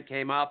argument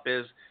came up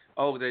is,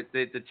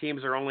 the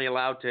teams are only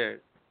allowed to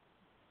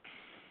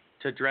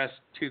dress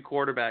 2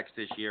 quarterbacks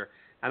this year,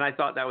 and I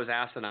thought that was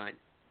asinine.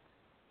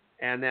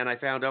 And then I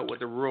found out what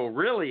the rule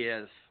really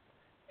is,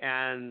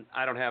 and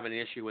I don't have an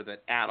issue with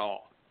it at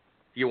all.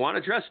 If you want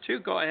to dress 2,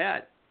 go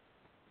ahead.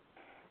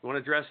 You want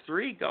to dress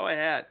 3, go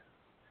ahead.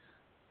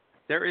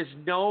 There is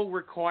no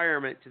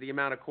requirement to the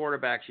amount of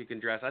quarterbacks you can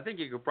dress. I think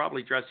you could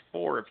probably dress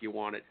 4 if you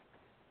wanted.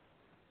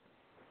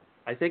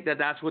 I think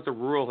that's what the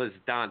rule has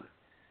done,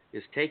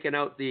 is taken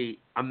out the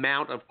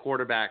amount of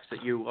quarterbacks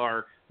that you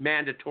are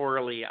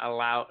mandatorily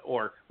allowed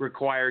or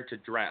required to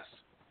dress.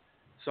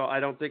 So I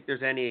don't think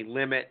there's any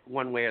limit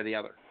one way or the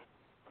other.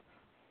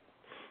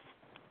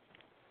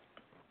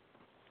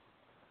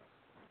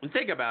 And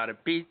think about it.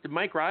 Beat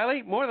Mike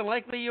Riley, more than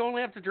likely you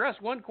only have to dress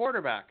 1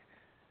 quarterback.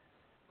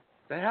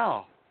 The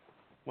hell?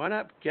 Why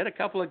not get a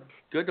couple of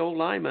good old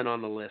linemen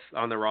on the list,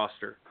 on the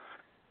roster?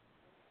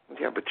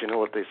 Yeah, but you know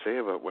what they say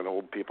about when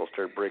old people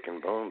start breaking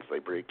bones, they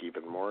break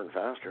even more and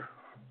faster.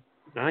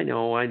 I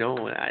know.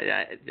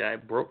 I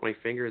broke my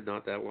finger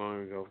not that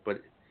long ago, but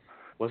it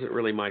wasn't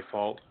really my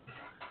fault.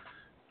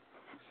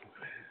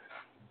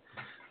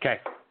 Okay.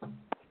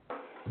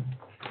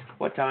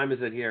 What time is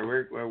it here?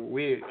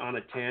 We're on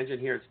a tangent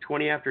here. It's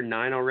 20 after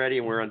 9 already,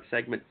 and we're on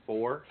segment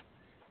 4.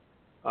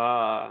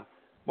 Montreal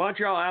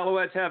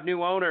Alouettes have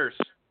new owners.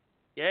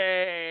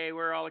 Yay!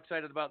 We're all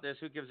excited about this.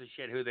 Who gives a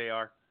shit who they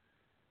are?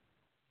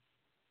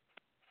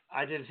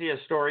 I did see a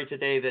story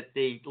today that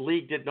the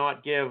league did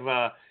not give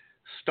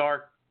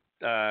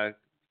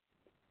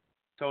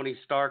Tony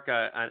Stark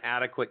an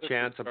adequate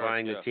chance of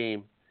buying the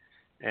team.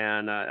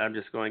 And I'm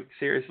just going,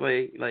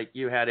 seriously, like,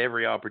 you had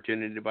every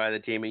opportunity to buy the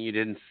team and you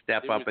didn't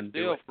step up and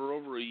do it. For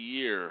over a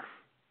year.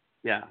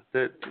 Yeah,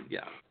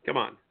 come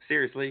on,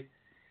 seriously.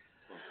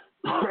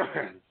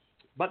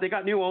 But they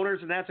got new owners,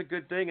 and that's a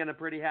good thing, and I'm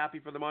pretty happy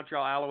for the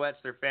Montreal Alouettes,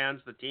 their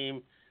fans, the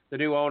team, the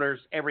new owners,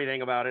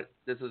 everything about it.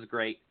 This is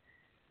great.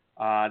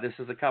 This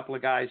is a couple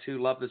of guys who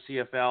love the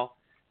CFL,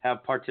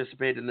 have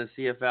participated in the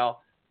CFL,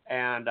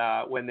 and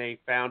when they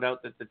found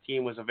out that the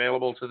team was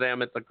available to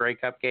them at the Grey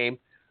Cup game,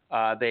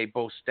 they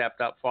both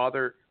stepped up,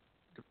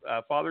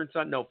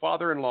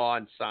 father-in-law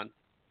and son,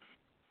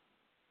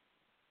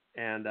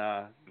 and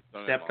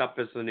stepped up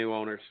as the new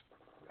owners.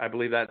 I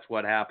believe that's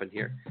what happened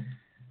here.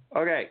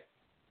 Okay.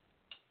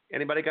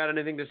 Anybody got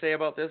anything to say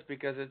about this?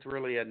 Because it's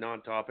really a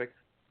non-topic.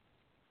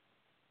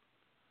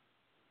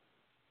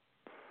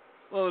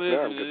 Well, it is.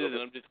 And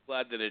I'm just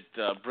glad that it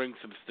brings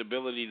some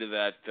stability to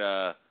that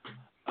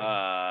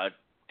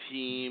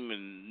team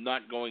and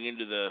not going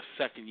into the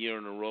second year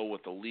in a row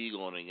with the league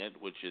owning it,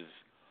 which is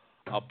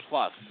a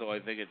plus. So I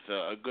think it's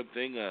a good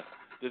thing.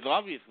 This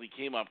obviously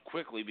came up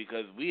quickly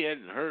because we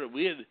hadn't heard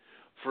it.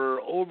 For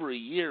over a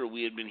year,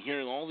 we had been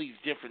hearing all these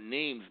different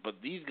names,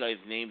 but these guys'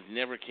 names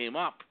never came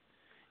up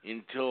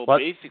until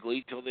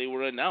they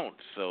were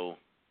announced. So,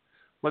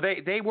 well,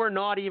 they were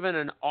not even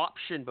an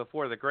option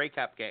before the Grey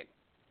Cup game.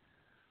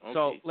 Okay.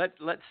 So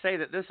let's say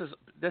that this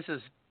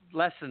is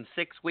less than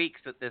 6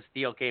 weeks that this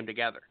deal came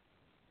together.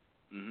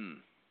 Mm-hmm.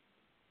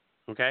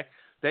 Okay,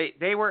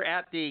 they were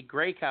at the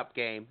Grey Cup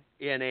game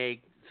in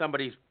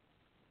somebody's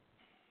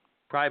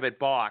private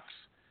box,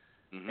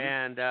 mm-hmm.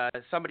 and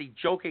somebody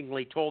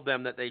jokingly told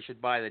them that they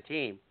should buy the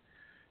team,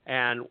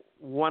 and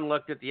one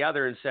looked at the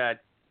other and said,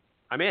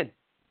 I'm in.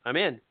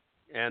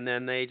 And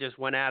then they just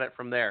went at it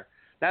from there.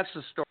 That's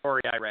the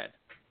story I read.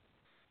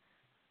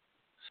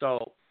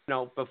 So,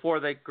 before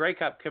the Grey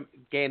Cup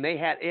game, they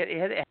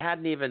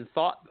hadn't even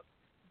thought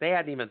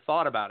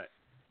about it.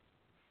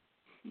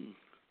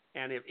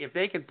 And if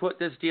they can put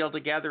this deal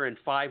together in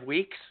 5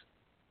 weeks,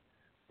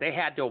 they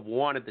had to have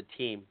wanted the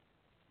team.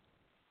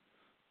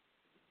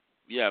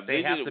 Yeah,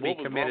 they have to be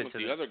what committed was to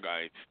the this. other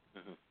guys.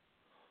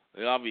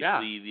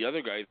 The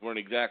other guys weren't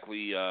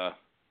exactly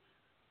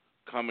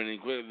coming in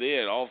quick. They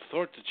had all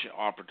sorts of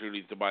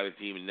opportunities to buy the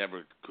team and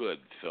never could.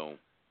 So,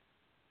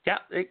 yeah,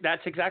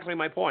 that's exactly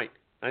my point.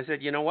 I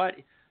said, you know what?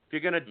 If you're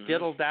going to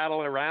diddle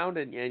daddle around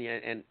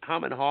and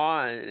hum and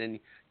haw, and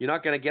you're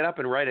not going to get up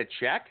and write a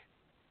check,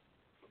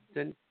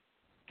 then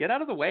get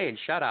out of the way and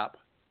shut up.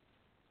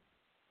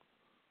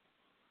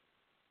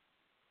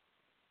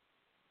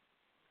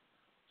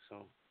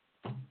 So,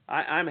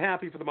 I'm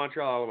happy for the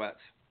Montreal Alouettes.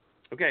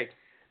 Okay.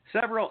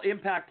 Several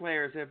Impact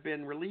players have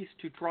been released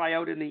to try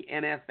out in the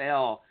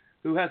NFL.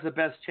 Who has the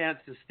best chance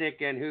to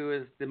stick and who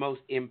is the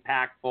most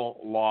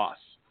impactful loss?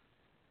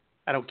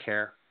 I don't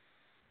care.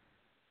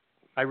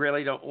 I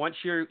really don't. Once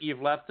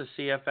you've left the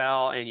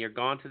CFL and you're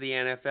gone to the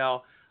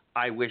NFL,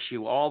 I wish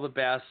you all the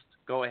best.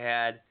 Go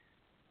ahead.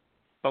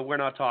 But we're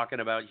not talking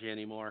about you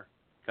anymore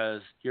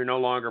because you're no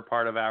longer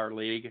part of our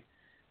league.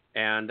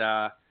 And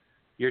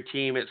your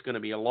team, it's going to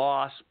be a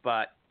loss.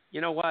 But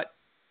you know what?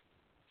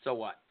 So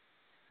what?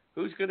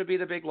 Who's going to be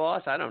the big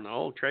loss? I don't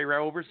know. Trey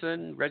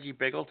Roberson, Reggie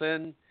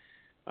Biggleton,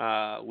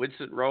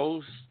 Winston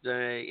Rose.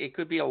 It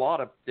could be a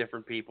lot of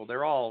different people.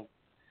 They're all.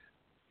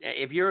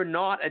 If you're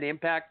not an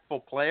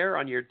impactful player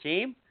on your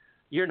team,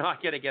 you're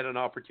not going to get an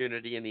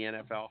opportunity in the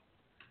NFL.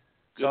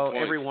 Good so point.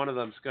 Every one of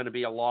them is going to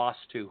be a loss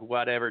to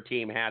whatever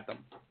team had them.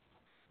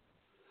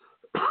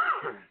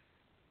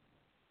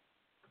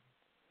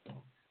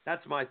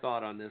 That's my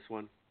thought on this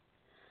one.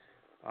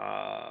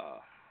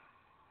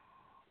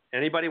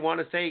 Anybody want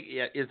to say,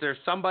 is there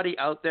somebody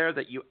out there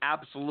that you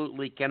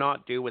absolutely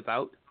cannot do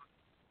without?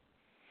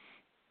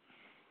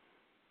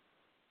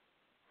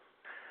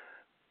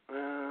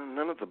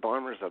 None of the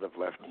Bombers that have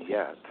left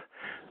yet,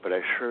 but I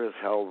sure as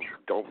hell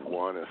don't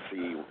want to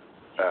see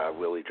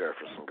Willie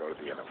Jefferson go to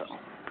the NFL.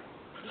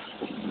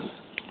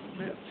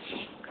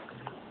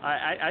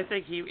 I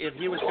think if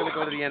he was going to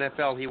go to the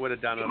NFL, he would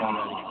have done it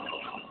already.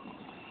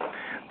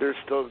 There's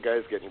still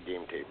guys getting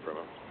game tape from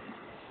him.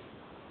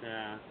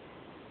 Yeah.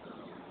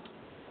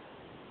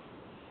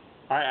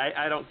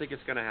 I don't think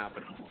it's going to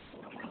happen.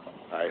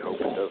 I hope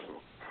it doesn't.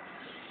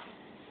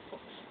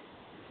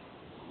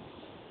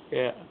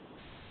 Yeah.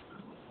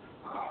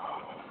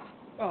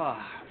 Oh.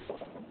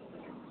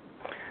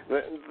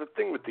 The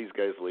thing with these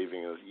guys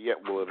leaving is,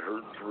 will it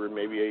hurt for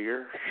maybe a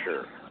year?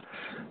 Sure.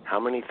 How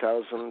many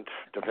thousand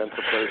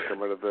defensive players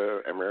come out of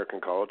the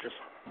American colleges?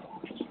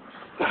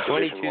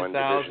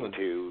 22,000.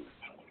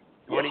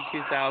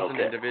 22,000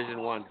 in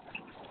Division 1.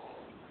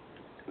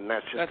 And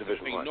that's just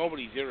Division 1.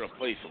 Nobody's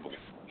irreplaceable.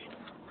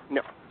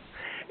 No.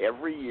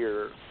 Every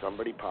year,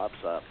 somebody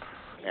pops up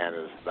and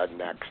is the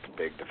next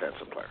big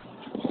defensive player.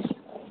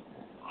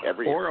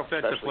 Every or year,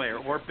 offensive player,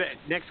 or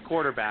next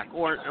quarterback,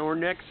 or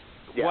next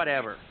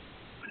whatever.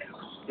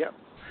 Yeah,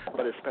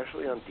 but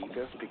especially on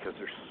defense because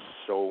there's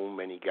so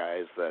many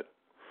guys that,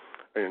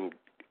 in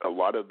a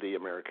lot of the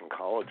American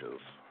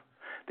colleges,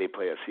 they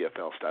play a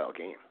CFL-style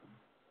game.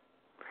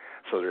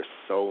 So there's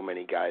so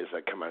many guys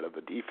that come out of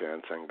the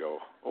defense and go,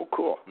 oh,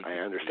 cool, I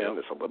understand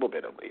this a little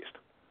bit at least.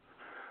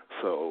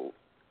 So,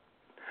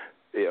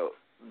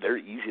 they're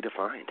easy to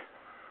find.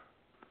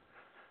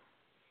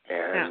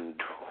 And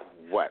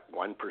what,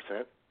 1%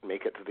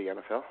 make it to the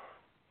NFL?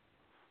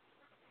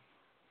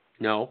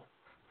 No.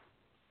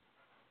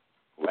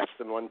 Less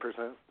than 1%?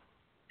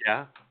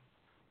 Yeah.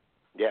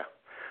 Yeah.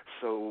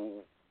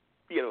 So,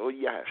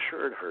 yeah,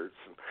 sure it hurts.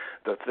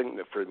 The thing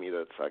that for me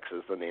that sucks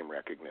is the name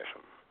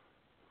recognition.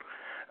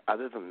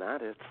 Other than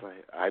that, it's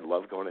like I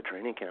love going to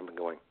training camp and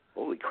going,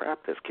 holy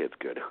crap, this kid's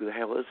good. Who the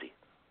hell is he?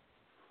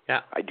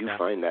 Yeah. I do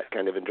find that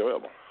kind of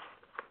enjoyable.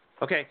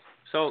 Okay,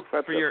 so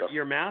for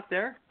your math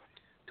there,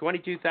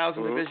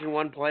 22,000 Division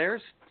I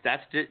players,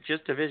 that's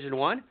just Division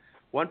I.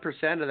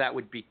 1% of that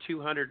would be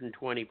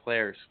 220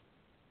 players.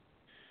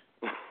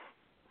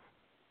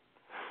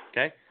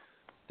 Okay?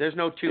 There's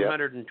no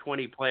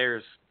 220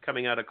 players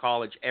coming out of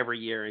college every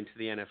year into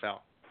the NFL.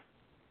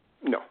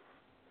 No.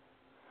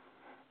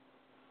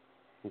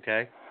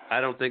 Okay?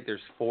 I don't think there's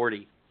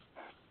 40.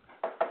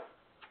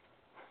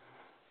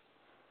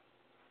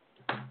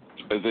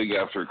 I think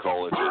after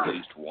college, at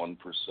least 1%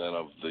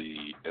 of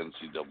the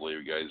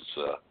NCAA guys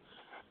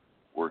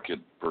work at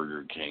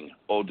Burger King.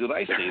 Oh, did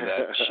I say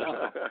that? Shut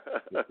up.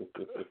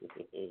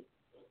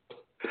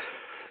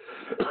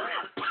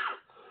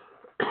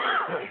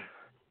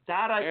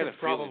 That I could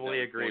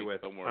probably agree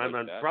with.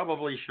 I'm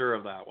probably sure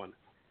of that one.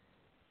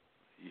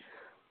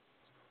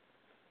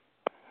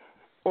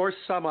 Or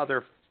some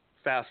other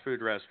fast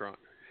food restaurant.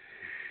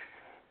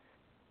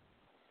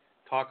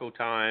 Taco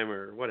Time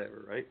or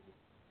whatever, right?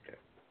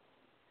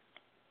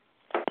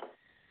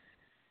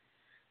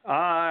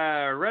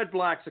 Red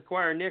Blacks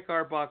acquire Nick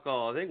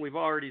Arbuckle. I think we've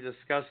already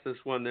discussed this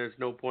one. There's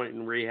no point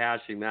in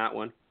rehashing that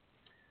one.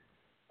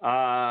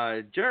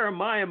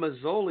 Jeremiah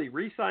Mazzoli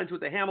re-signs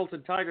with the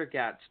Hamilton Tiger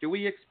Cats. Do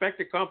we expect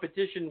a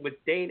competition with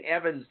Dane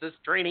Evans this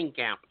training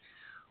camp?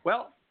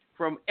 Well,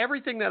 from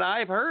everything that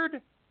I've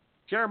heard,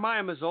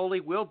 Jeremiah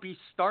Mazzoli will be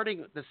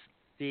starting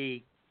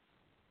the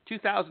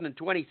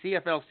 2020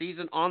 CFL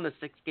season on the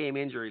 6-game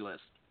injury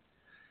list.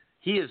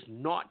 He is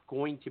not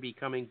going to be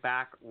coming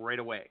back right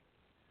away.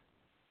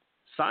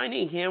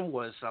 Signing him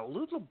was a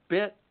little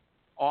bit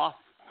off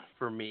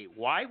for me.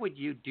 Why would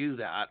you do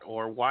that,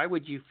 or why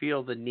would you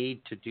feel the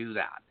need to do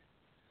that?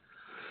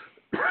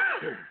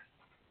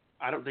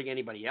 I don't think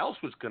anybody else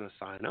was going to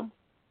sign him.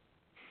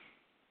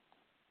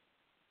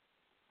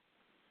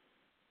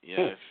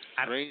 Yeah,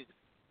 strange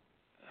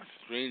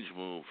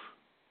move.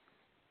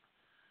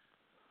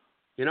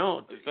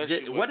 What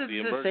did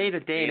this say to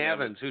Dane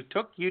Evans, who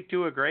took you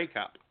to a Grey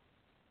Cup?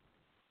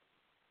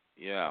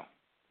 Yeah.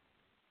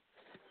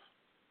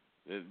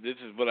 This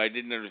is what I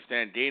didn't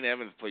understand. Dane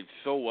Evans played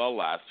so well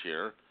last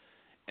year,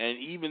 and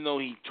even though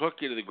he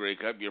took you to the Grey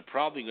Cup, you're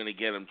probably going to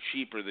get him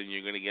cheaper than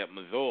you're going to get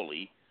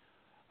Mazzoli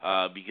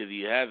because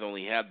he has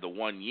only had the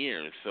 1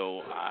 year.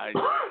 So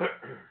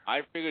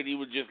I figured he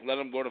would just let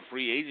him go to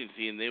free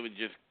agency, and they would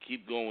just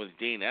keep going with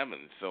Dane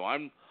Evans. So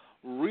I'm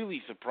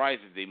really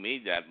surprised that they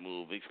made that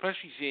move,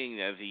 especially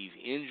seeing as he's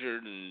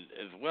injured and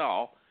as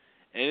well,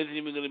 and isn't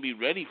even going to be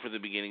ready for the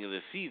beginning of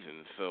the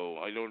season. So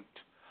I don't.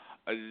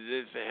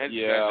 It's a head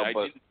scratch. I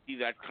didn't see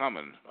that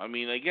coming. I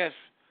mean, I guess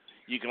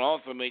you can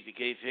also make the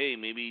case, hey,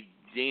 maybe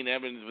Dane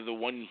Evans was a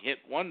one-hit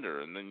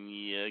wonder, and then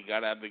you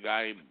got to have the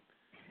guy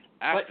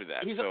after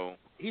that.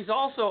 He's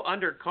also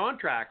under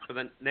contract for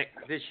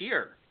this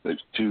year.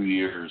 It's 2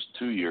 years.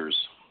 2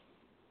 years.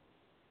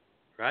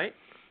 Right?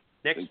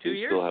 Next 2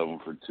 years? Still have him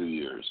for 2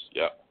 years.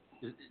 Yeah.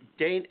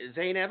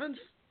 Zane Evans?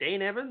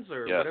 Dane Evans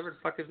or whatever the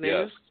fuck his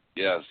name is?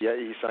 Yes. Yeah,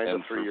 he signed a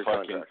 3-year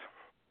contract.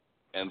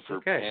 And for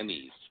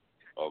pennies.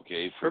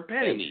 Okay, for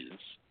pennies.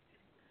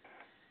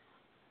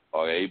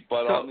 Okay,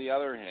 but on the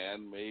other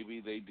hand,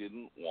 maybe they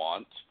didn't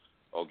want,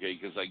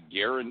 because I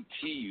guarantee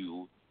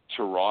you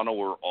Toronto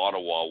or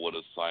Ottawa would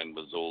have signed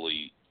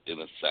Mazzoli in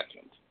a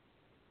second.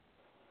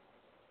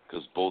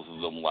 Because both of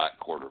them lack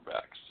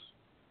quarterbacks.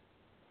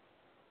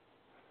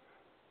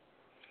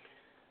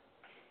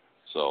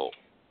 So.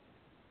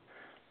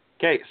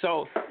 Okay,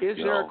 so is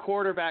there a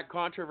quarterback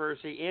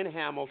controversy in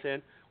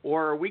Hamilton,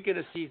 or are we going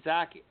to see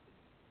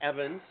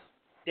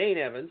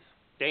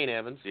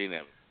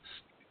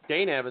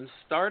Dane Evans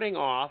starting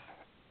off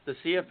the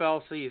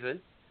CFL season,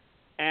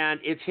 and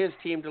it's his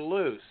team to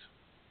lose?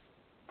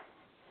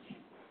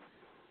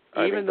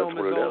 Even though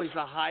Mazzoli's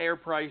a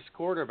higher-priced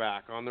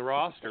quarterback on the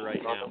roster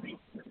right now.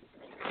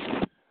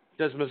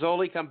 Does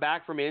Mazzoli come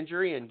back from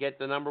injury and get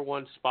the number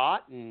one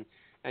spot and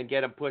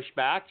get him pushed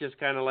back, just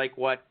kind of like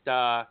what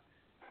Bo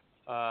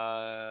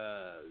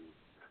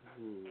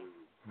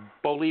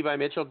Levi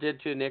Mitchell did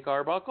to Nick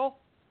Arbuckle?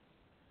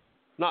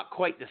 Not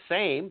quite the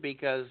same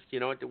because,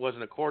 it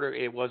wasn't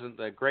it wasn't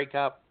the Grey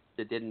Cup.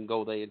 It didn't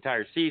go the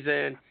entire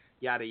season,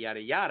 yada, yada,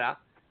 yada.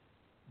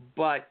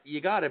 But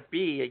you got to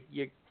be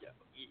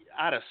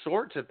out of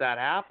sorts if that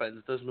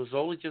happens. Does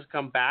Mazzoli just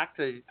come back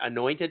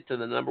anointed to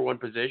the number one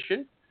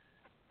position?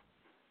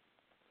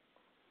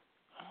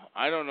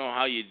 I don't know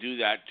how you do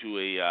that to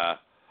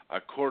a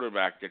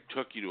quarterback that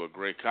took you to a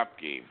Grey Cup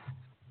game.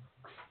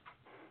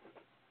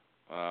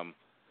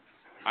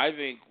 I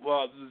think,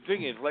 the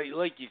thing is,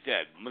 like you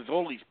said,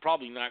 Mazzoli's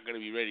probably not going to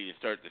be ready to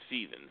start the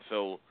season.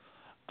 So,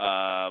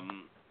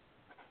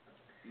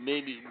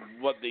 maybe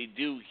what they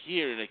do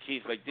here in a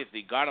case like this,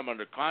 they got him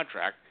under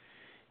contract.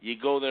 You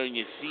go there and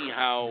you see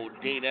how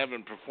Dane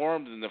Evans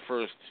performed in the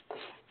first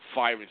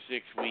 5 or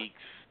 6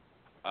 weeks.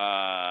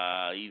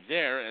 He's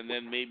there, and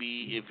then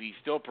maybe if he's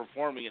still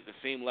performing at the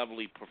same level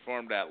he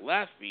performed at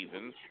last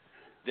season,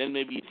 then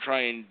maybe you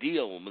try and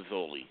deal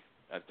Mazzoli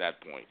at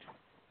that point.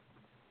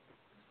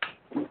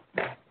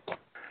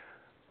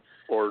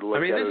 Or look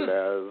at it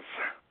as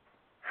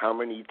how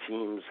many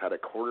teams had a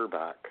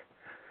quarterback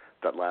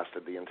that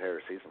lasted the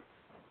entire season?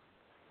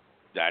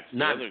 That's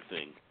the other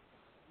thing.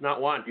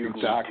 Not one. You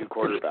need 2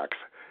 quarterbacks.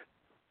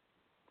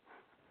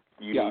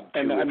 You need 2,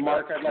 and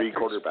Mark, three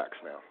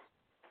quarterbacks now.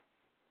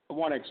 I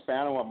want to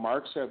expand on what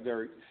Mark said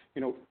there.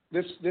 You know,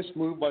 this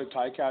move by the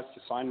Ticats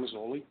to sign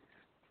Mazzoli,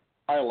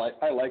 I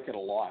like it a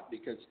lot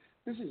because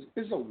this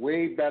is a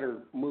way better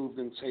move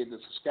than, say, the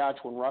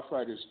Saskatchewan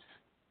Roughriders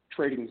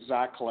trading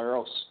Zach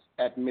Collaros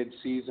at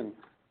mid-season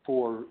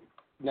for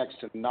next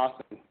to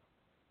nothing.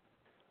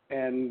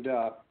 And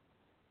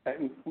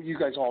you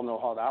guys all know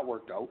how that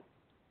worked out.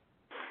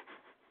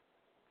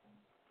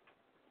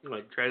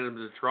 Like traded him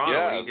to Toronto.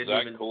 Yeah, he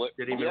didn't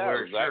even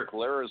wear a shirt. Zach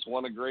Collaros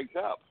won a Grey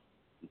Cup.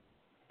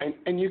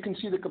 And you can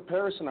see the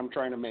comparison I'm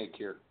trying to make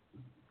here.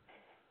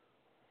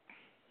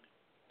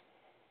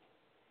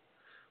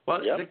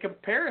 Well, the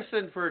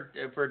comparison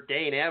for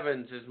Dane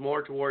Evans is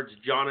more towards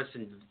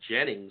Jonathan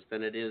Jennings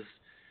than it is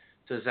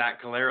to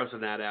Zach Collaros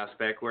in that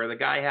aspect, where the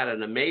guy had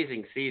an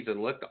amazing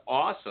season, looked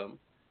awesome,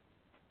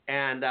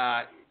 and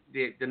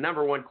the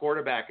number one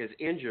quarterback is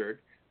injured.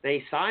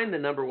 They signed the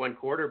number one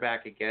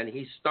quarterback again.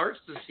 He starts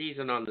the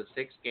season on the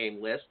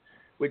 6-game list,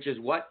 which is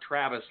what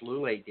Travis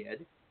Lulay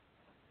did.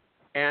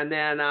 And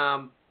then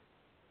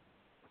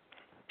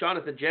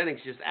Jonathan Jennings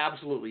just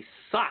absolutely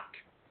sucked.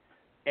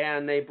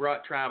 And they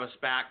brought Travis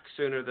back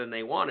sooner than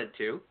they wanted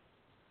to.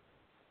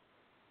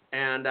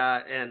 And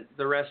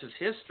the rest is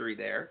history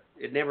there.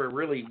 It never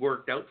really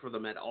worked out for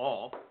them at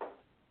all.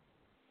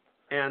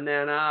 And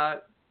then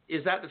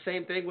is that the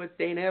same thing with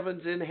Dane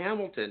Evans in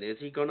Hamilton? Is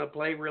he going to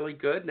play really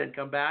good and then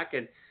come back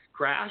and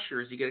crash?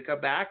 Or is he going to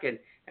come back and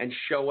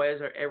show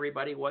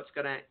everybody what's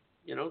going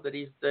to, that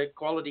he's the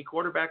quality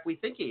quarterback we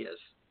think he is?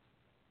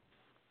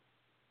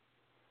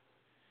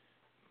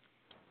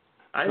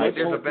 I think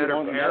there's a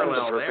better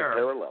parallel there.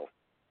 Parallel.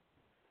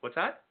 What's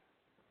that?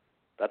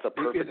 That's a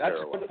perfect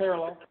parallel. That's a good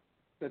parallel.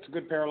 That's a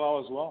good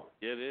parallel as well.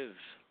 It is.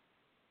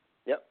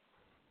 Yep.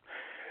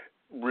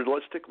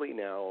 Realistically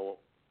now,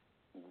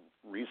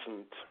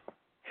 recent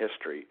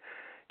history,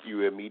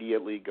 you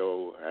immediately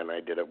go, and I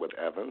did it with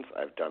Evans,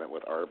 I've done it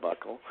with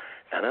Arbuckle,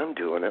 and I'm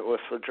doing it with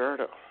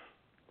Fajardo.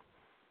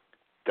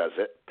 Does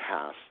it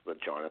pass the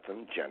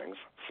Jonathan Jennings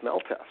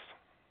smell test?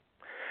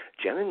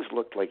 Jennings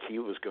looked like he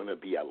was going to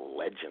be a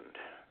legend.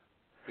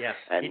 Yes,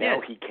 and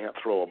now he can't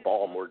throw a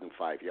ball more than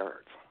 5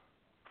 yards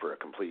for a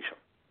completion.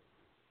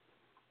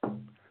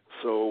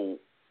 So,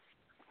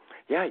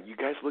 yeah, you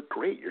guys look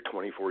great. You're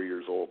 24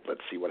 years old.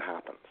 Let's see what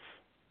happens.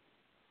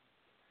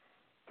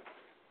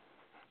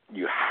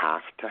 You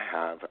have to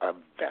have a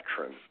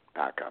veteran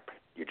backup.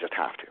 You just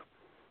have to.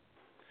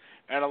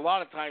 And a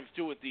lot of times,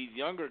 too, with these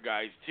younger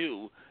guys,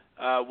 too,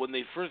 when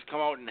they first come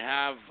out and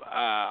have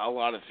a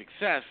lot of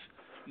success,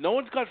 no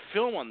one's got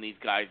film on these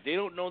guys. They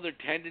don't know their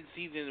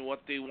tendencies and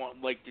what they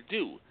like to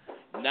do.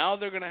 Now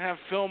they're going to have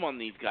film on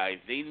these guys.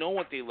 They know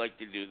what they like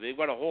to do. They've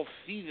got a whole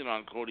season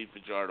on Cody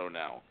Fajardo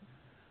now.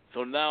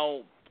 So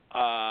now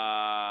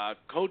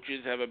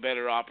coaches have a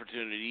better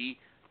opportunity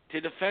to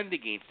defend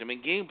against him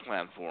and game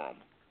plan for him.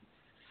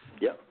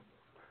 Yeah.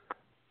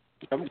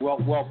 Well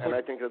put, and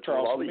I think that's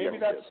Charles. all the young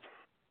kids.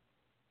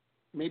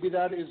 Maybe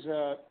that is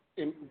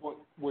in what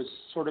was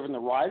sort of in the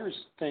Riders'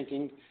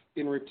 thinking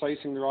in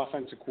replacing their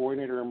offensive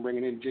coordinator and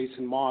bringing in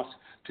Jason Moss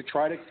to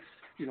try to,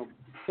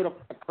 put a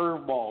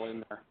curveball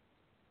in there.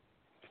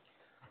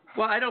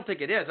 Well, I don't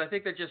think it is. I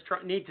think they just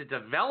need to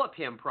develop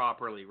him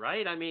properly,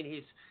 right? I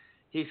mean,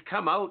 he's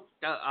come out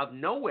of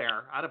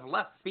nowhere, out of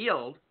left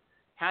field,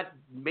 had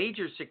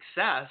major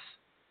success,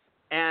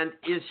 and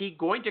is he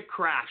going to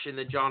crash in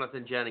the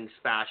Jonathan Jennings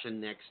fashion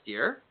next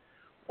year?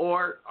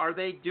 Or are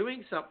they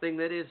doing something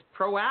that is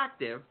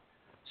proactive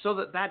so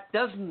that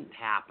doesn't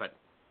happen?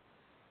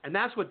 And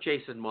that's what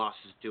Jason Moss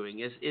is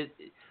doing.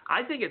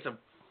 I think it's a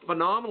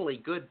phenomenally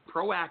good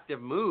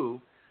proactive move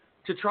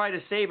to try to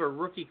save a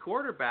rookie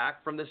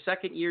quarterback from the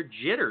second-year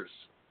jitters.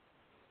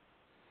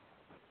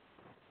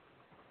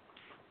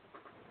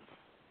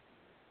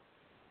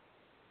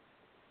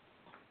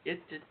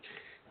 It's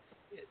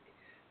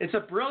a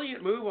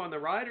brilliant move on the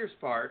Riders'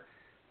 part,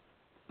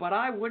 but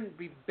I wouldn't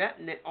be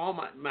betting all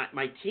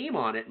my team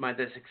on it,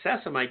 the success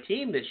of my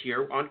team this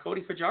year on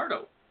Cody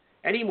Fajardo,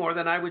 any more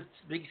than I would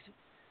be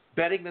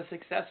betting the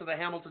success of the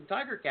Hamilton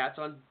Tiger Cats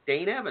on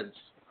Dane Evans.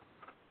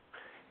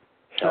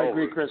 I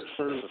agree,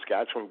 Christopher.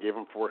 Saskatchewan gave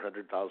him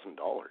 $400,000.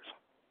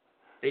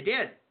 They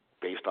did.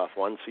 Based off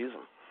one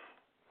season.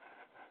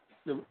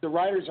 The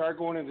Riders are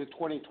going into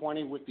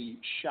 2020 with the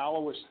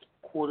shallowest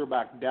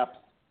quarterback depth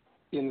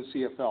in the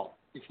CFL.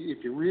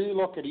 If you really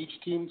look at each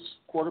team's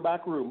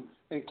quarterback room,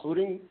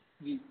 including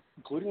the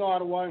including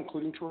Ottawa,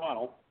 including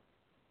Toronto,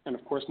 and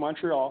of course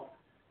Montreal,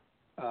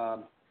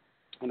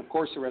 and of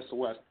course the rest of the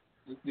West,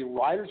 the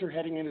Riders are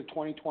heading into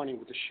 2020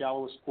 with the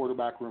shallowest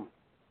quarterback room.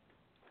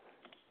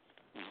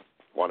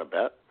 Want to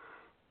bet?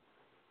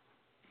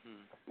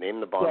 Name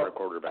the Bomber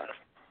quarterbacks.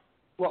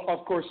 Well,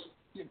 of course,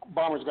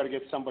 Bombers got to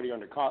get somebody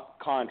under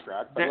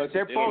contract. But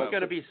they're both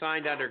going to be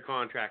signed under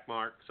contract,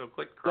 Mark. So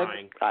quit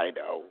crying. I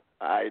know.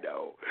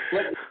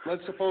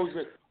 Let's suppose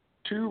that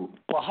two.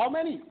 Well, how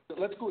many?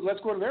 Let's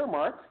go to there,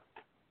 Mark.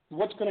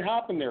 What's going to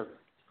happen there?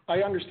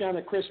 I understand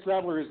that Chris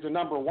Streveler is the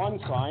number one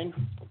sign,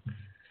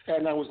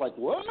 and I was like,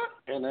 what?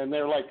 And then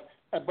they're like,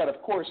 but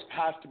of course, it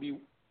has to be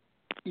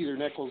either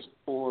Nichols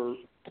or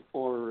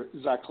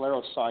Zach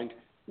Collaros signed.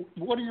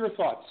 What are your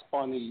thoughts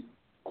on the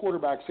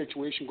quarterback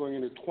situation going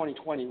into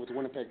 2020 with the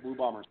Winnipeg Blue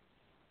Bombers?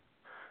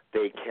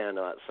 They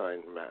cannot sign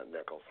Matt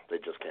Nichols. They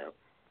just can't.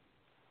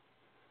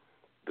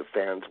 The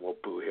fans will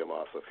boo him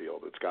off the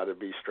field. It's got to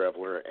be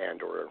Streveler and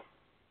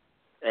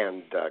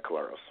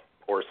Collaros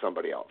or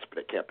somebody else, but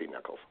it can't be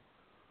Nichols.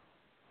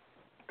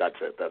 That's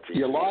it. That's the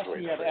you lost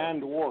me at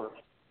and or.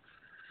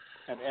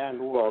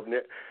 Well,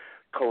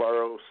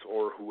 Collaros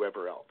or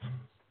whoever else.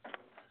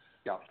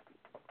 Yeah.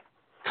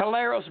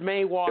 Collaros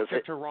may walk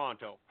to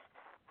Toronto.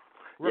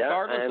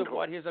 Regardless of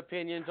what his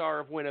opinions are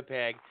of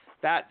Winnipeg,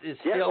 that is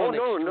still an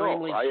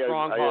extremely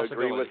strong possibility. I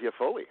agree with you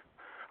fully.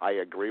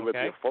 With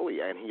you fully,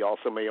 and he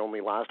also may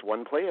only last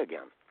one play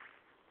again.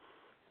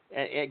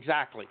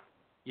 Exactly.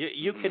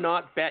 You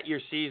cannot bet your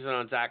season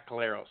on Zach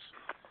Collaros,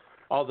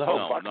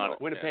 although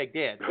Winnipeg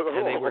did,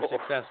 and they were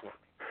successful.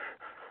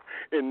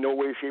 In no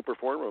way, shape, or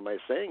form am I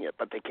saying it,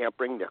 but they can't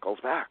bring Nichols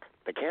back.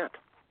 They can't.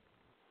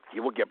 He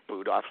will get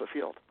booed off the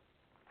field.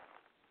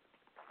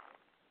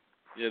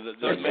 Yeah,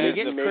 you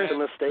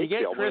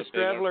get Chris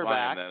Streveler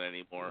back.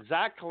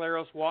 Zach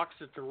Collaros walks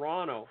to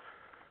Toronto.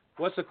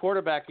 What's the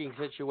quarterbacking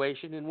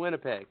situation in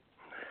Winnipeg?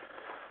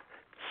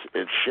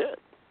 It's shit.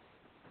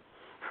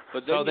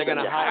 But so they're going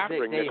to have to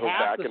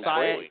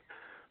sign.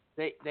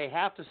 They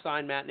have to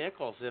sign Matt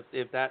Nichols.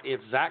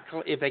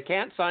 If they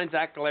can't sign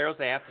Zach Collaros,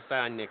 they have to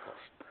sign Nichols.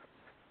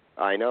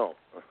 I know.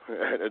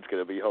 It's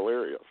going to be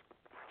hilarious.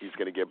 He's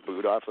going to get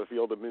booed off the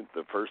field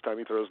the first time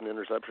he throws an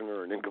interception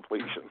or an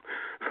incompletion.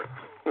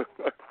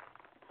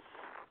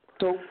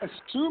 So,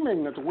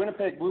 assuming that the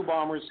Winnipeg Blue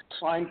Bombers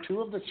sign two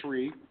of the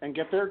three and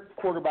get their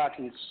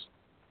quarterbacking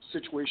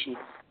situation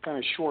kind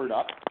of shored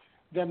up,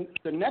 then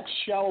the next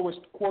shallowest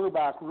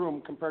quarterback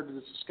room compared to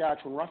the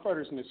Saskatchewan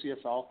Roughriders in the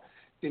CFL,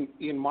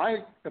 in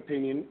my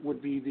opinion,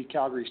 would be the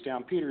Calgary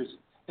Stampeders.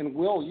 And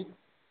Will,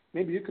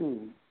 maybe you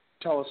can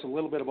tell us a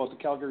little bit about the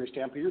Calgary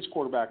Stampeders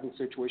quarterbacking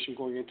situation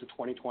going into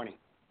 2020.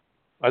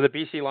 Are the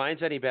BC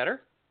Lions any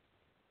better?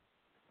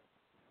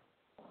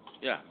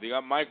 Yeah, they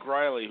got Mike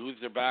Riley, who's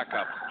their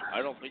backup.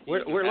 I don't think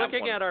we're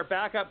looking at our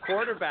backup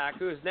quarterback,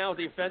 who is now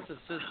defensive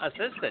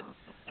assistant.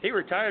 He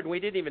retired, and we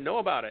didn't even know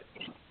about it.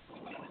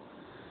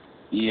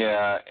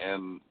 Yeah,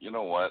 and you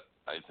know what?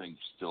 I think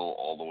still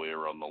all the way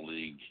around the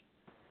league,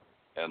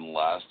 and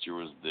last year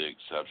was the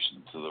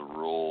exception to the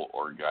rule,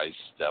 or guys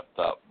stepped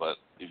up. But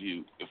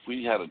if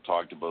we hadn't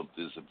talked about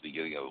this at the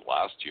beginning of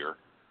last year,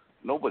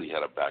 nobody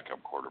had a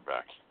backup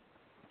quarterback.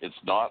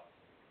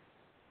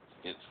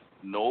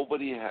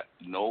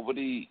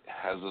 Nobody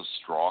has a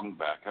strong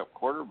backup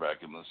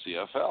quarterback in the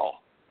CFL.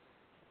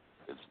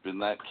 It's been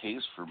that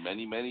case for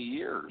many, many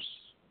years.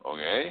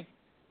 Okay.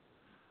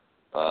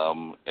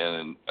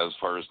 And as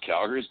far as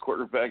Calgary's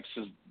quarterback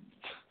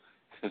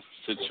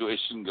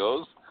situation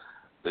goes,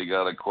 they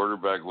got a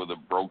quarterback with a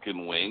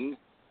broken wing,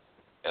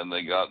 and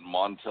they got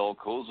Montel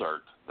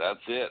Cozart. That's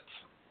it.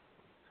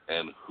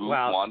 And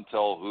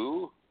Montel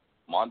who?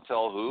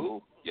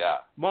 Yeah.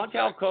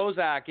 Montel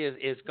Kozak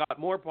is got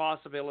more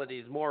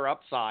possibilities, more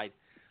upside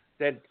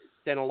than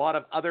a lot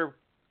of other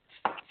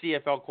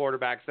CFL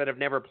quarterbacks that have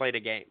never played a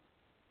game.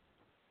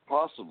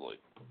 Possibly.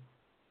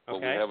 But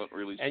okay. We haven't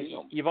really seen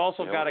him. You've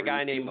also got a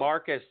guy named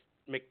Marcus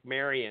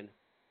McMarion.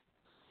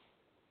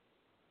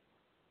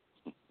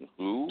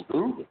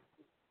 Who?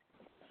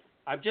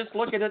 I'm just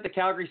looking at the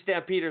Calgary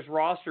Stampeders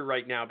roster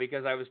right now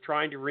because I was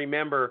trying to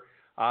remember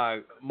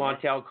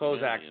Montel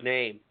Kozak's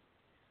name.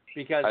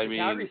 Because the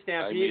Calgary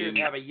Stampeders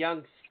have a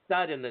young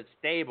stud in the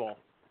stable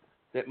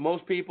that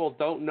most people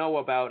don't know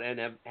about and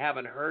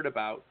haven't heard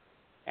about,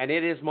 and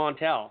it is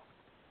Montel.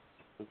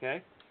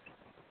 Okay?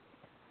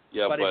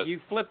 Yeah, but if you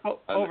flip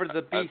over to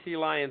the BC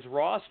Lions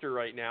roster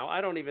right now,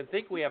 I don't even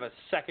think we have a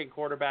second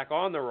quarterback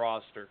on the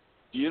roster.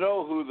 Do you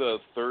know who the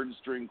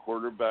third-string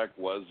quarterback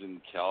was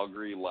in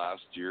Calgary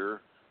last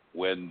year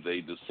when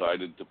they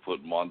decided to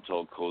put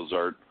Montel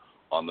Cozart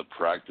on the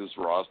practice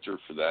roster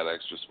for that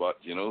extra spot?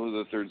 Do you know who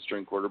the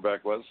third-string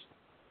quarterback was?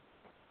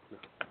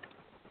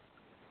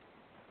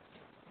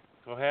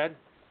 Go ahead.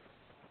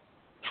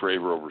 Trey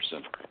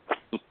Roberson.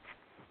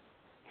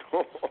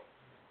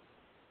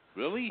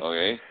 Really?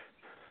 Okay.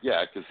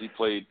 Yeah, because he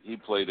played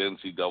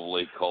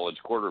NCAA college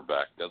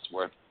quarterback. That's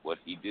what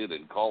he did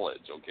in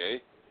college.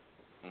 Okay.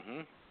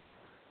 Mhm.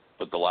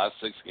 But the last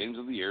 6 games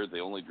of the year, they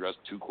only dressed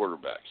 2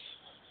 quarterbacks.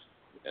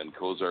 and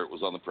Cozart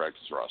was on the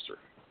practice roster.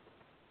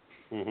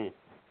 Mm-hmm.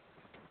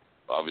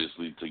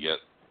 Obviously, to get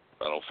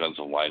an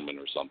offensive lineman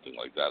or something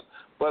like that.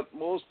 But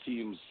most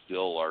teams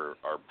still are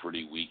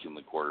pretty weak in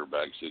the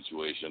quarterback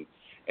situation.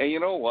 And you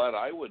know what?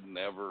 I would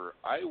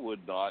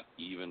not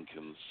even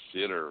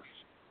consider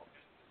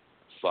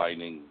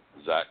signing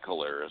Zach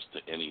Collaros to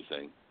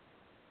anything,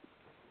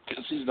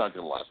 because he's not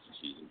going to last the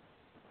season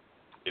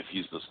if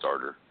he's the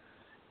starter.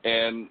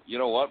 And you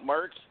know what,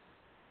 Mark?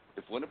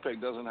 If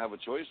Winnipeg doesn't have a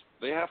choice,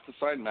 they have to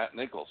sign Matt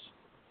Nichols,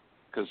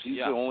 because he's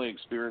the only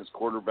experienced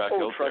quarterback out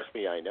there. Trust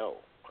me, I know.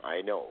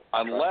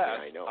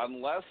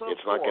 Unless of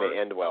it's not going to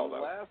end well,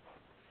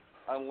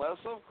 Unless,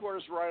 of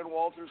course, Ryan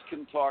Walters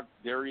can talk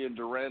Darian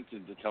Durant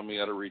into coming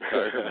out of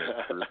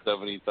retirement for a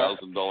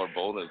 $70,000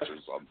 bonus or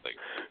something.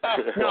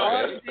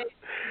 No,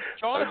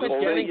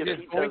 Jonathan Jennings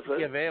is going to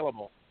be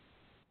available.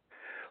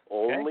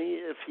 Only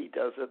if he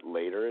does it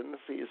later in the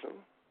season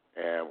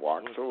and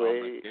walks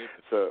away,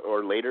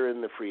 or later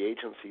in the free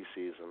agency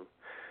season,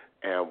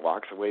 and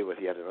walks away with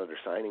yet another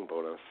signing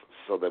bonus,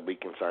 so that we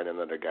can sign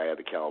another guy of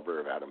the caliber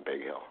of Adam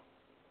Bighill.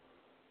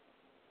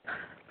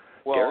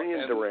 Well,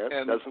 Darian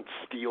Durant doesn't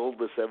steal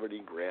the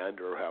 $70,000,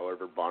 or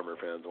however Bomber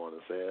fans want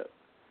to say it.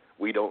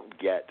 We don't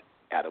get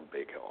Adam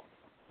Bighill.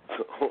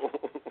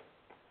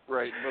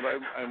 Right, but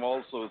I'm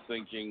also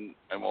thinking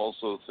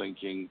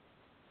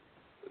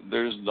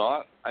there's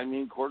not. I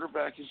mean,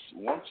 quarterback is,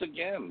 once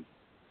again,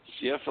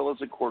 CFL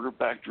is a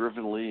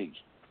quarterback-driven league,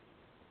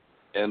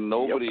 and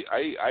nobody.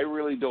 Yep. I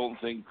really don't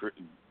think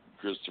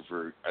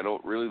Christopher. I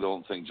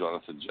don't think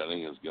Jonathan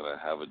Jennings is going to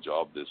have a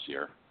job this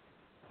year.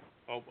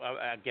 Oh,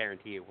 I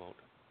guarantee it won't.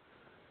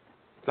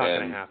 It's not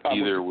going to happen.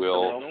 Neither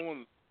will.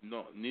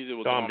 Neither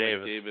will Dom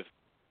Davis.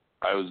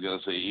 I was going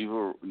to say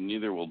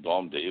neither will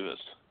Dom Davis.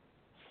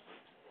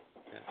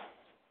 Yeah.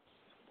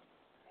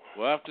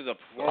 Well, after the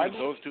performance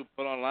those two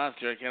put on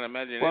last year, I can't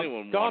imagine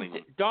anyone wanting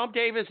him. Dom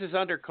Davis is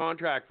under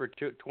contract for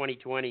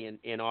 2020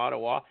 in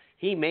Ottawa.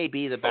 He may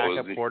be the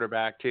backup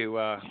quarterback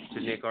to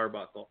Nick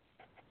Arbuckle.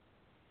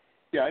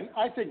 Yeah,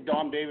 I think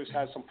Dom Davis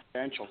has some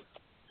potential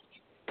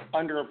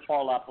under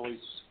Paul LaPolice.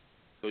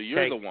 So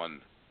you're the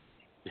one.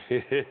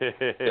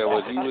 Yeah,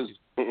 well, he was,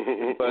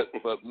 but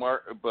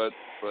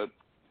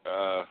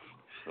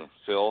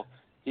Phil,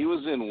 he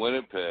was in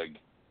Winnipeg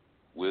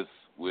with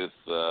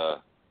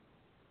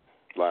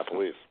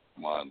LaPolice.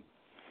 Come on,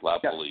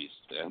 LaPolice,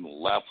 and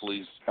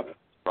LaPolice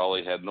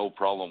probably had no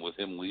problem with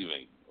him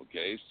leaving.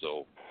 Okay,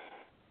 so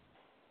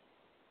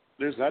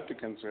there's that to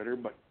consider,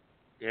 but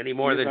any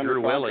more than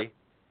Drew Willie.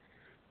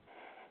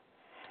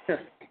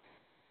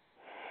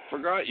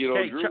 Forgot,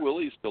 Drew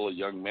Willie's still a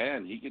young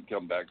man. He could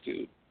come back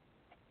too.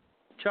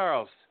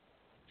 Charles,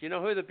 do you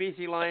know who the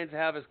BC Lions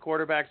have as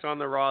quarterbacks on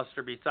the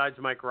roster besides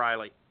Mike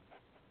Riley?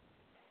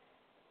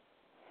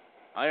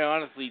 I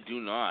honestly do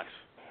not.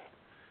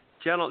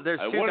 There's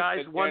two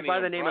guys, one by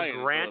the name of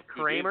Grant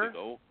Kramer.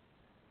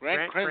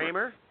 Grant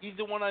Kramer. He's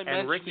the one I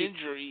mentioned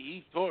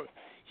injury.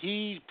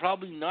 He's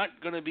probably not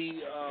going to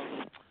be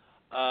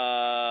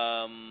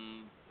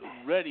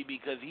ready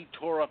because he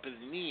tore up his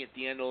knee at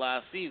the end of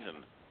last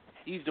season.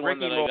 He's the one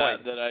that I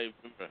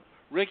remember.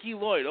 Ricky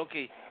Lloyd.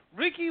 Okay.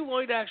 Ricky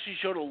Lloyd actually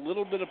showed a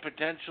little bit of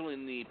potential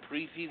in the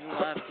preseason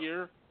last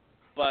year,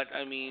 but,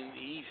 I mean,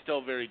 he's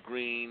still very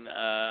green.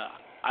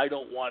 I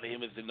don't want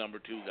him as the number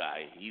 2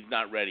 guy. He's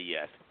not ready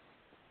yet.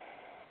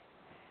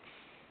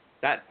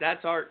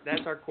 That's our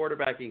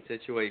quarterbacking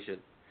situation.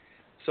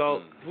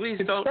 So please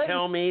don't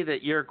tell me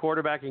that your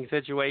quarterbacking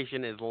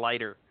situation is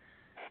lighter.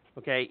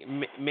 Okay,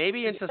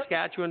 maybe in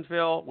Saskatchewan,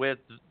 Phil, with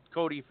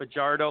Cody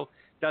Fajardo,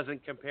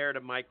 doesn't compare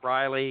to Mike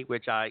Riley,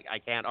 which I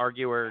can't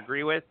argue or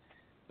agree with.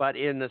 But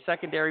in the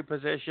secondary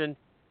position,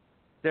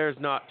 there's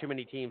not too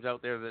many teams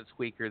out there that's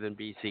weaker than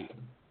BC.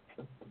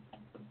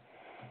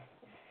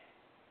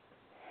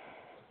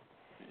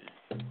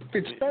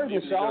 It's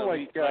starting to sound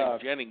like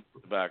Jennings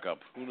back up.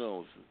 Who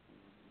knows?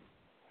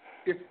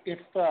 If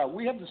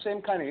we have the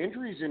same kind of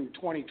injuries in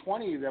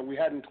 2020 that we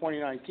had in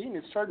 2019,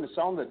 it's starting to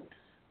sound that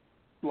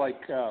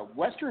like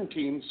Western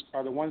teams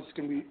are the ones that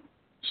can be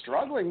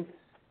struggling,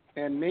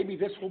 and maybe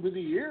this will be the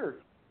year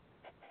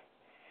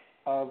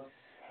of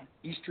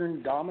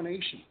Eastern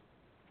domination.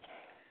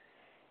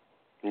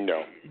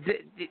 No.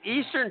 The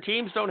Eastern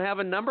teams don't have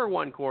a number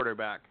 1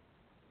 quarterback.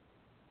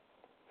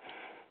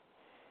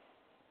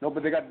 No,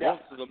 but they got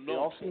depth. They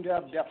all seem to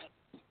have depth.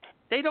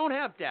 They don't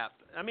have depth.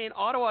 I mean,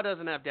 Ottawa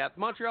doesn't have depth.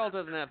 Montreal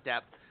doesn't have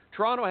depth.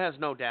 Toronto has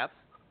no depth.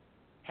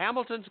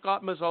 Hamilton's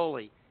got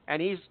Mazzoli,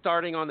 and he's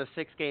starting on the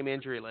 6-game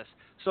injury list.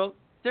 So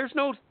there's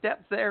no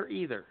depth there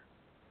either.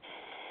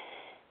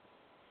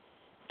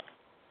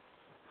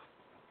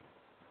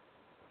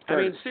 I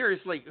mean,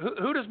 seriously,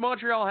 who does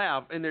Montreal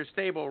have in their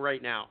stable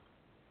right now?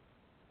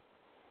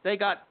 They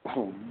got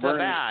the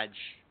badge.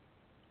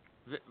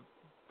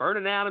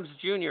 Vernon Adams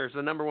Jr. is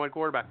the number 1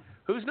 quarterback.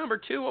 Who's number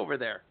 2 over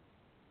there?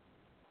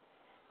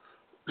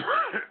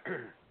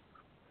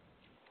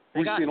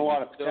 We've seen a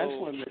lot of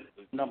potential in the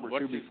number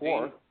 2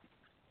 before.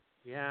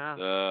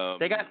 Yeah.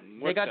 They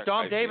got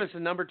Dom Davis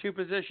in number 2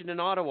 position in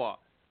Ottawa.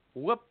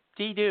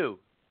 Whoop-de-doo.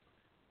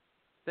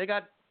 They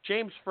got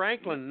James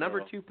Franklin,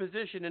 number 2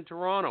 position in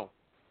Toronto.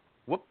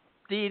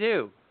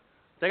 Whoop-dee-doo.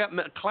 They got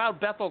Cloud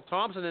Bethel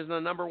Thompson is in the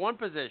number 1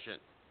 position.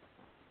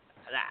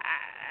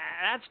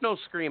 That's no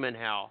screaming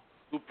hell.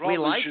 Who probably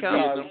we like should him, be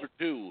a number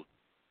 2.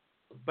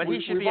 But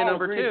he should be a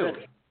number 2.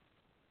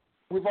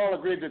 We've all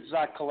agreed that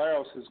Zach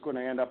Collaros is going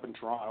to end up in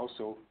Toronto,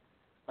 so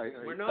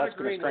we're not that's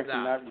agreeing going to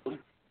strengthen with that. room.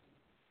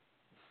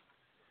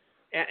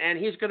 And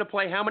he's going to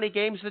play. How many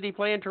games did he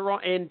play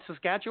in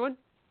Saskatchewan?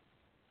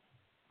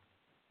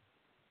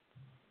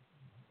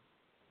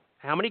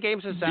 How many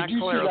games does Zach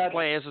Collaros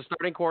play as a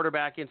starting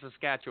quarterback in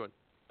Saskatchewan?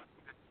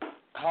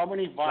 How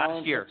many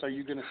violent hits are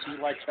you going to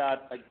see like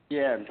that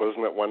again?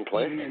 Wasn't it one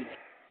play?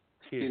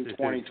 In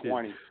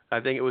 2020. I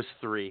think it was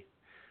 3.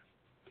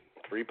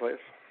 3 plays?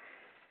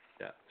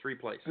 Yeah, 3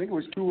 plays. I think it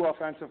was 2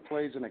 offensive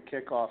plays and a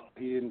kickoff.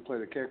 He didn't play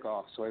the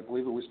kickoff, so I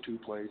believe it was 2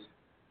 plays.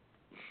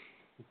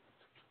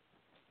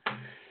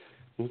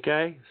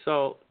 Okay,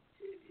 so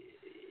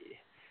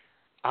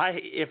I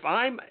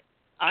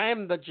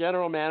am the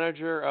general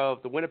manager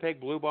of the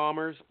Winnipeg Blue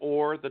Bombers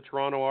or the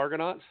Toronto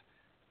Argonauts,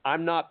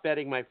 I'm not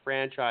betting my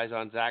franchise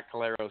on Zach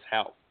Collaros'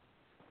 health.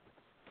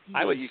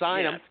 I would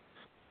sign him.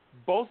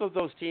 Both of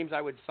those teams,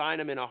 I would sign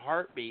him in a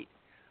heartbeat.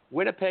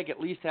 Winnipeg at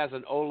least has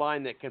an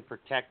O-line that can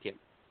protect him.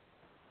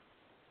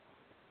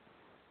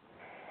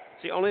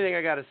 It's the only thing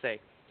I got to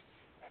say.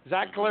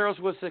 Zach Collaros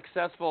was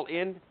successful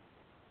in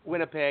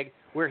Winnipeg,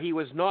 where he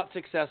was not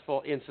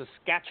successful in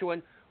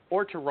Saskatchewan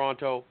or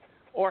Toronto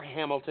or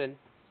Hamilton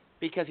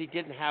because he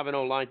didn't have an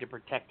O-line to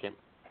protect him.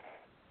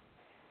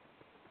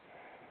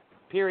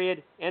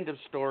 Period. End of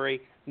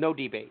story. No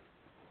debate.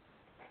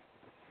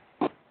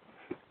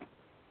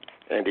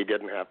 And he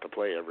didn't have to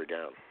play every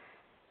down.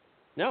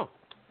 No.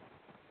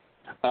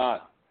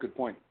 Good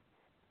point.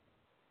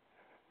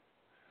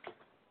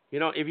 You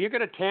know, if you're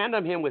going to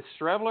tandem him with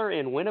Strevler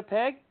in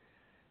Winnipeg,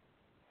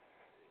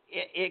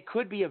 it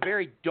could be a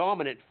very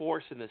dominant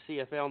force in the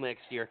CFL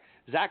next year.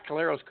 Zach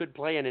Collaros could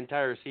play an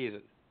entire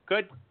season.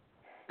 Could.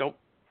 Don't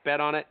bet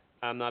on it.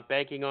 I'm not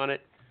banking on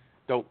it.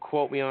 Don't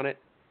quote me on it.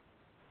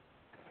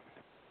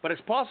 But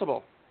it's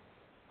possible.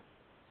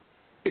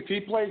 If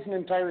he plays an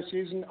entire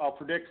season, I'll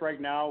predict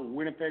right now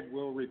Winnipeg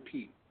will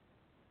repeat.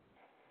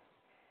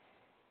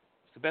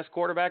 It's the best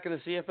quarterback in the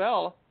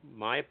CFL, in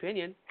my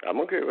opinion. I'm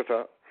okay with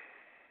that.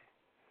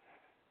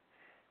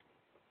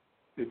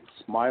 It's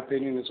my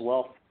opinion as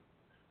well.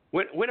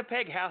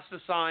 Winnipeg has to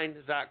sign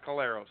Zach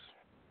Collaros.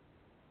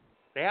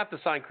 They have to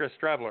sign Chris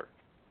Strevler.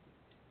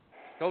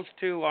 Those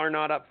two are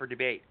not up for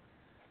debate.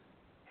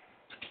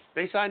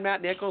 They signed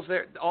Matt Nichols.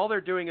 All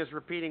they're doing is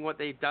repeating what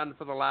they've done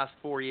for the last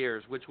 4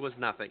 years, which was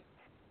nothing.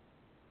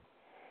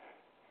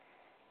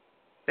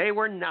 They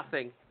were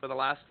nothing for the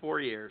last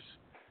 4 years.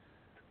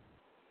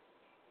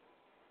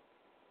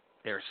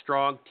 They're a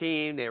strong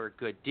team. They were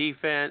good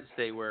defense.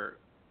 They were,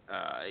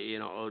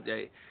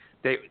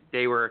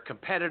 they were a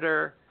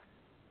competitor.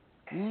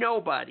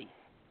 Nobody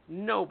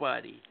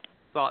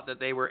thought that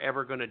they were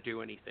ever going to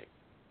do anything.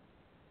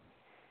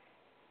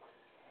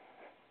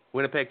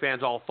 Winnipeg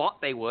fans all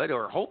thought they would,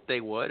 or hoped they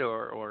would,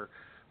 or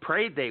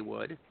prayed they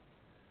would.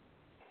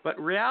 But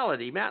in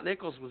reality, Matt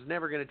Nichols was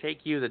never going to take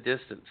you the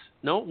distance.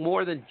 No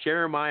more than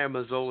Jeremiah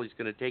Mazzoli's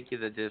going to take you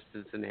the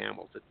distance in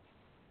Hamilton.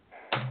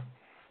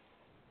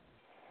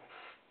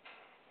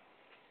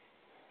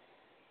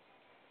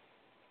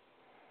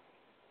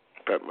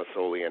 But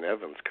Mazzoli and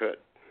Evans could.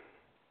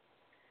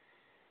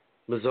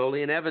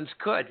 Mazzoli and Evans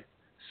could.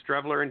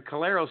 Strevler and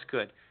Collaros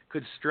could.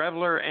 Could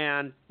Strevler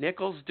and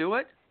Nichols do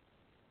it?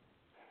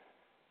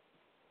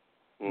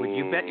 Would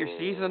you bet your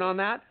season on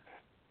that?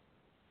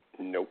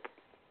 Nope.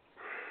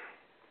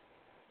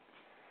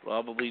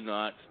 Probably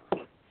not.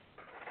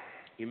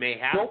 You may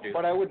have to.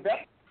 But I would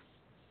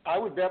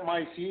bet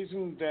my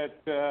season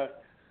that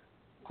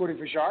Cody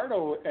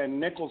Fajardo and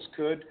Nichols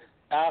could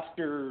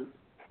after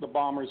the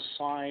Bombers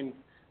sign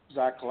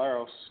Zach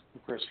Collaros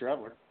and Chris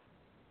Strevler.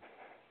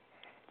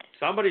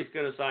 Somebody's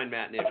going to sign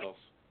Matt Nichols.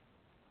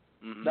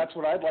 Mm-hmm. That's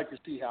what I'd like to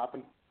see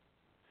happen.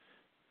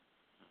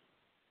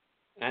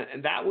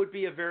 And that would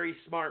be a very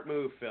smart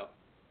move, Phil.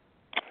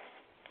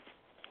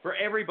 For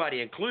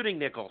everybody, including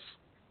Nichols.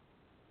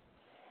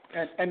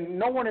 And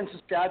no one in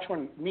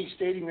Saskatchewan, me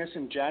stating this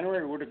in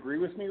January, would agree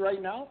with me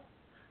right now.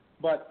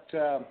 But,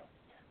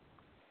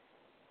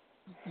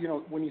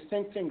 when you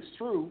think things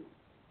through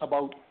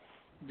about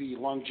the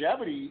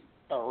longevity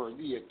or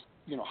the,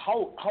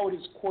 how it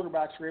is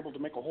quarterbacks are able to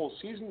make a whole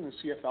season in the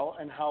CFL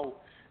and how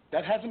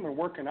that hasn't been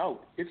working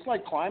out. It's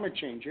like climate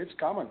change. It's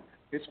coming.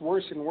 It's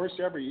worse and worse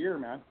every year,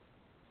 man.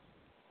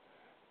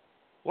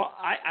 Well,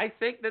 I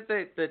think that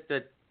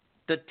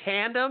the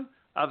tandem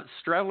of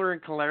Strevler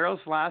and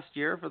Collaros last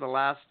year for the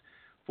last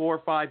 4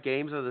 or 5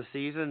 games of the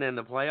season and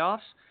the playoffs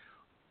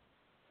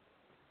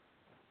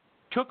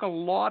took a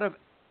lot of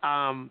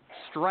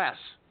stress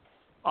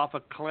off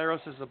of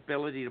Collaros'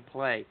 ability to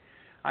play.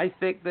 I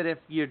think that if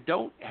you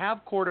don't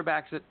have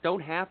quarterbacks that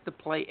don't have to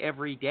play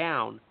every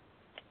down,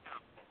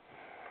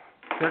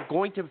 they're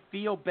going to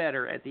feel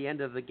better at the end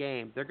of the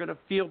game. They're going to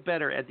feel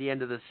better at the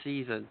end of the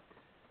season.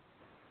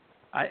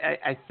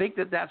 I think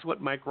that's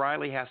what Mike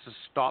Riley has to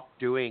stop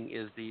doing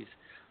is these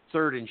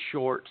third and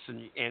shorts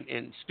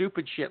and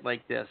stupid shit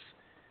like this,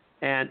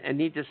 and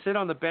need to sit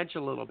on the bench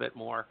a little bit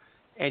more.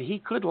 And he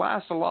could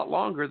last a lot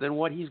longer than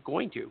what he's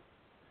going to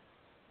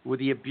with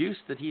the abuse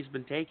that he's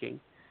been taking.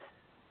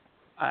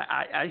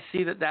 I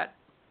see that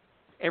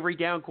every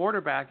down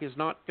quarterback is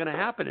not going to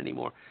happen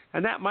anymore.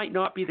 And that might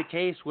not be the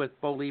case with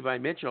Bo Levi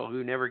Mitchell,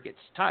 who never gets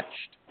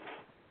touched.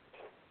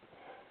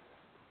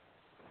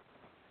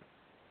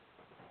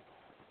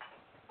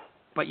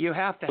 But you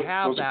have to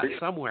have that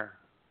somewhere.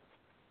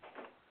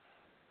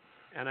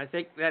 And I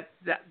think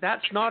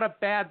that's not a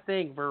bad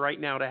thing for right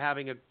now to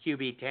having a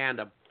QB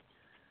tandem.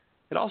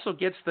 It also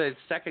gets the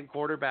second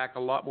quarterback a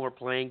lot more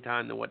playing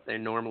time than what they're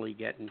normally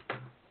getting.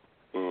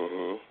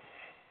 Mm-hmm.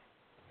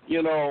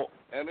 You know,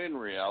 and in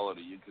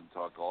reality, you can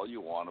talk all you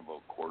want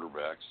about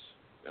quarterbacks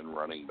and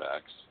running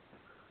backs,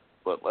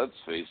 but let's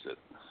face it,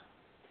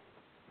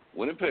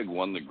 Winnipeg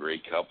won the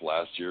Grey Cup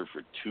last year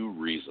for two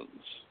reasons,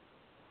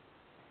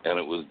 and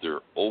it was their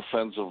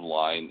offensive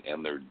line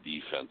and their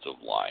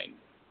defensive line,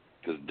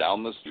 because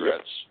down the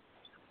stretch,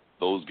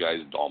 those guys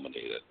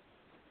dominated.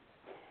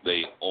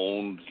 They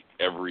owned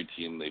every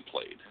team they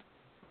played.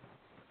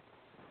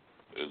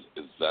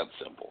 It's that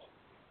simple.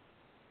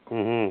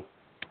 Mm-hmm.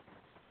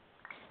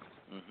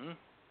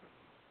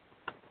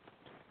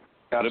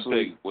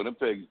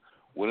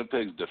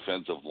 Winnipeg's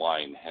defensive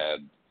line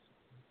had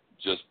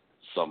just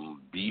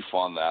some beef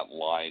on that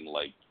line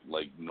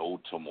like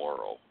no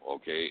tomorrow,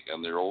 okay?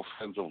 And their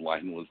offensive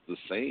line was the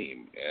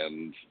same.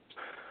 And,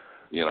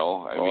 you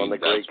know, I mean, in the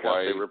that's Grey Cup,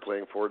 why they were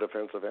playing 4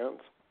 defensive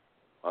ends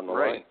on the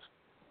right.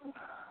 line.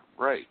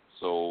 Right.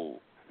 So,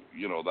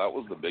 you know, that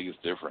was the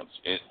biggest difference.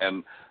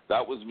 And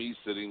that was me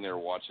sitting there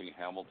watching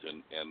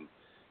Hamilton, and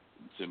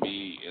to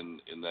me,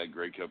 in that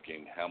Grey Cup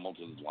game,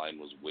 Hamilton's line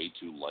was way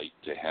too light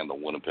to handle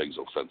Winnipeg's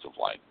offensive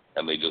line,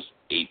 and they just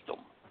ate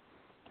them.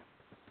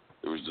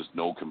 There was just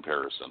no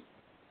comparison.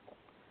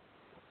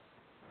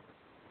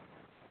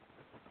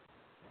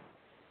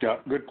 Yeah,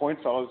 good point,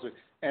 fellas.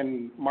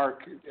 And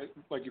Mark,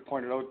 like you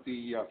pointed out,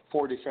 the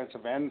 4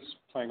 defensive ends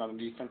playing on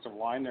the defensive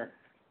line there.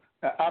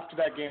 After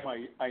that game,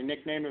 I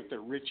nicknamed it the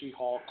Richie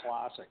Hall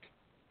Classic.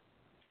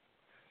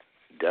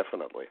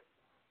 Definitely.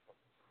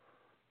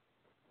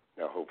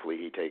 Now, hopefully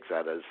he takes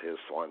that as his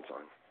swan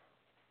song.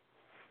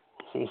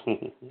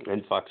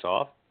 And fucks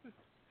off?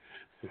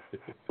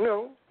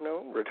 No,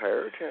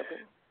 retire a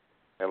champion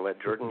and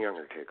let Jordan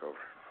Younger take over.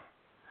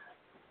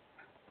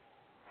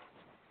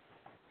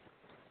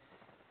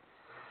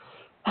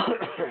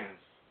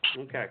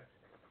 Okay.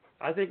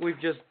 I think we've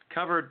just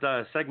covered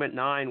segment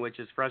 9, which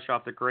is fresh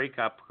off the Grey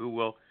Cup,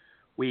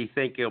 we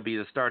think will be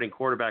the starting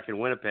quarterback in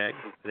Winnipeg.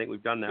 I think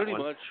we've done that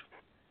one.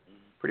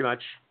 Pretty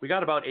much. We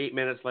got about 8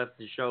 minutes left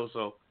in the show,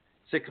 so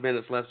 6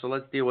 minutes left. So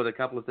let's deal with a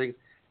couple of things.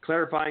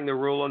 Clarifying the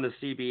rule on the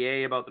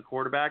CBA about the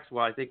quarterbacks.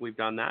 Well, I think we've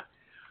done that.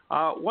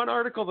 One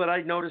article that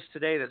I noticed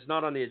today that's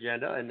not on the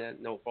agenda, and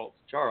no fault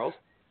to Charles,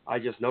 I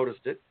just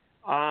noticed it.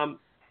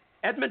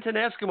 Edmonton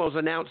Eskimos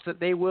announced that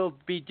they will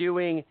be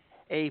doing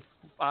a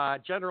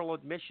general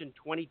admission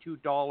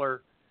 $22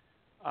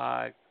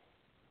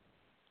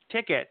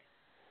 ticket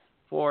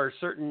for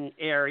certain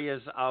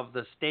areas of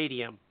the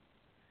stadium,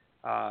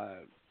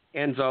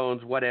 end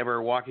zones,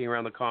 whatever, walking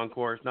around the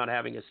concourse, not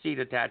having a seat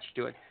attached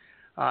to it.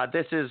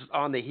 This is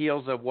on the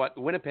heels of what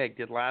Winnipeg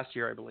did last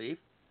year, I believe.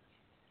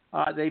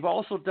 They've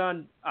also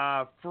done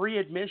free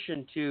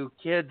admission to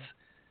kids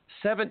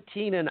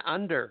 17 and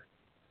under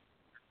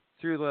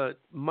through the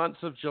months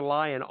of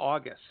July and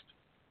August.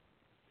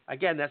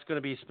 Again, that's going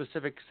to be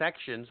specific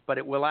sections, but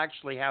it will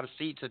actually have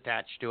seats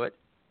attached to it,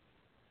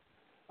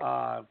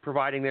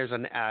 providing there's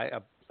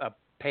a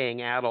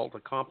paying adult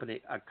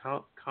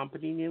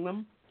accompanying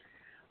them.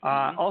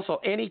 Also,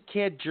 any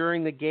kid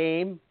during the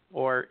game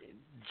or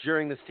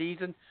during the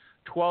season,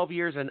 12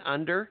 years and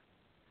under,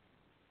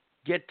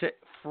 get to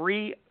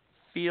free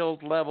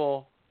field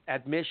level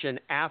admission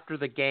after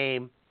the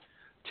game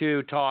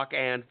to talk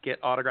and get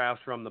autographs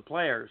from the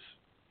players.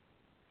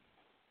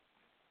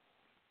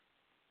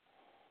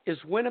 Is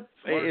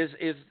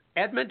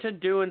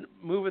Edmonton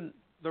moving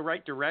the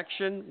right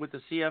direction with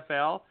the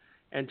CFL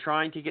and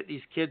trying to get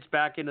these kids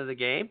back into the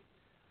game?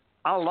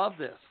 I love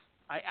this.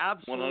 I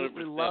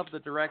absolutely 100%. love the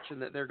direction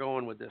that they're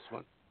going with this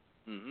one.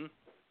 Mm-hmm.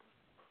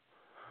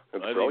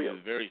 It's I brilliant. think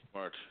it's very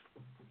smart.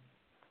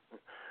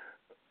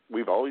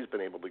 We've always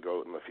been able to go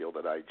out in the field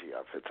at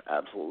IGF. It's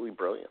absolutely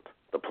brilliant.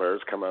 The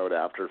players come out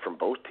after from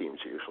both teams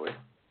usually,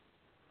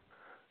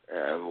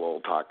 and we'll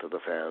talk to the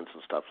fans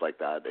and stuff like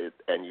that.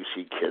 And you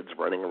see kids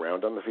running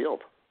around on the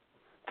field,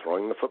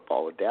 throwing the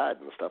football with dad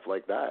and stuff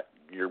like that.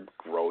 You're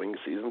growing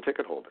season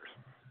ticket holders.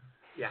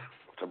 Yeah.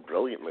 It's a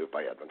brilliant move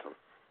by Edmonton.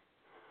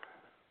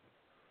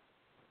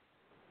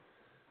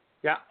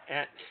 Yeah,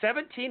 at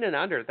 17 and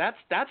under,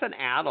 that's an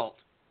adult.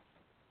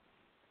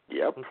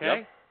 Yep. Okay?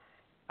 Yep.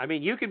 I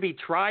mean, you can be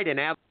tried in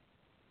adult.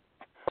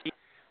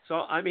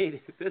 So, I mean,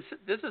 this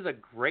is a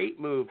great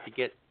move to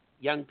get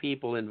young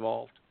people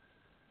involved.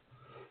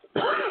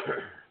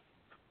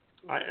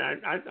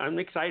 I'm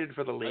excited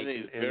for the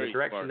league and the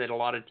direction that a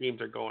lot of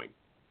teams are going.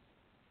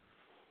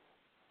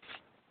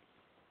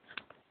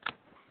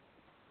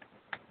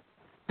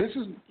 This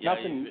is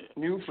nothing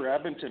new for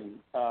Edmonton.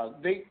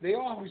 They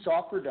always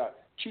offered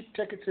cheap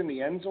tickets in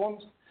the end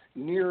zones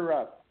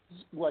near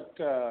what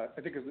I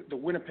think is the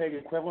Winnipeg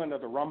equivalent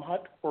of the Rum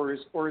Hut, or is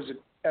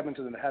it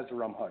Edmonton that has the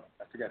Rum Hut?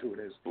 I forget who it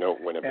is. No,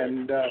 Winnipeg.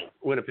 And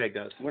Winnipeg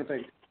does.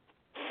 Winnipeg.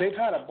 They've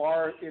had a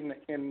bar in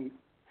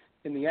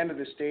the end of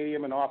the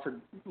stadium and offered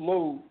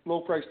low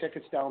price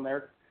tickets down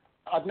there.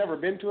 I've never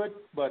been to it,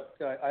 but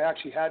I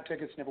actually had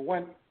tickets. Never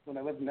went when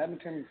I lived in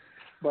Edmonton.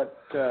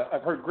 But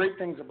I've heard great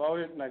things about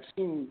it, and I've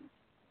seen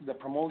the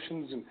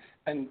promotions.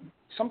 And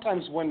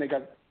sometimes when they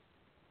got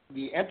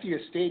the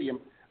emptiest stadium,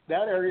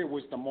 that area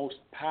was the most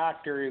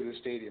packed area of the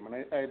stadium.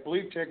 And I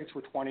believe tickets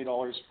were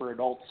 $20 for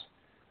adults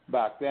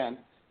back then.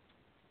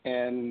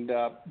 And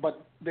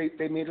but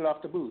they made it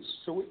off the booze.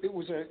 So it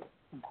was a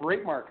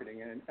great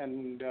marketing.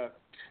 And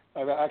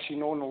I've actually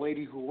known a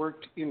lady who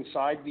worked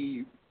inside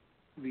the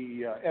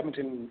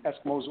Edmonton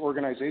Eskimos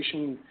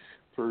organization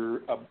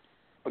for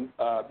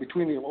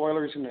between the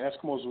Oilers and the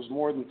Eskimos was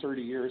more than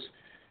 30 years,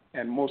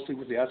 and mostly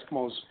with the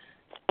Eskimos.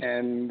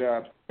 And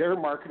their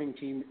marketing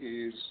team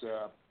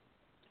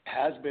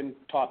has been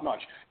top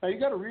notch. Now you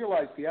got to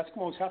realize the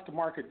Eskimos have to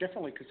market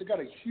differently because they got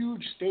a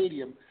huge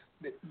stadium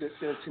that's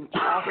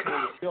impossible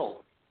to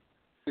fill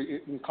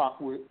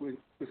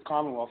with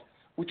Commonwealth,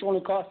 which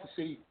only cost the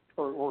city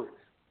or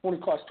only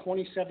cost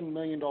 $27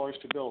 million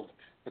to build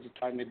at the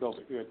time they built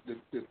it.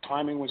 The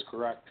timing was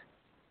correct,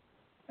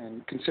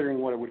 and considering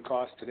what it would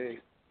cost today.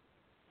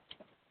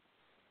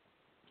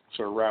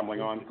 Sort of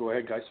rambling on. Go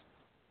ahead, guys.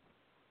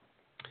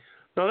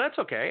 No, that's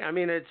okay. I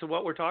mean, it's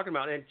what we're talking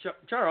about. And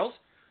Charles,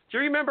 do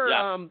you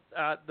remember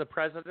the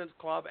President's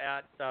Club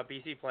at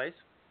BC Place?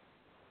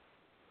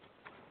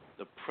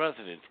 The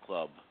President's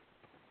Club.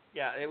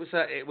 Yeah, it was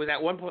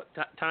at one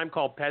time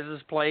called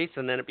Pez's Place,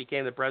 and then it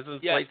became the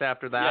President's Place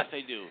after that.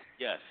 Yes, I do.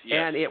 Yes.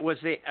 And it was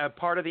a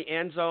part of the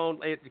end zone,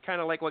 kind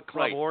of like what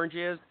Club Orange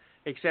is,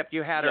 except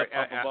you had a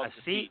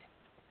seat.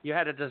 You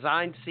had a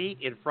designed seat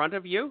in front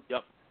of you.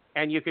 Yep.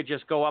 And you could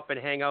just go up and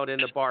hang out in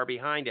the bar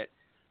behind it.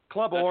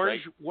 Club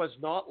Orange was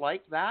not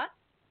like that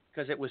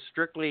because it was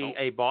strictly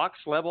a box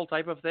level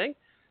type of thing.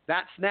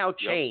 That's now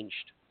changed.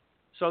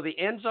 So the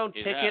end zone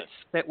tickets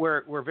that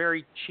were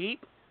very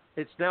cheap,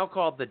 it's now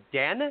called the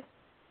Den,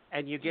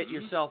 and you get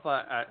yourself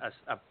a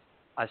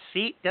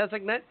seat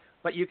designate,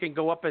 but you can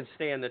go up and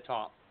stay in the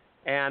top.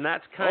 And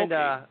that's kind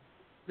of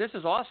this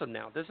is awesome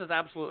now. This is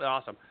absolutely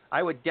awesome.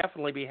 I would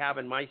definitely be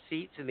having my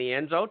seats in the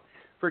end zone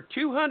for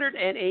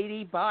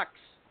 $280.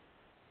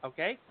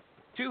 Okay,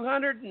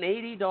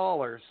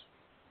 $280.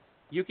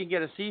 You can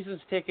get a season's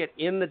ticket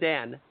in the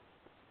Den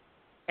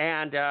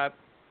and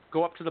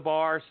go up to the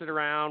bar, sit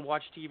around,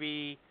 watch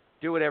TV,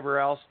 do whatever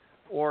else,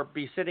 or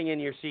be sitting in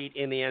your seat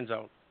in the end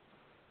zone.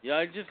 Yeah,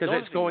 I just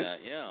noticed that.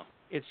 Yeah,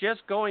 it's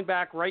just going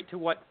back right to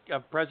what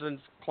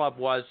President's Club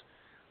was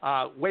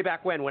way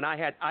back when I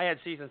had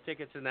season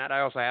tickets in that.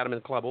 I also had them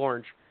in Club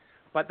Orange,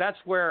 but that's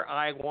where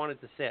I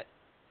wanted to sit,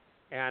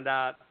 and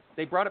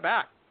they brought it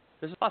back.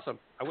 This is awesome.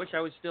 I wish I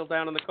was still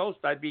down on the coast.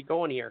 I'd be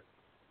going here.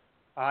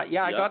 I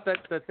got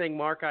the thing,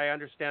 Mark. I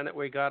understand that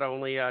we got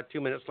only 2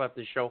 minutes left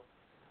in the show.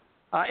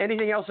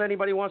 Anything else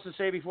anybody wants to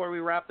say before we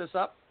wrap this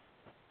up?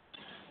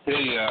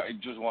 Hey, I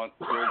just want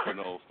Phil to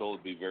know Phil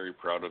would be very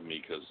proud of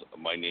me because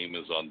my name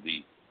is on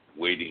the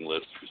waiting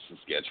list for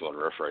Saskatchewan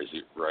Rough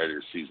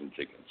Riders season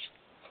tickets.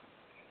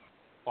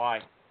 Why?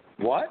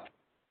 What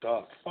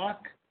the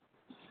fuck?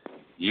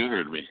 You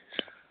heard me.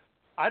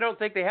 I don't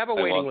think they have a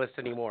waiting list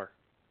anymore.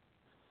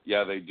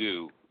 Yeah, they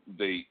do.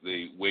 They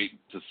wait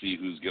to see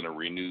who's going to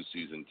renew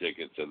season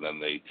tickets, and then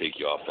they take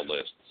you off the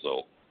list.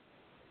 So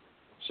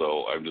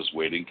I'm just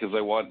waiting because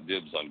I want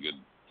dibs on good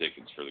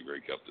tickets for the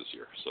Grey Cup this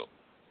year. So.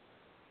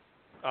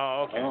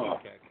 Oh, okay.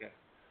 Okay.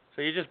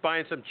 So you're just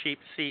buying some cheap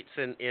seats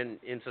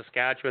in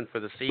Saskatchewan for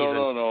the season?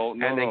 No.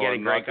 And then getting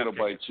I'm not going to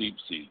buy cheap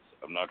seats.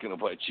 I'm not going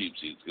to buy cheap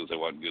seats because I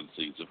want good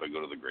seats if I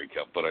go to the Grey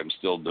Cup. But I'm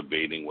still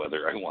debating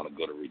whether I want to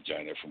go to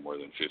Regina for more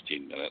than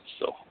 15 minutes.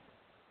 So.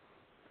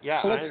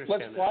 Yeah,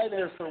 let's fly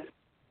there for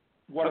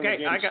one of the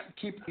games.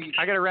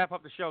 I got to wrap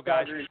up the show,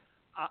 guys.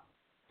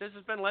 This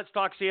has been Let's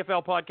Talk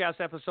CFL podcast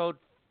episode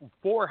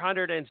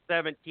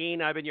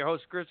 417. I've been your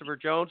host, Christopher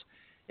Jones.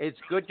 It's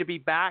good to be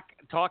back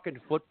talking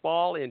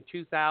football in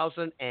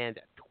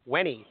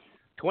 2020.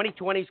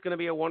 2020 is going to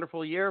be a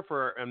wonderful year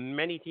for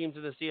many teams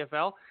in the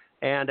CFL,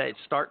 and it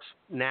starts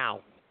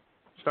now.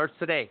 Starts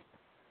today.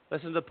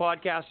 Listen to the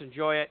podcast.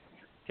 Enjoy it.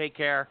 Take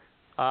care.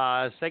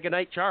 Say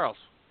goodnight, Charles.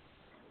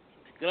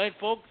 Good night,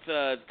 folks.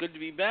 Good to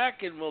be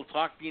back, and we'll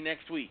talk to you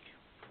next week.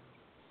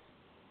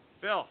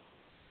 Phil.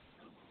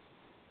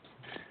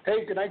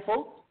 Hey, good night,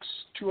 folks.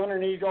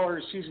 $280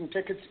 season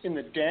tickets in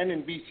the Den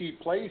in BC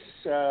Place.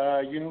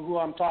 You know who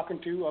I'm talking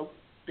to out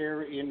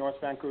there in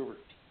North Vancouver.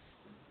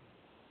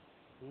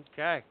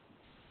 Okay.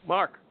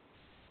 Mark.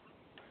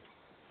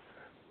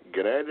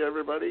 Good night,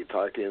 everybody.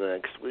 Talk to you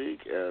next week.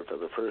 And for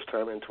the first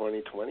time in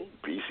 2020,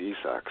 BC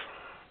sucks.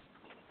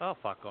 Oh,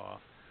 fuck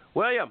off.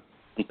 William,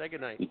 say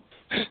good night.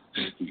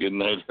 Good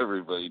night,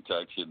 everybody.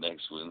 Talk to you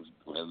next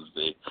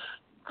Wednesday.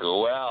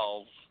 Go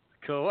Owls.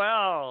 Go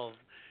Owls.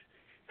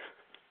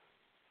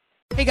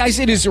 Hey guys,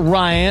 it is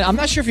Ryan. I'm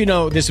not sure if you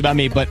know this about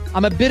me, but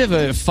I'm a bit of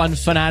a fun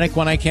fanatic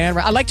when I can.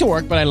 I like to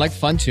work, but I like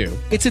fun too.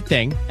 It's a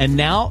thing. And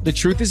now the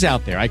truth is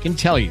out there. I can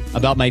tell you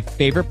about my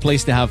favorite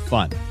place to have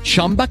fun.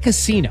 Chumba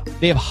Casino.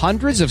 They have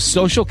hundreds of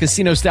social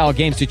casino style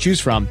games to choose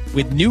from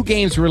with new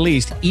games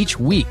released each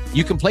week.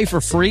 You can play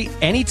for free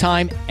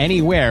anytime,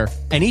 anywhere.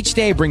 And each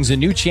day brings a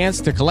new chance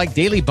to collect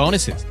daily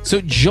bonuses. So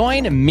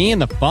join me in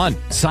the fun.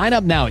 Sign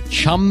up now at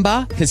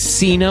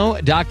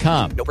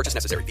ChumbaCasino.com. No purchase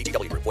necessary.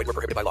 VGW Group. Void where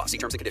prohibited by law. See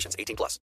terms and conditions. 18+.